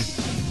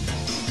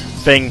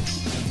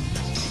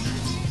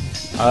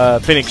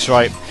Phoenix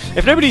Wright.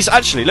 If nobody's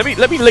actually, let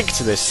me link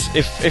to this.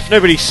 If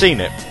nobody's seen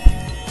it.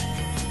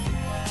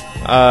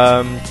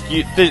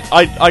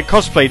 I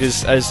cosplayed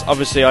as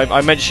obviously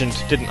I mentioned,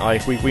 didn't I?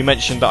 We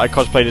mentioned that I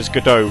cosplayed as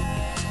Godot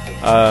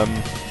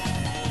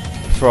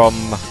from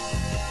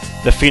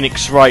the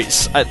Phoenix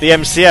Wrights at the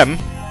MCM,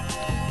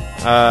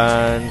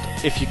 and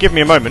if you give me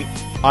a moment,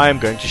 I am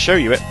going to show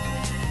you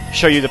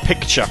the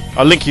picture.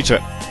 I'll link you to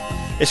it.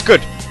 It's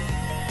good.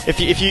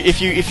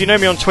 If you know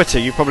me on Twitter,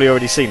 you've probably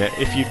already seen it.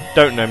 If you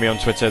don't know me on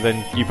Twitter,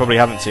 then you probably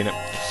haven't seen it.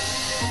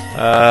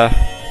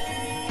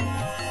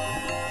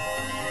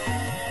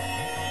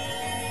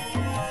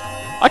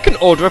 I can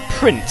order a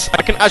print.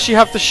 I can actually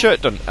have the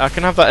shirt done. I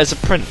can have that as a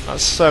print.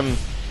 That's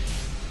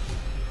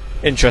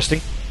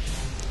interesting.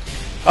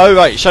 Oh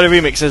right, Shadow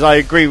Remix says, I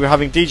agree with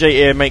having DJ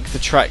Ear make the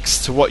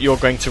tracks to what you're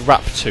going to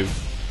rap to.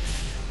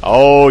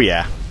 Oh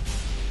yeah.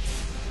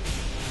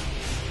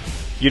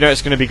 You know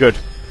it's going to be good.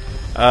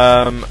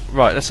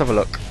 Right, let's have a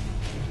look.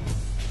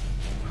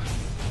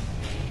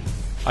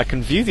 I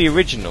can view the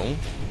original.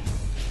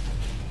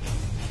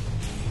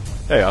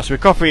 There you are, so we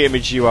copy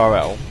image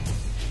URL.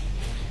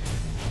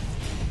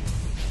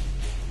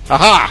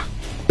 Aha!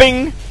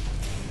 Bing!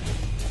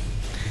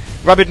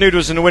 Rabbit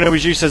Noodles and the winner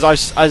was you says, I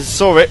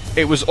saw it,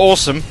 it was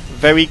awesome,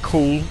 very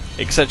cool,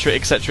 etc,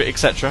 etc,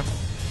 etc.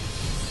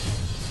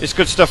 It's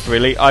good stuff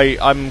really,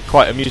 I'm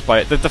quite amused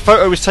by it. The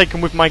photo was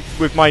taken with my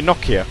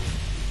Nokia.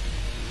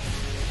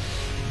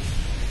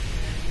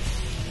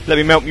 Let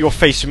me melt your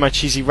face with my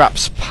cheesy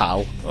raps,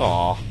 pal.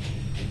 Aww.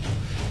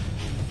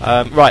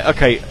 Right,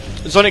 okay.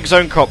 Sonic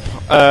Zone Cop,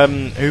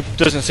 who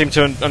doesn't seem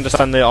to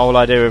understand the whole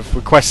idea of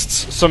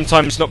requests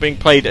sometimes not being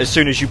played as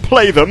soon as you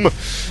play them,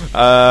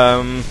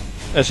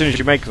 as soon as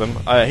you make them.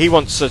 He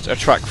wants a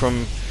track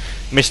from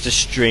Mr.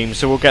 Stream,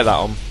 so we'll get that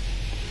on.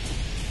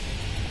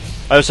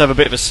 I also have a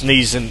bit of a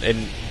sneeze in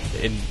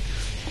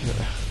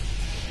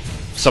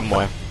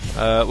somewhere.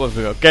 What have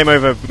we got? Game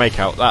Over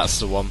Makeout, that's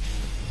the one.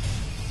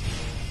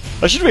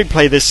 I should really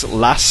play this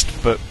last,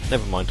 but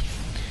never mind.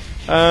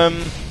 I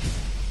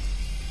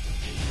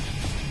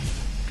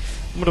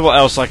wonder what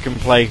else I can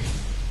play.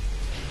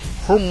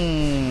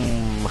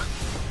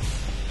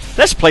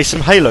 Let's play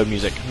some Halo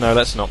music. No,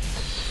 let's not.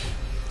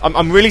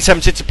 I'm really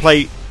tempted to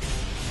play.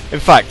 In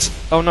fact,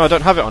 oh no, I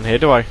don't have it on here,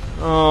 do I?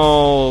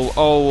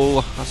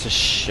 Oh, that's a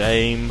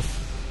shame.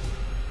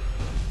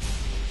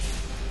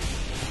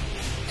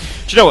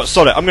 Do you know what?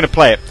 Sod it. I'm going to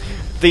play it.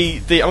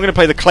 I'm going to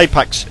play the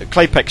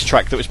Claypex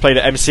track that was played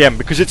at MCM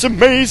because it's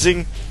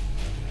amazing.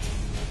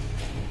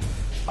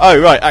 Oh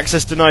right,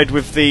 access denied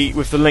with the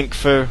link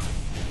for.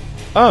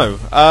 Oh,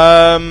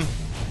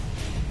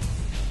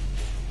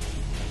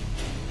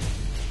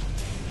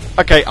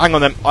 Okay, hang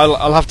on then.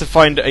 I'll have to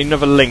find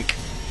another link.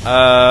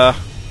 There'll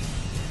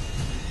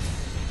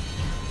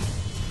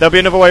be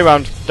another way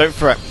round. Don't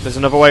fret. There's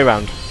another way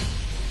round.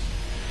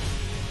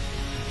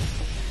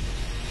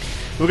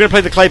 We're going to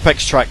play the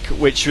Claypex track,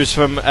 which was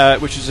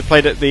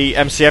played at the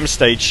MCM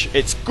stage.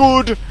 It's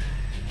good.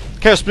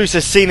 Chaos Blue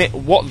says, "Seen it?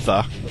 What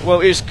the?"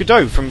 Well, it's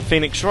Godot from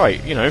Phoenix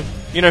Wright. You know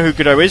who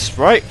Godot is,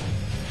 right?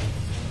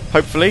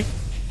 Hopefully.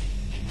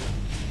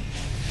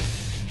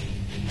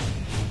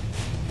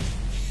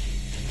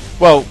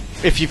 Well,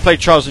 if you've played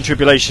Trials and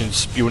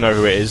Tribulations, you'll know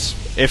who it is.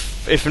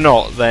 If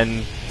not,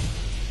 then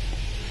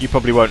you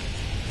probably won't.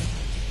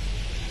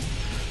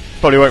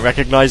 Probably won't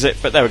recognise it,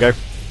 but there we go.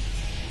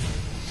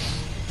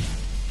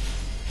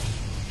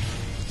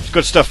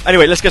 Good stuff.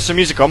 Anyway, let's get some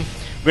music on.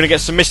 We're going to get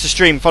some Mr.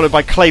 Stream, followed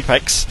by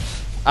Claypex,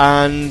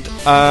 and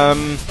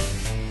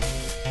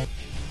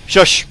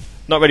Shush,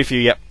 not ready for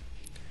you yet.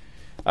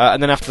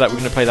 And then after that, we're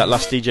going to play that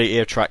last DJ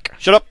ear track.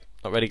 Shut up,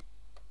 not ready.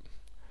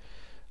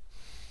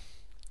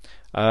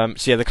 So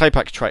yeah, the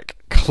Claypex track,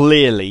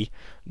 clearly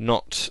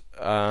not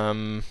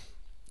a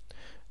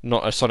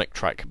Sonic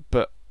track,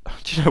 but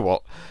do you know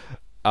what?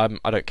 I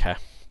don't care.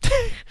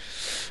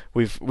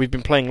 We've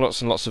been playing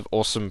lots and lots of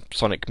awesome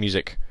Sonic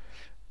music.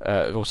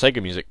 Or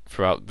Sega music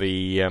throughout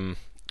the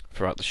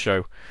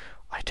show.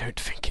 I don't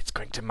think it's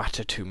going to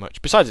matter too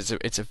much. Besides,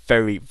 it's a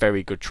very,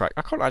 very good track.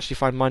 I can't actually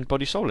find Mind,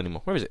 Body, Soul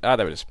anymore. Where is it? Ah,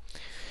 there it is.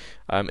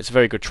 It's a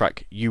very good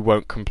track. You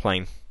won't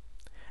complain.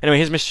 Anyway,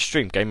 here's Mr.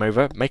 Stream. Game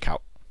over. Make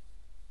out.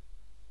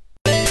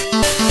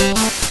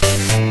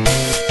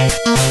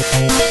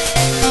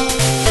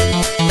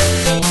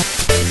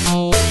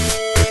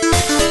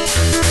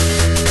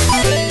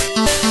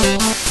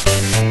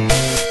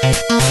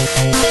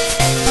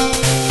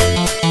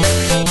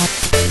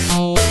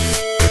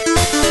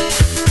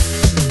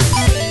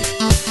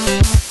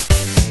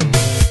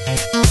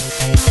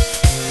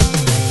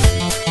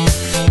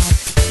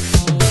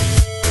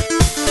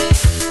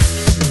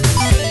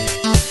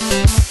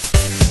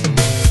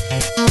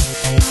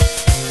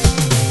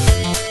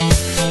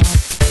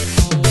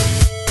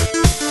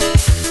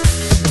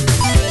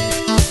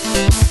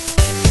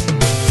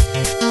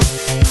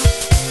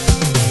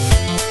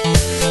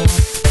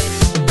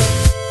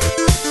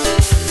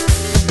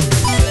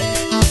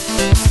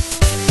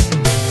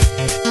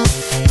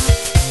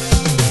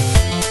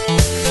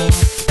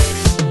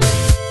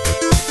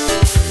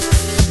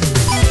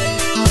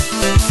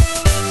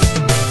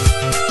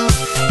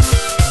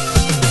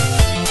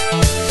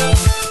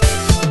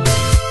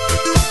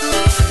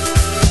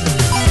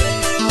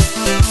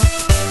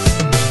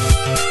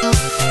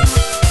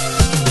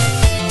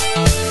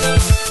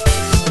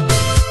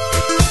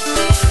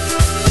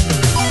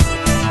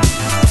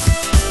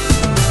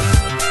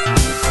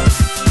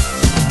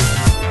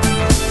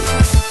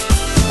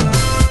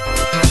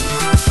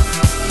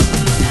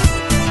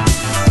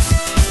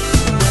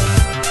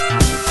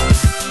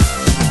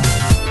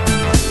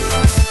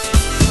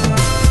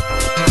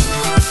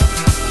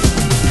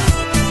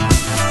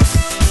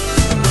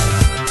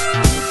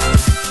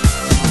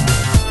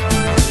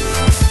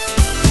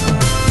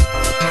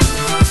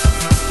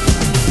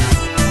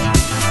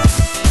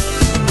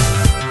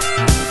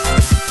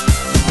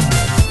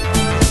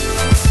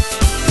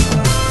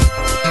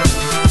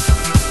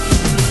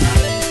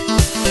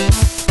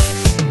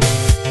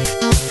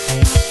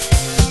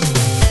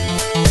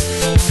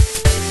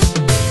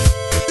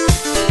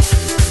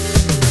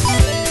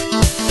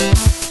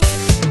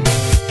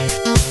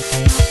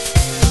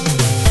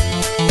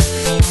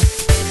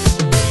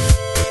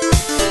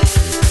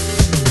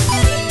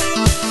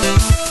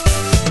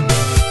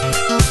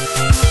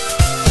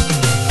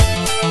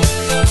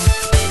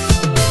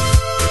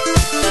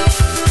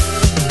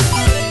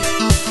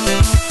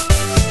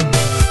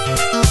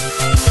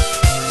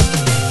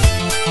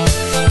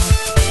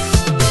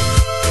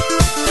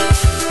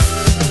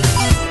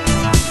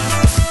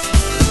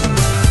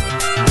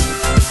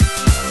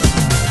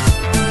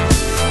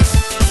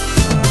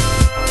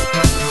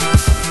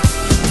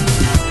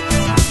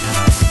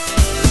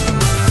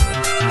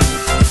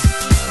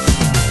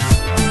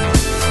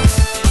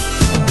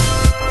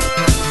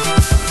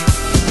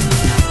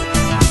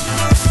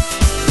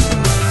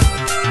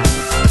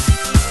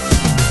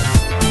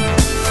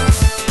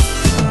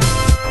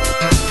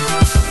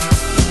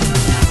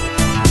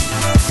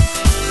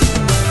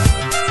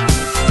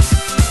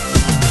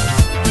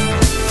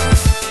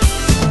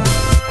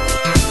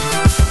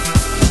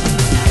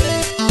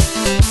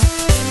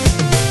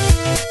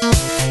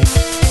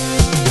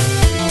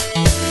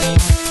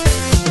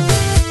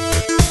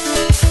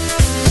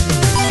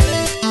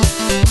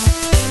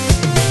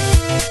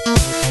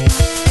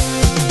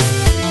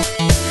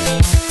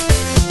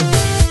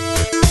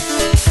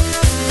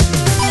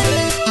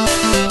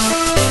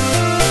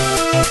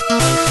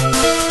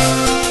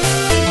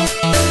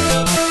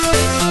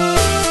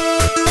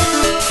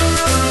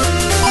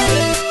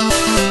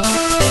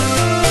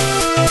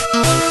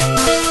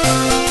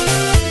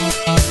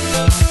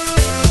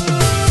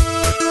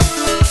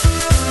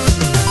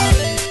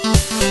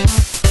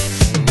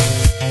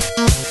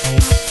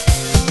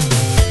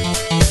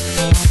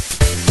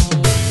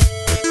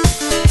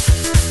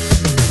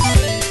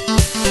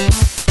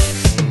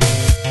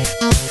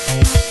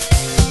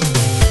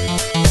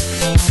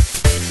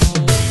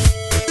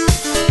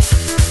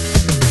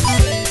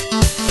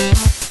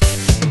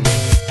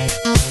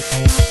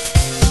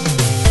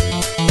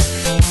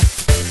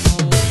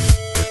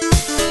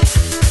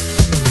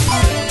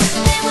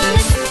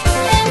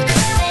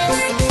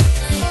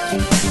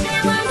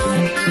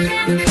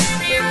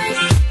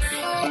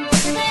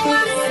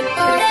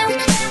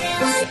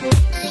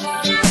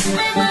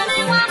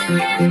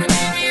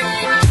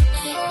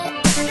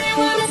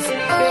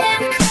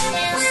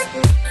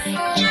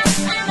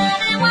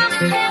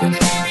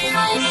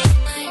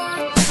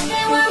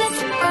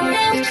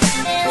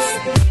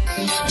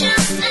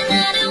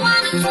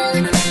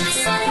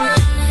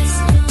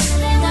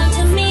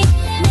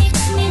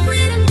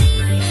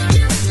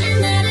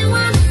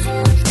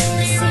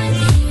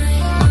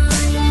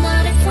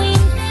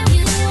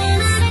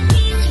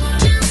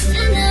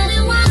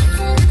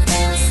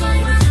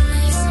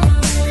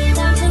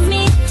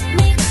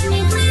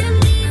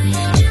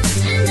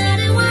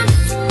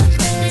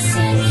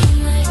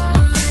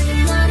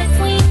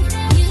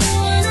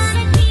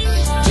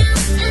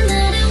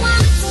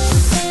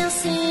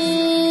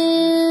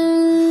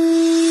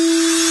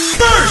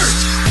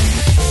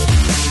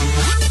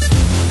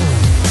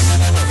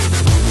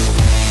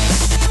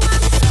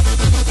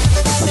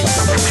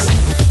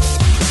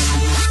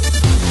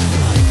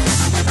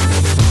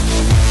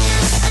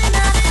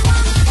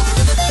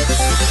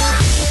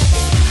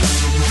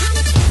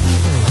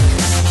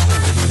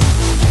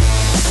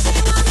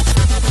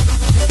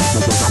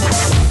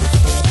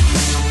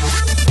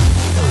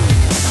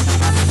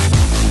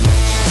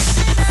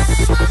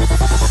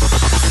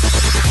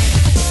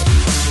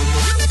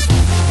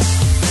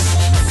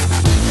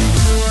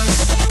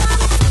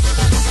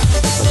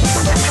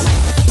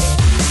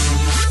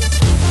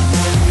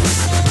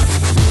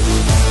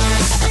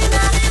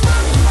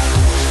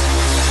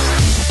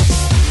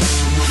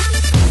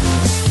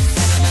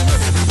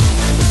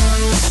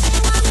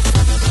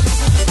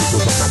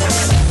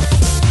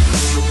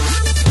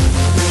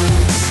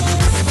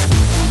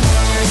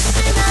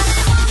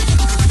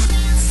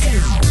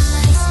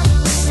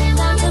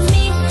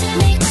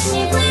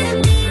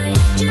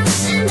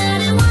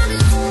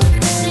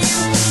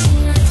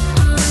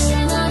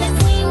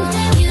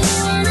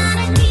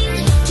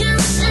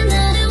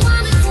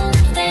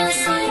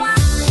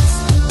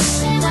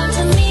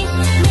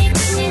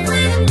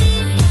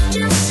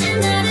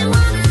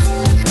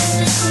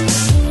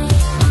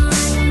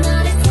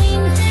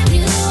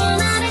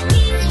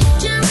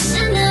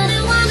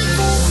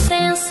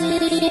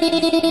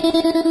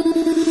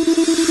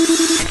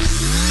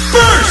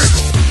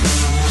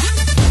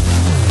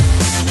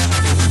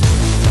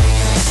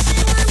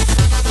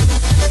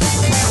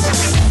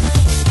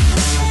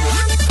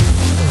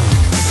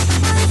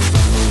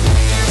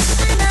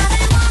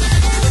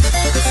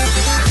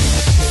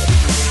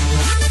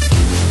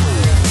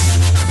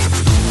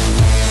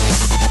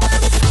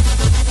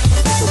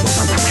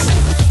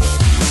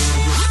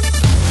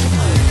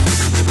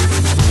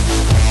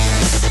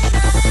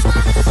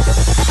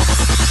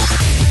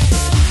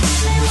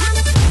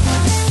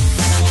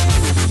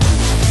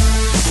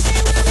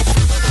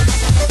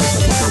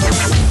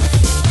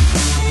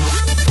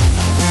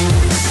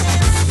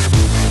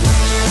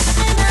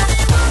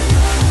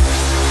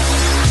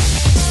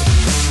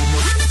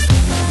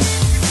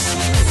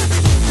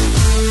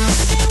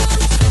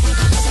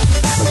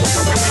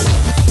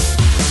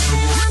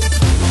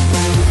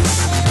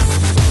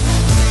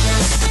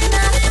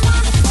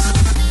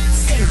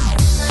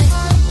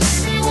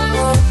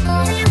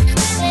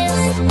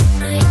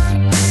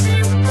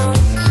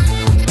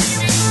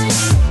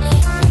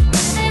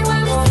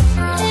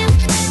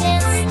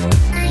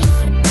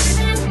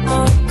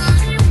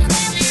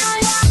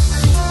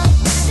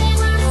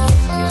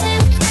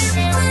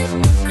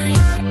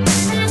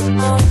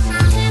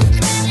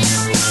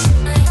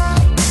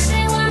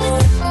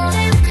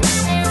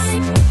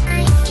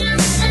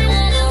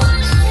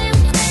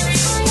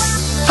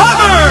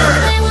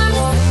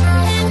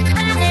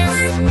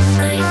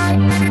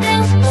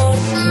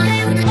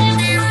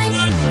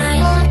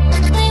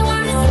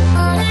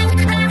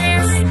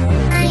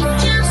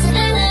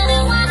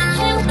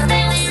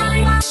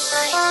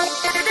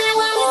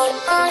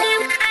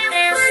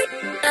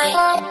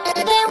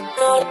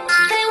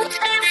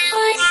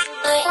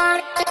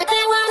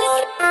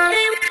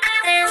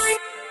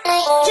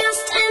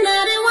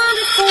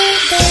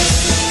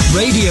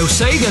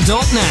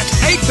 Sega.net.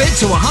 8-bit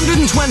to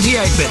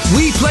 128-bit.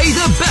 We play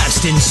the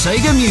best in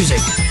Sega music.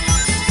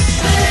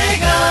 Check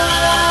it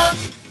out.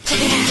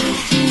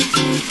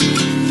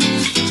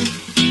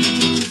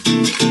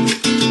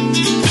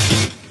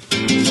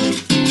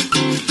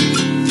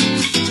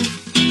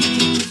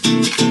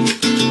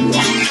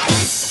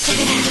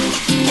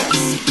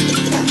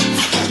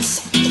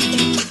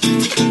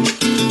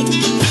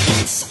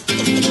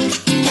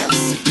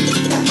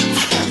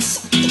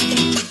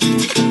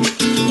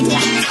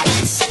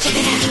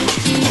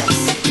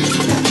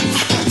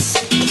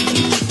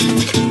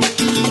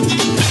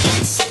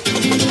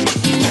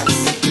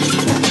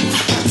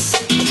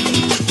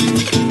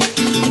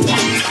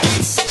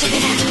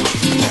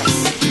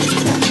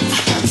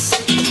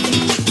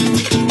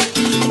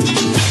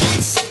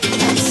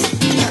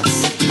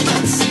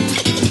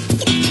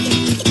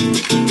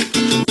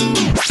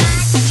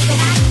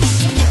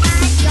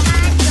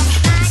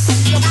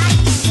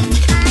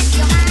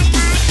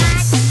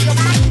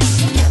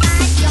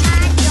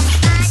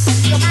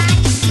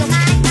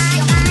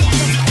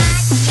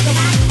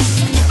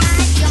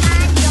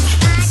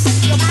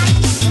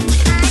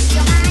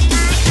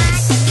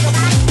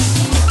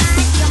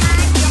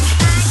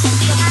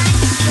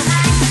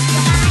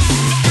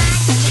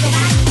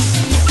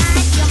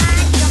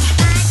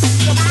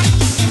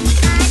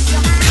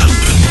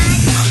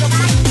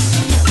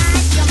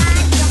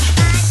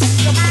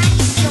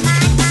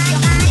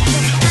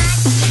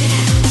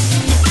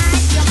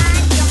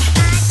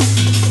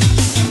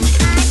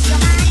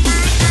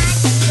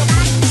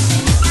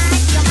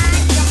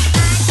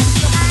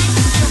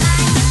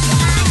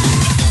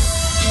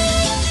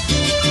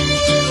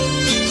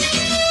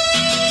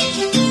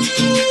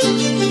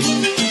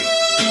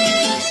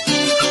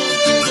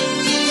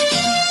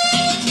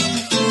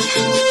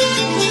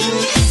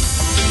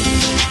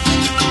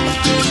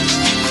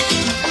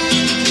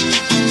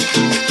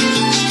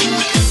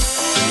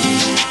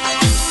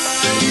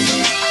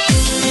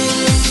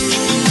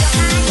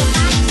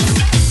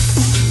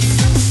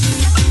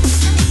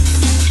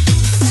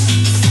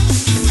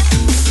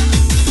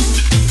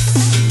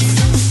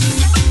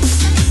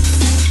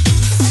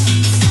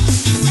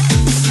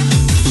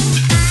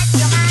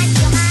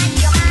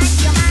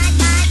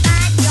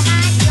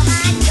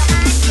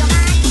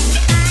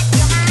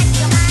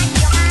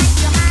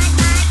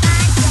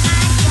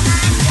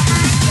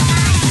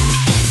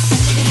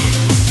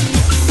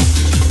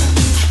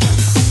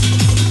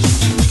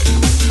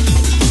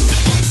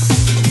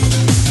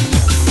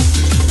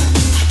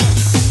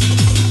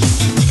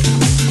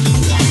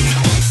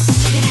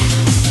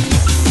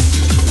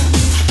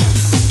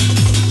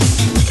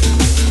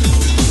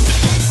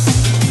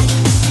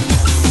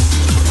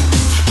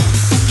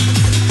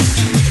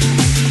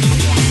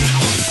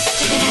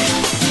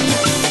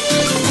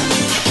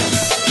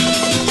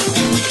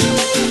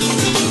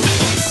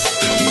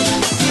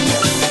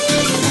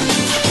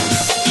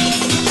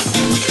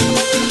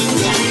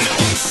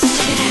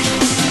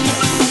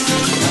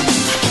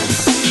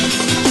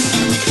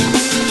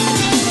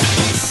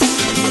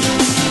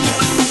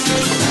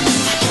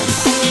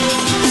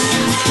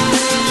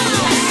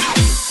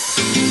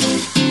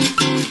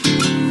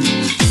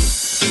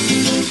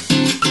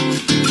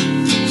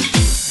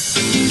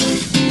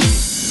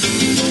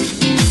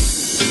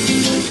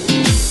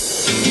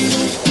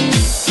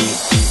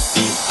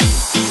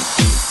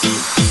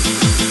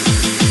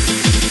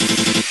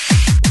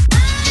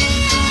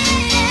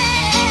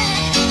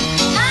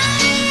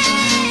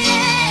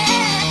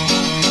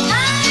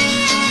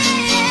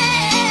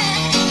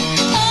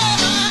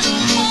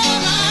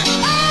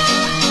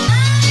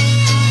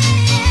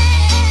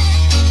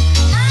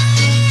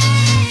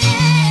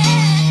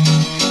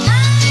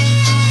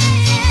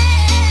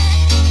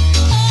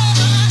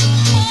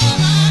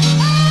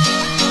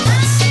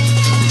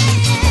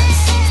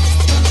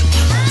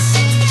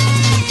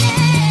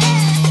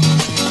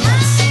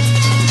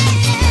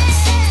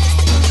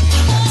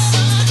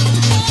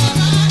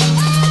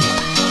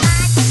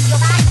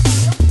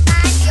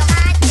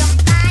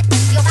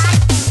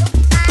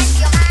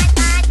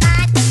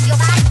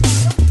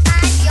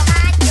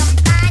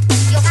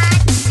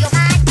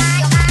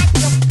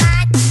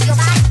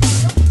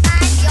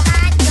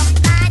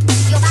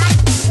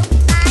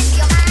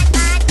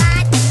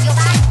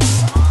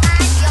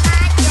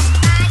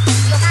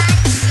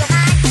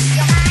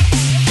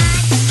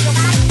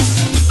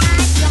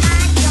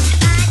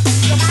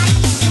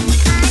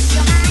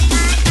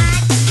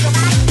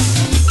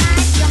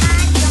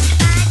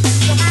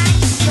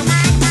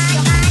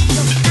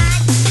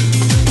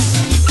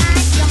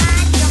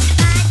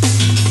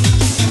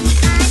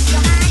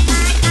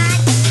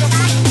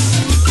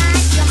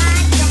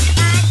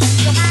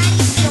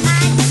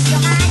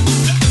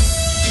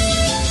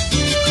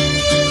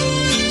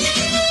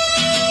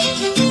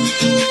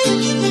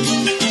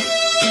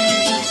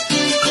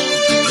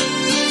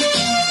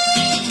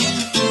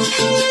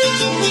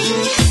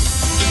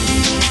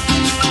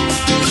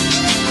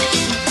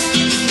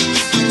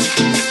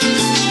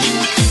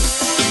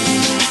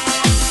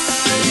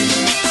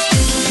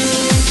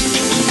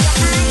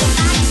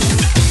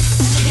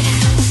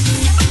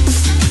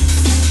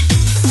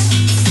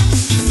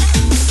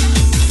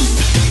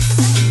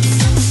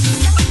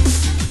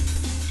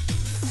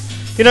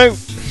 You know,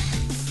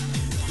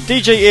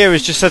 DJ Ear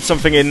has just said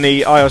something in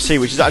the IRC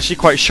which is actually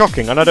quite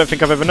shocking, and I don't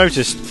think I've ever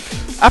noticed.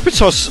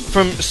 Apitos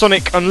from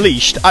Sonic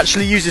Unleashed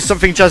actually uses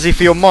Something Jazzy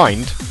for Your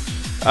Mind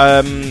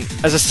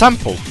as a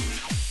sample.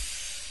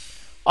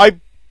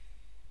 I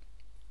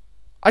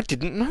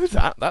didn't know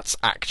that. That's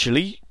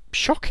actually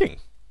shocking.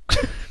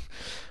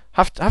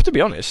 have to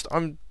be honest.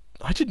 I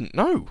didn't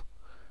know.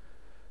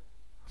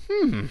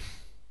 I'm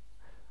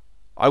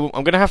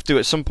going to have to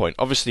at some point.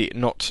 Obviously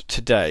not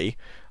today,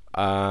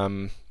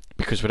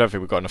 because we don't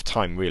think we've got enough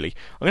time. Really,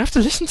 I'm going to have to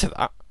listen to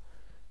that.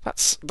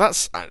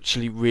 That's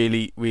actually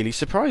really, really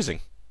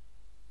surprising.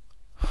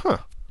 Huh.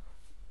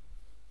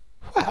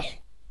 Well,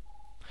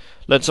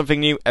 learn something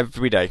new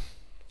every day.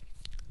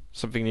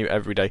 Something new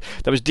every day.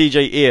 There was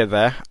DJ Ear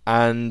there,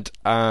 and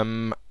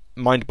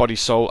Mind, Body,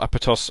 Soul,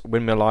 Apatos,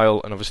 Windmill Isle,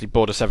 and obviously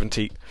Border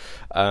 70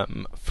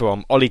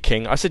 from Ollie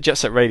King. I said Jet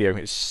Set Radio.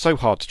 It's so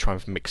hard to try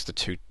and mix the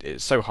two.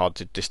 It's so hard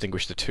to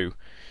distinguish the two.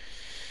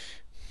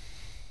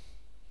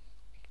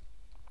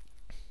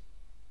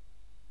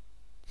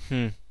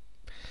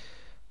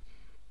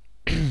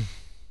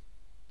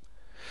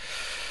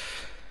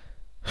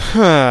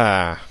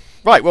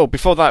 Right, well,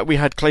 before that we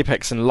had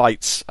Claypex and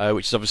Lights,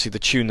 which is obviously the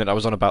tune that I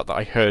was on about that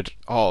I heard.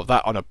 Oh,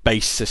 that on a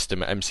bass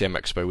system at MCM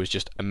Expo was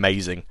just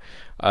amazing.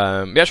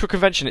 The actual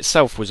convention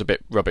itself was a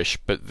bit rubbish,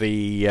 but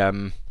the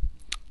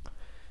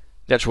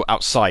actual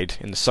outside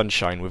in the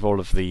sunshine with all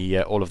of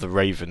the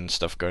Raven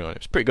stuff going on, it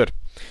was pretty good.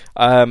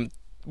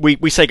 We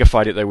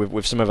Sega-fied it though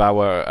with some of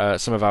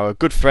our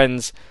good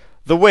friends,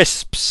 the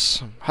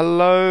Wisps.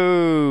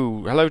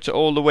 Hello to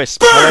all the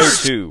Wisps.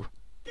 Burst! Hello to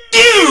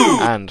You!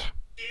 and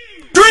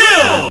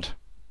Drill!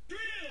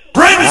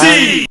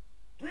 Frenzy!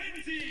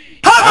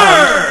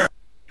 Hover!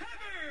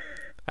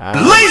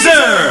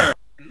 Laser!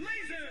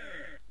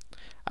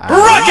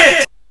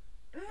 Rocket!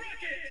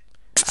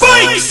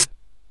 Spikes!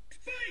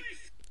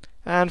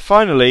 And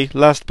finally,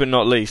 last but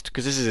not least,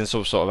 because this is in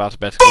some sort of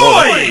alphabetical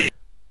order. Boy!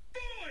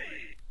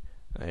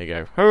 There you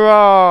go.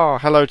 Hurrah!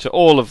 Hello to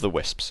all of the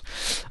Wisps.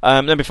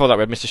 Then before that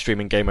we had Mr.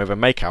 Streaming Game Over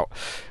Makeout.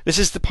 This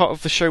is the part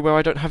of the show where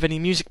I don't have any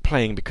music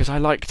playing because I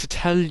like to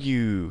tell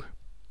you.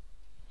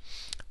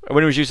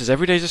 When it was used as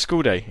every day is a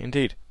school day,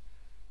 indeed.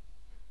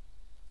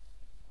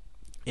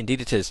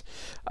 Indeed it is.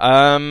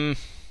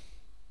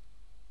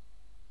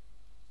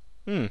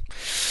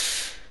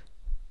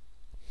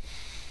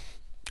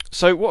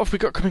 So what have we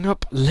got coming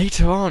up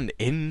later on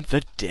in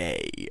the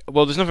day?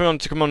 Well, there's nothing on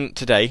to come on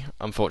today,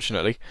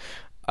 unfortunately.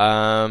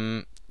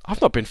 I've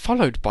not been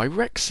followed by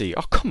Rexy.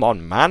 Oh, come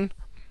on, man.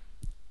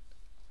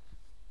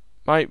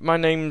 My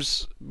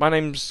name's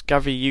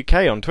Gavi UK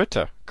on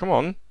Twitter. Come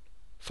on,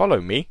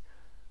 follow me,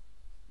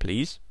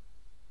 please.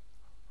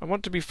 I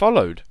want to be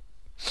followed.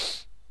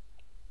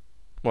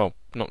 Well,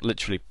 not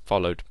literally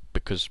followed,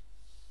 because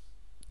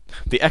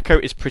the echo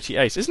is pretty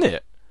ace, isn't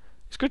it?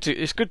 It's good.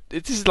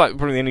 This is like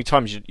probably the only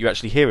times you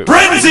actually hear it.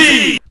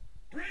 Frenzy!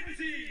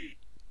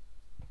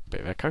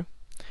 Bit of echo.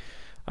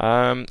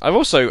 I've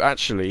also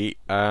actually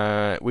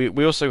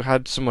we also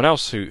had someone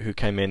else who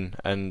came in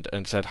and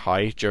said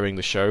hi during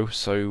the show.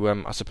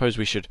 So I suppose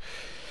we should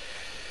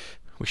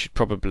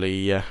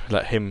probably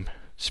let him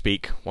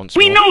speak once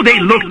more. We know they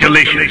look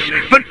delicious,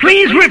 but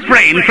please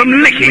refrain from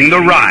licking the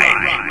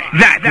ride.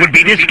 That would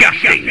be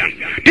disgusting.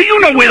 Do you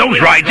know where those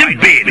rides have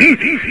been?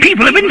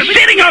 People have been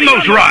sitting on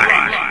those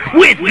rides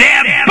with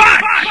their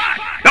butts.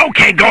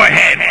 Okay, go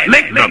ahead,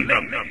 lick them.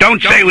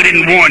 Don't say we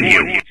didn't warn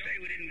you.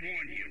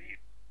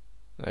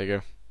 There you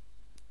go.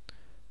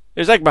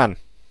 Here's Eggman.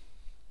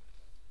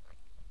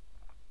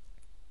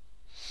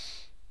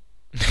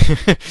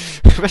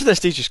 Resident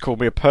SD just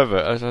called me a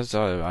pervert. I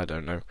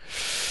don't know.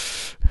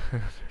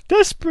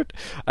 Desperate.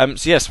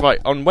 So yes, right.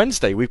 On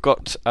Wednesday we've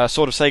got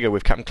Sword of Sega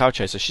with Captain Cloud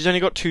Chaser. She's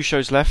only got 2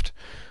 shows left.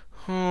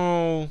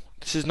 Oh,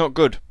 this is not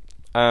good.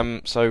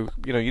 So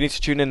you need to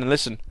tune in and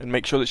listen and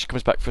make sure that she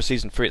comes back for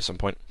season 3 at some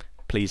point,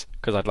 please,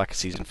 because I'd like a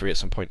season 3 at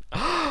some point.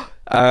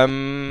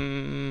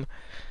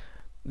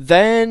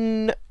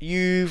 Then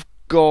you've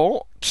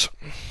got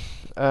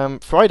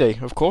Friday,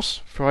 of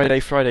course. Friday.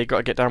 Got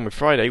to get down with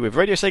Friday with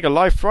Radio Sega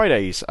Live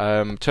Fridays.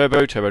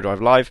 Turbo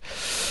Drive Live,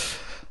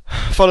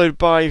 followed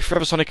by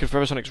Forever Sonic and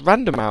Forever Sonic's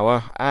Random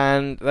Hour,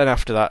 and then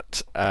after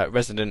that,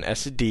 Resident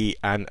SD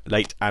and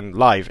Late and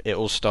Live. It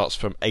all starts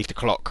from 8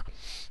 o'clock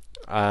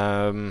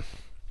on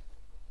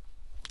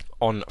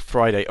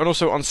Friday. And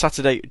also on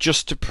Saturday,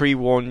 just to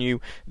pre-warn you,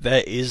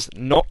 there is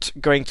not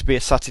going to be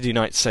a Saturday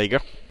Night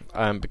Sega.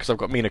 Because I've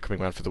got Mina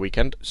coming around for the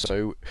weekend,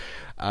 so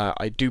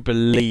I do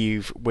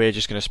believe we're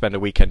just going to spend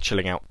a weekend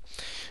chilling out.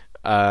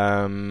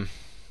 And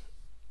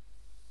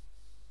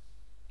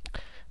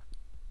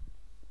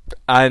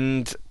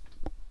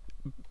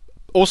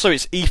also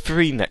it's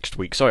E3 next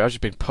week. Sorry, I've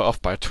just been put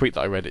off by a tweet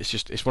that I read.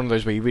 It's one of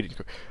those where you read it and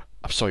go,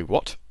 I'm sorry,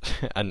 what?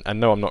 and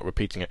no, I'm not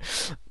repeating it.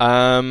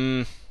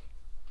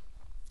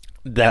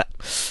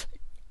 That.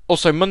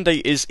 Also, Monday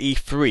is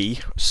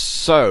E3,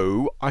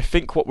 so I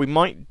think what we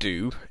might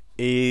do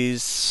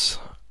is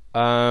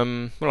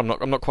Well,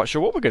 I'm not quite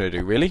sure what we're going to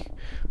do, really.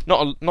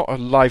 Not a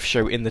live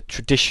show in the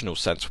traditional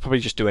sense. We'll probably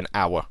just do an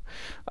hour,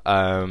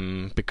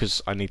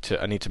 because I need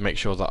to make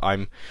sure that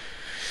I'm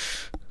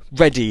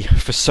ready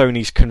for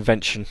Sony's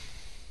convention.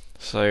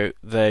 So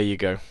there you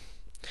go.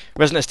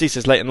 Resident SD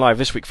says late and live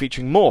this week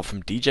featuring more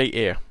from DJ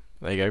Ear.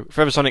 There you go.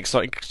 Forever Sonic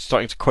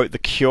starting to quote The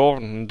Cure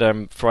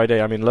and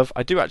Friday I'm in Love.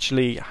 I do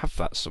actually have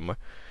that somewhere.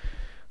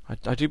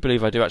 I do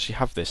believe I do actually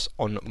have this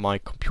on my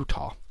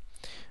computer.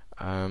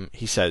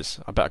 He says,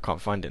 I bet I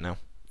can't find it now.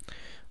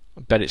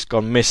 I bet it's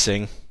gone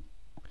missing.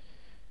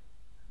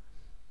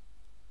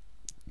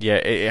 Yeah,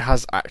 it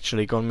has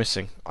actually gone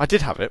missing. I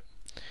did have it.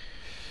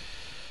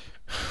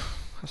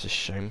 That's a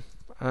shame.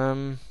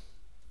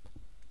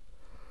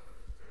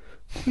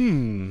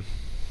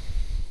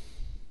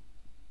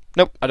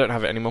 Nope, I don't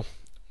have it anymore.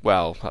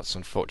 Well, that's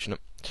unfortunate.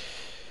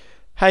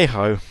 Hey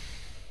ho.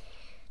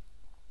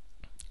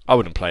 I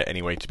wouldn't play it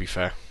anyway, to be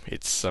fair.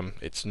 It's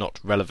not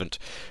relevant.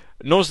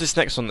 Nor is this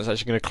next one that's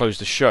actually going to close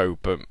the show,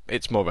 but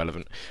it's more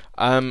relevant.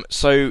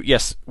 So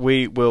yes,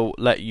 we will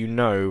let you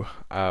know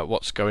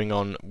what's going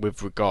on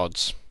with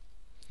regards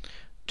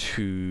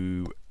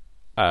to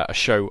a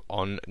show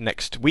on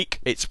next week.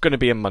 It's going to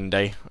be a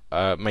Monday,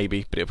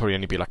 maybe, but it'll probably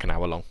only be like an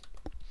hour long.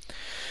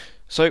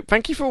 So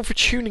thank you all for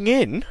tuning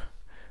in.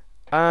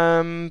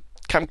 Captain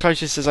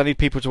Closius says I need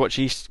people to watch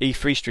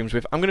E3 streams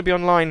with. I'm going to be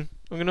online.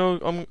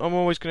 I'm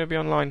always going to be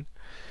online.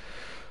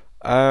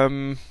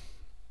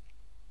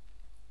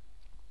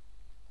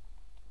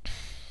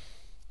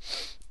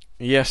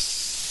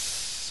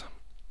 Yes.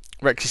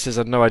 Rexy says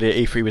I had no idea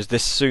E3 was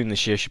this soon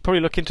this year. Should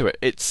probably look into it.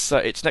 It's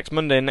next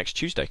Monday and next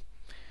Tuesday.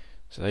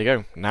 So there you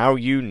go. Now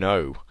you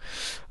know.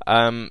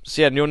 So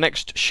yeah, and your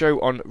next show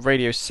on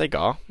Radio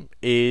Sega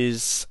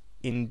is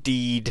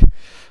indeed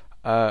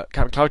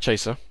Captain Cloud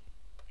Chaser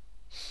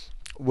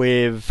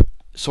with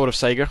Sword of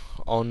Sega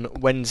on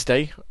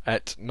Wednesday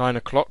at 9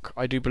 o'clock,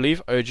 I do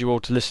believe. I urge you all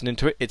to listen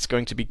into it. It's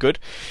going to be good.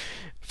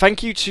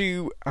 Thank you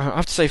to I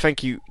have to say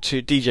thank you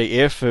to DJ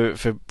Ear for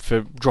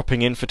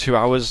dropping in for 2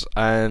 hours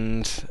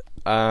and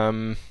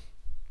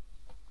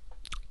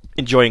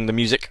enjoying the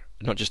music,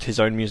 not just his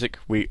own music.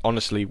 We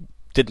honestly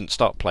didn't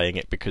start playing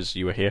it because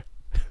you were here.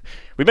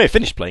 We may have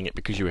finished playing it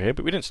because you were here,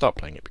 but we didn't start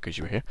playing it because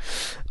you were here.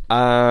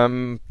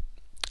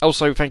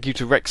 Also, thank you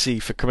to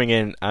Rexy for coming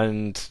in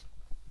and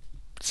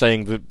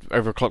saying the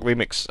Overclock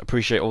Remix.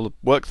 Appreciate all the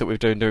work that we've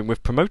been doing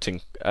with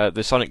promoting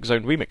the Sonic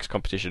Zone Remix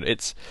competition.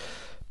 It's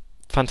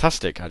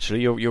fantastic,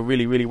 actually. You're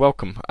really, really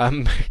welcome.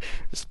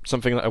 It's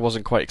something that I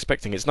wasn't quite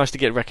expecting. It's nice to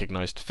get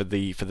recognised for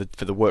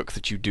the work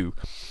that you do,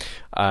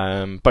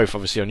 both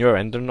obviously on your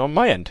end and on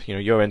my end. You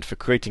know, your end for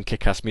creating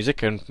kick-ass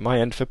music and my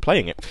end for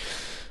playing it.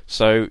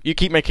 So you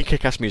keep making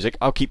kick-ass music,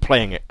 I'll keep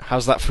playing it.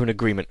 How's that for an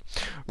agreement?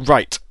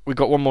 Right, we've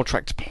got one more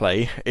track to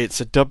play. It's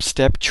a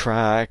dubstep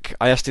track.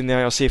 I asked in the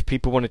IRC if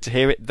people wanted to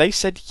hear it. They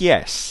said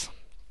yes.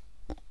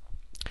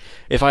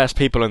 If I asked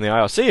people in the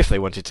IRC if they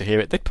wanted to hear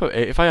it,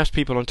 if I asked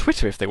people on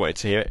Twitter if they wanted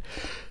to hear it,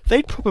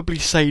 they'd probably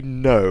say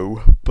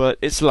no. But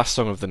it's the last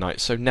song of the night,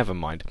 so never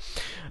mind.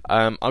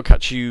 I'll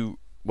catch you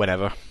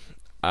whenever.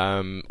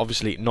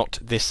 Obviously not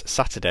this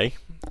Saturday.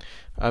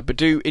 But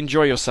do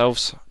enjoy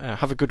yourselves.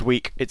 Have a good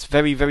week. It's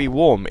very, very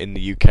warm in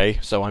the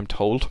UK, so I'm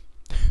told.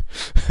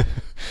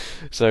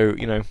 So,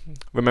 you know,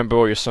 remember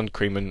all your sun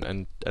cream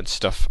and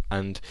stuff.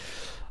 And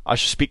I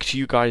shall speak to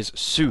you guys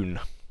soon.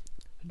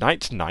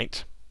 Night,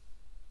 night.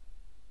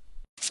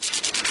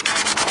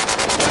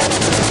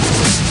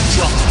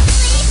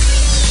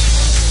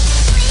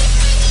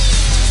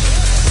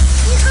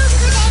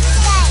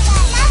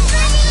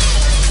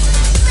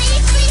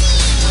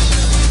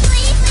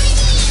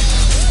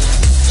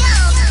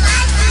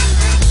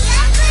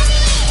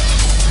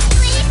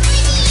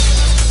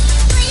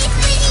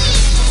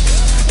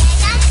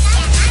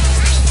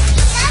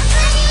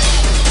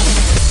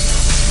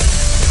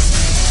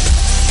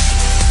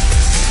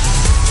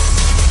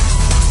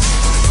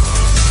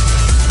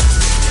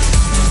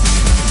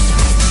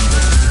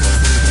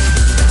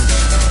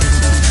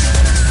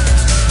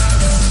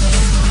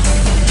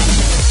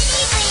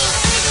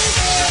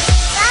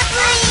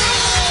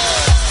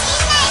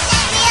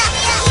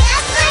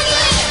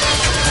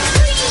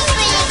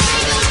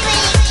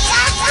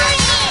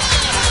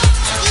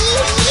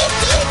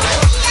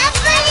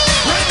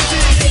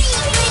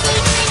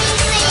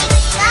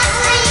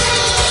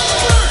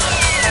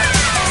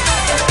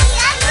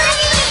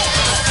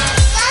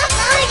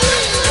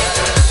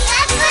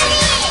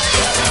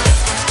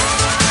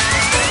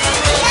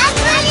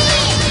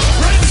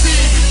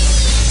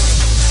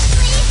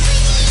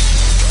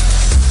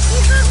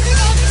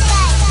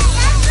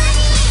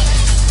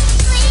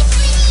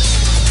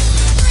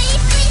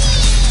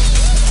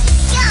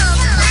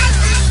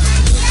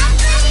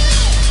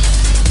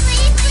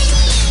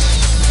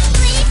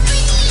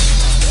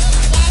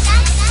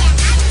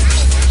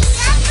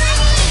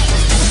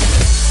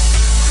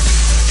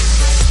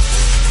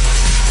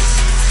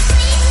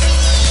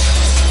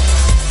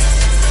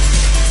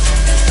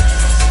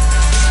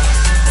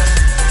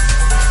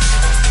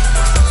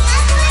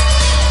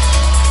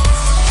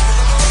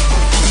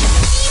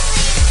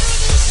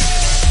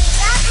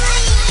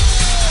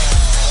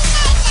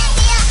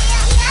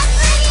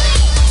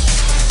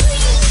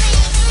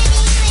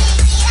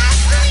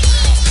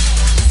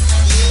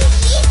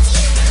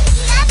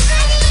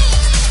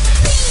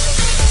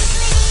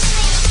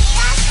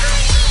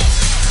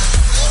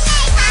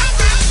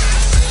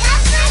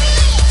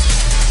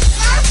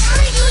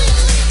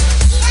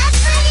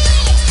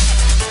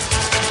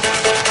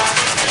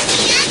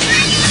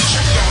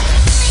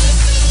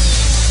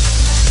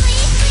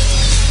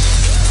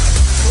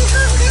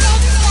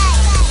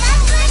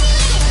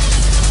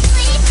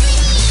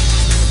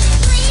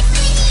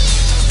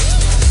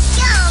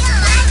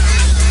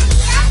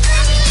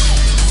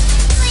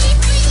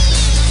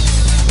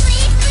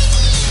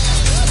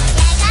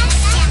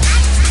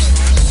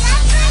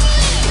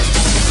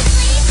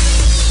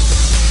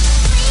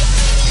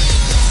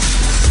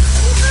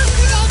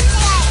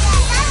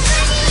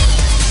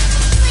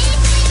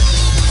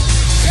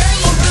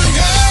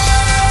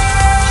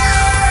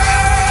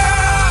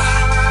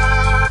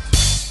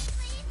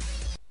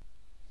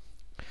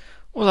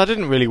 Well, that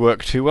didn't really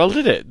work too well,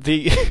 did it?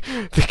 The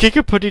the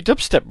Gigapuddy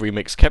dubstep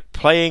remix kept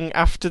playing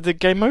after the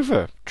Game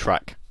Over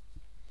track.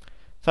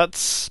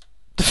 That's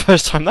the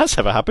first time that's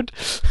ever happened.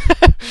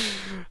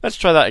 Let's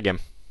try that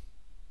again.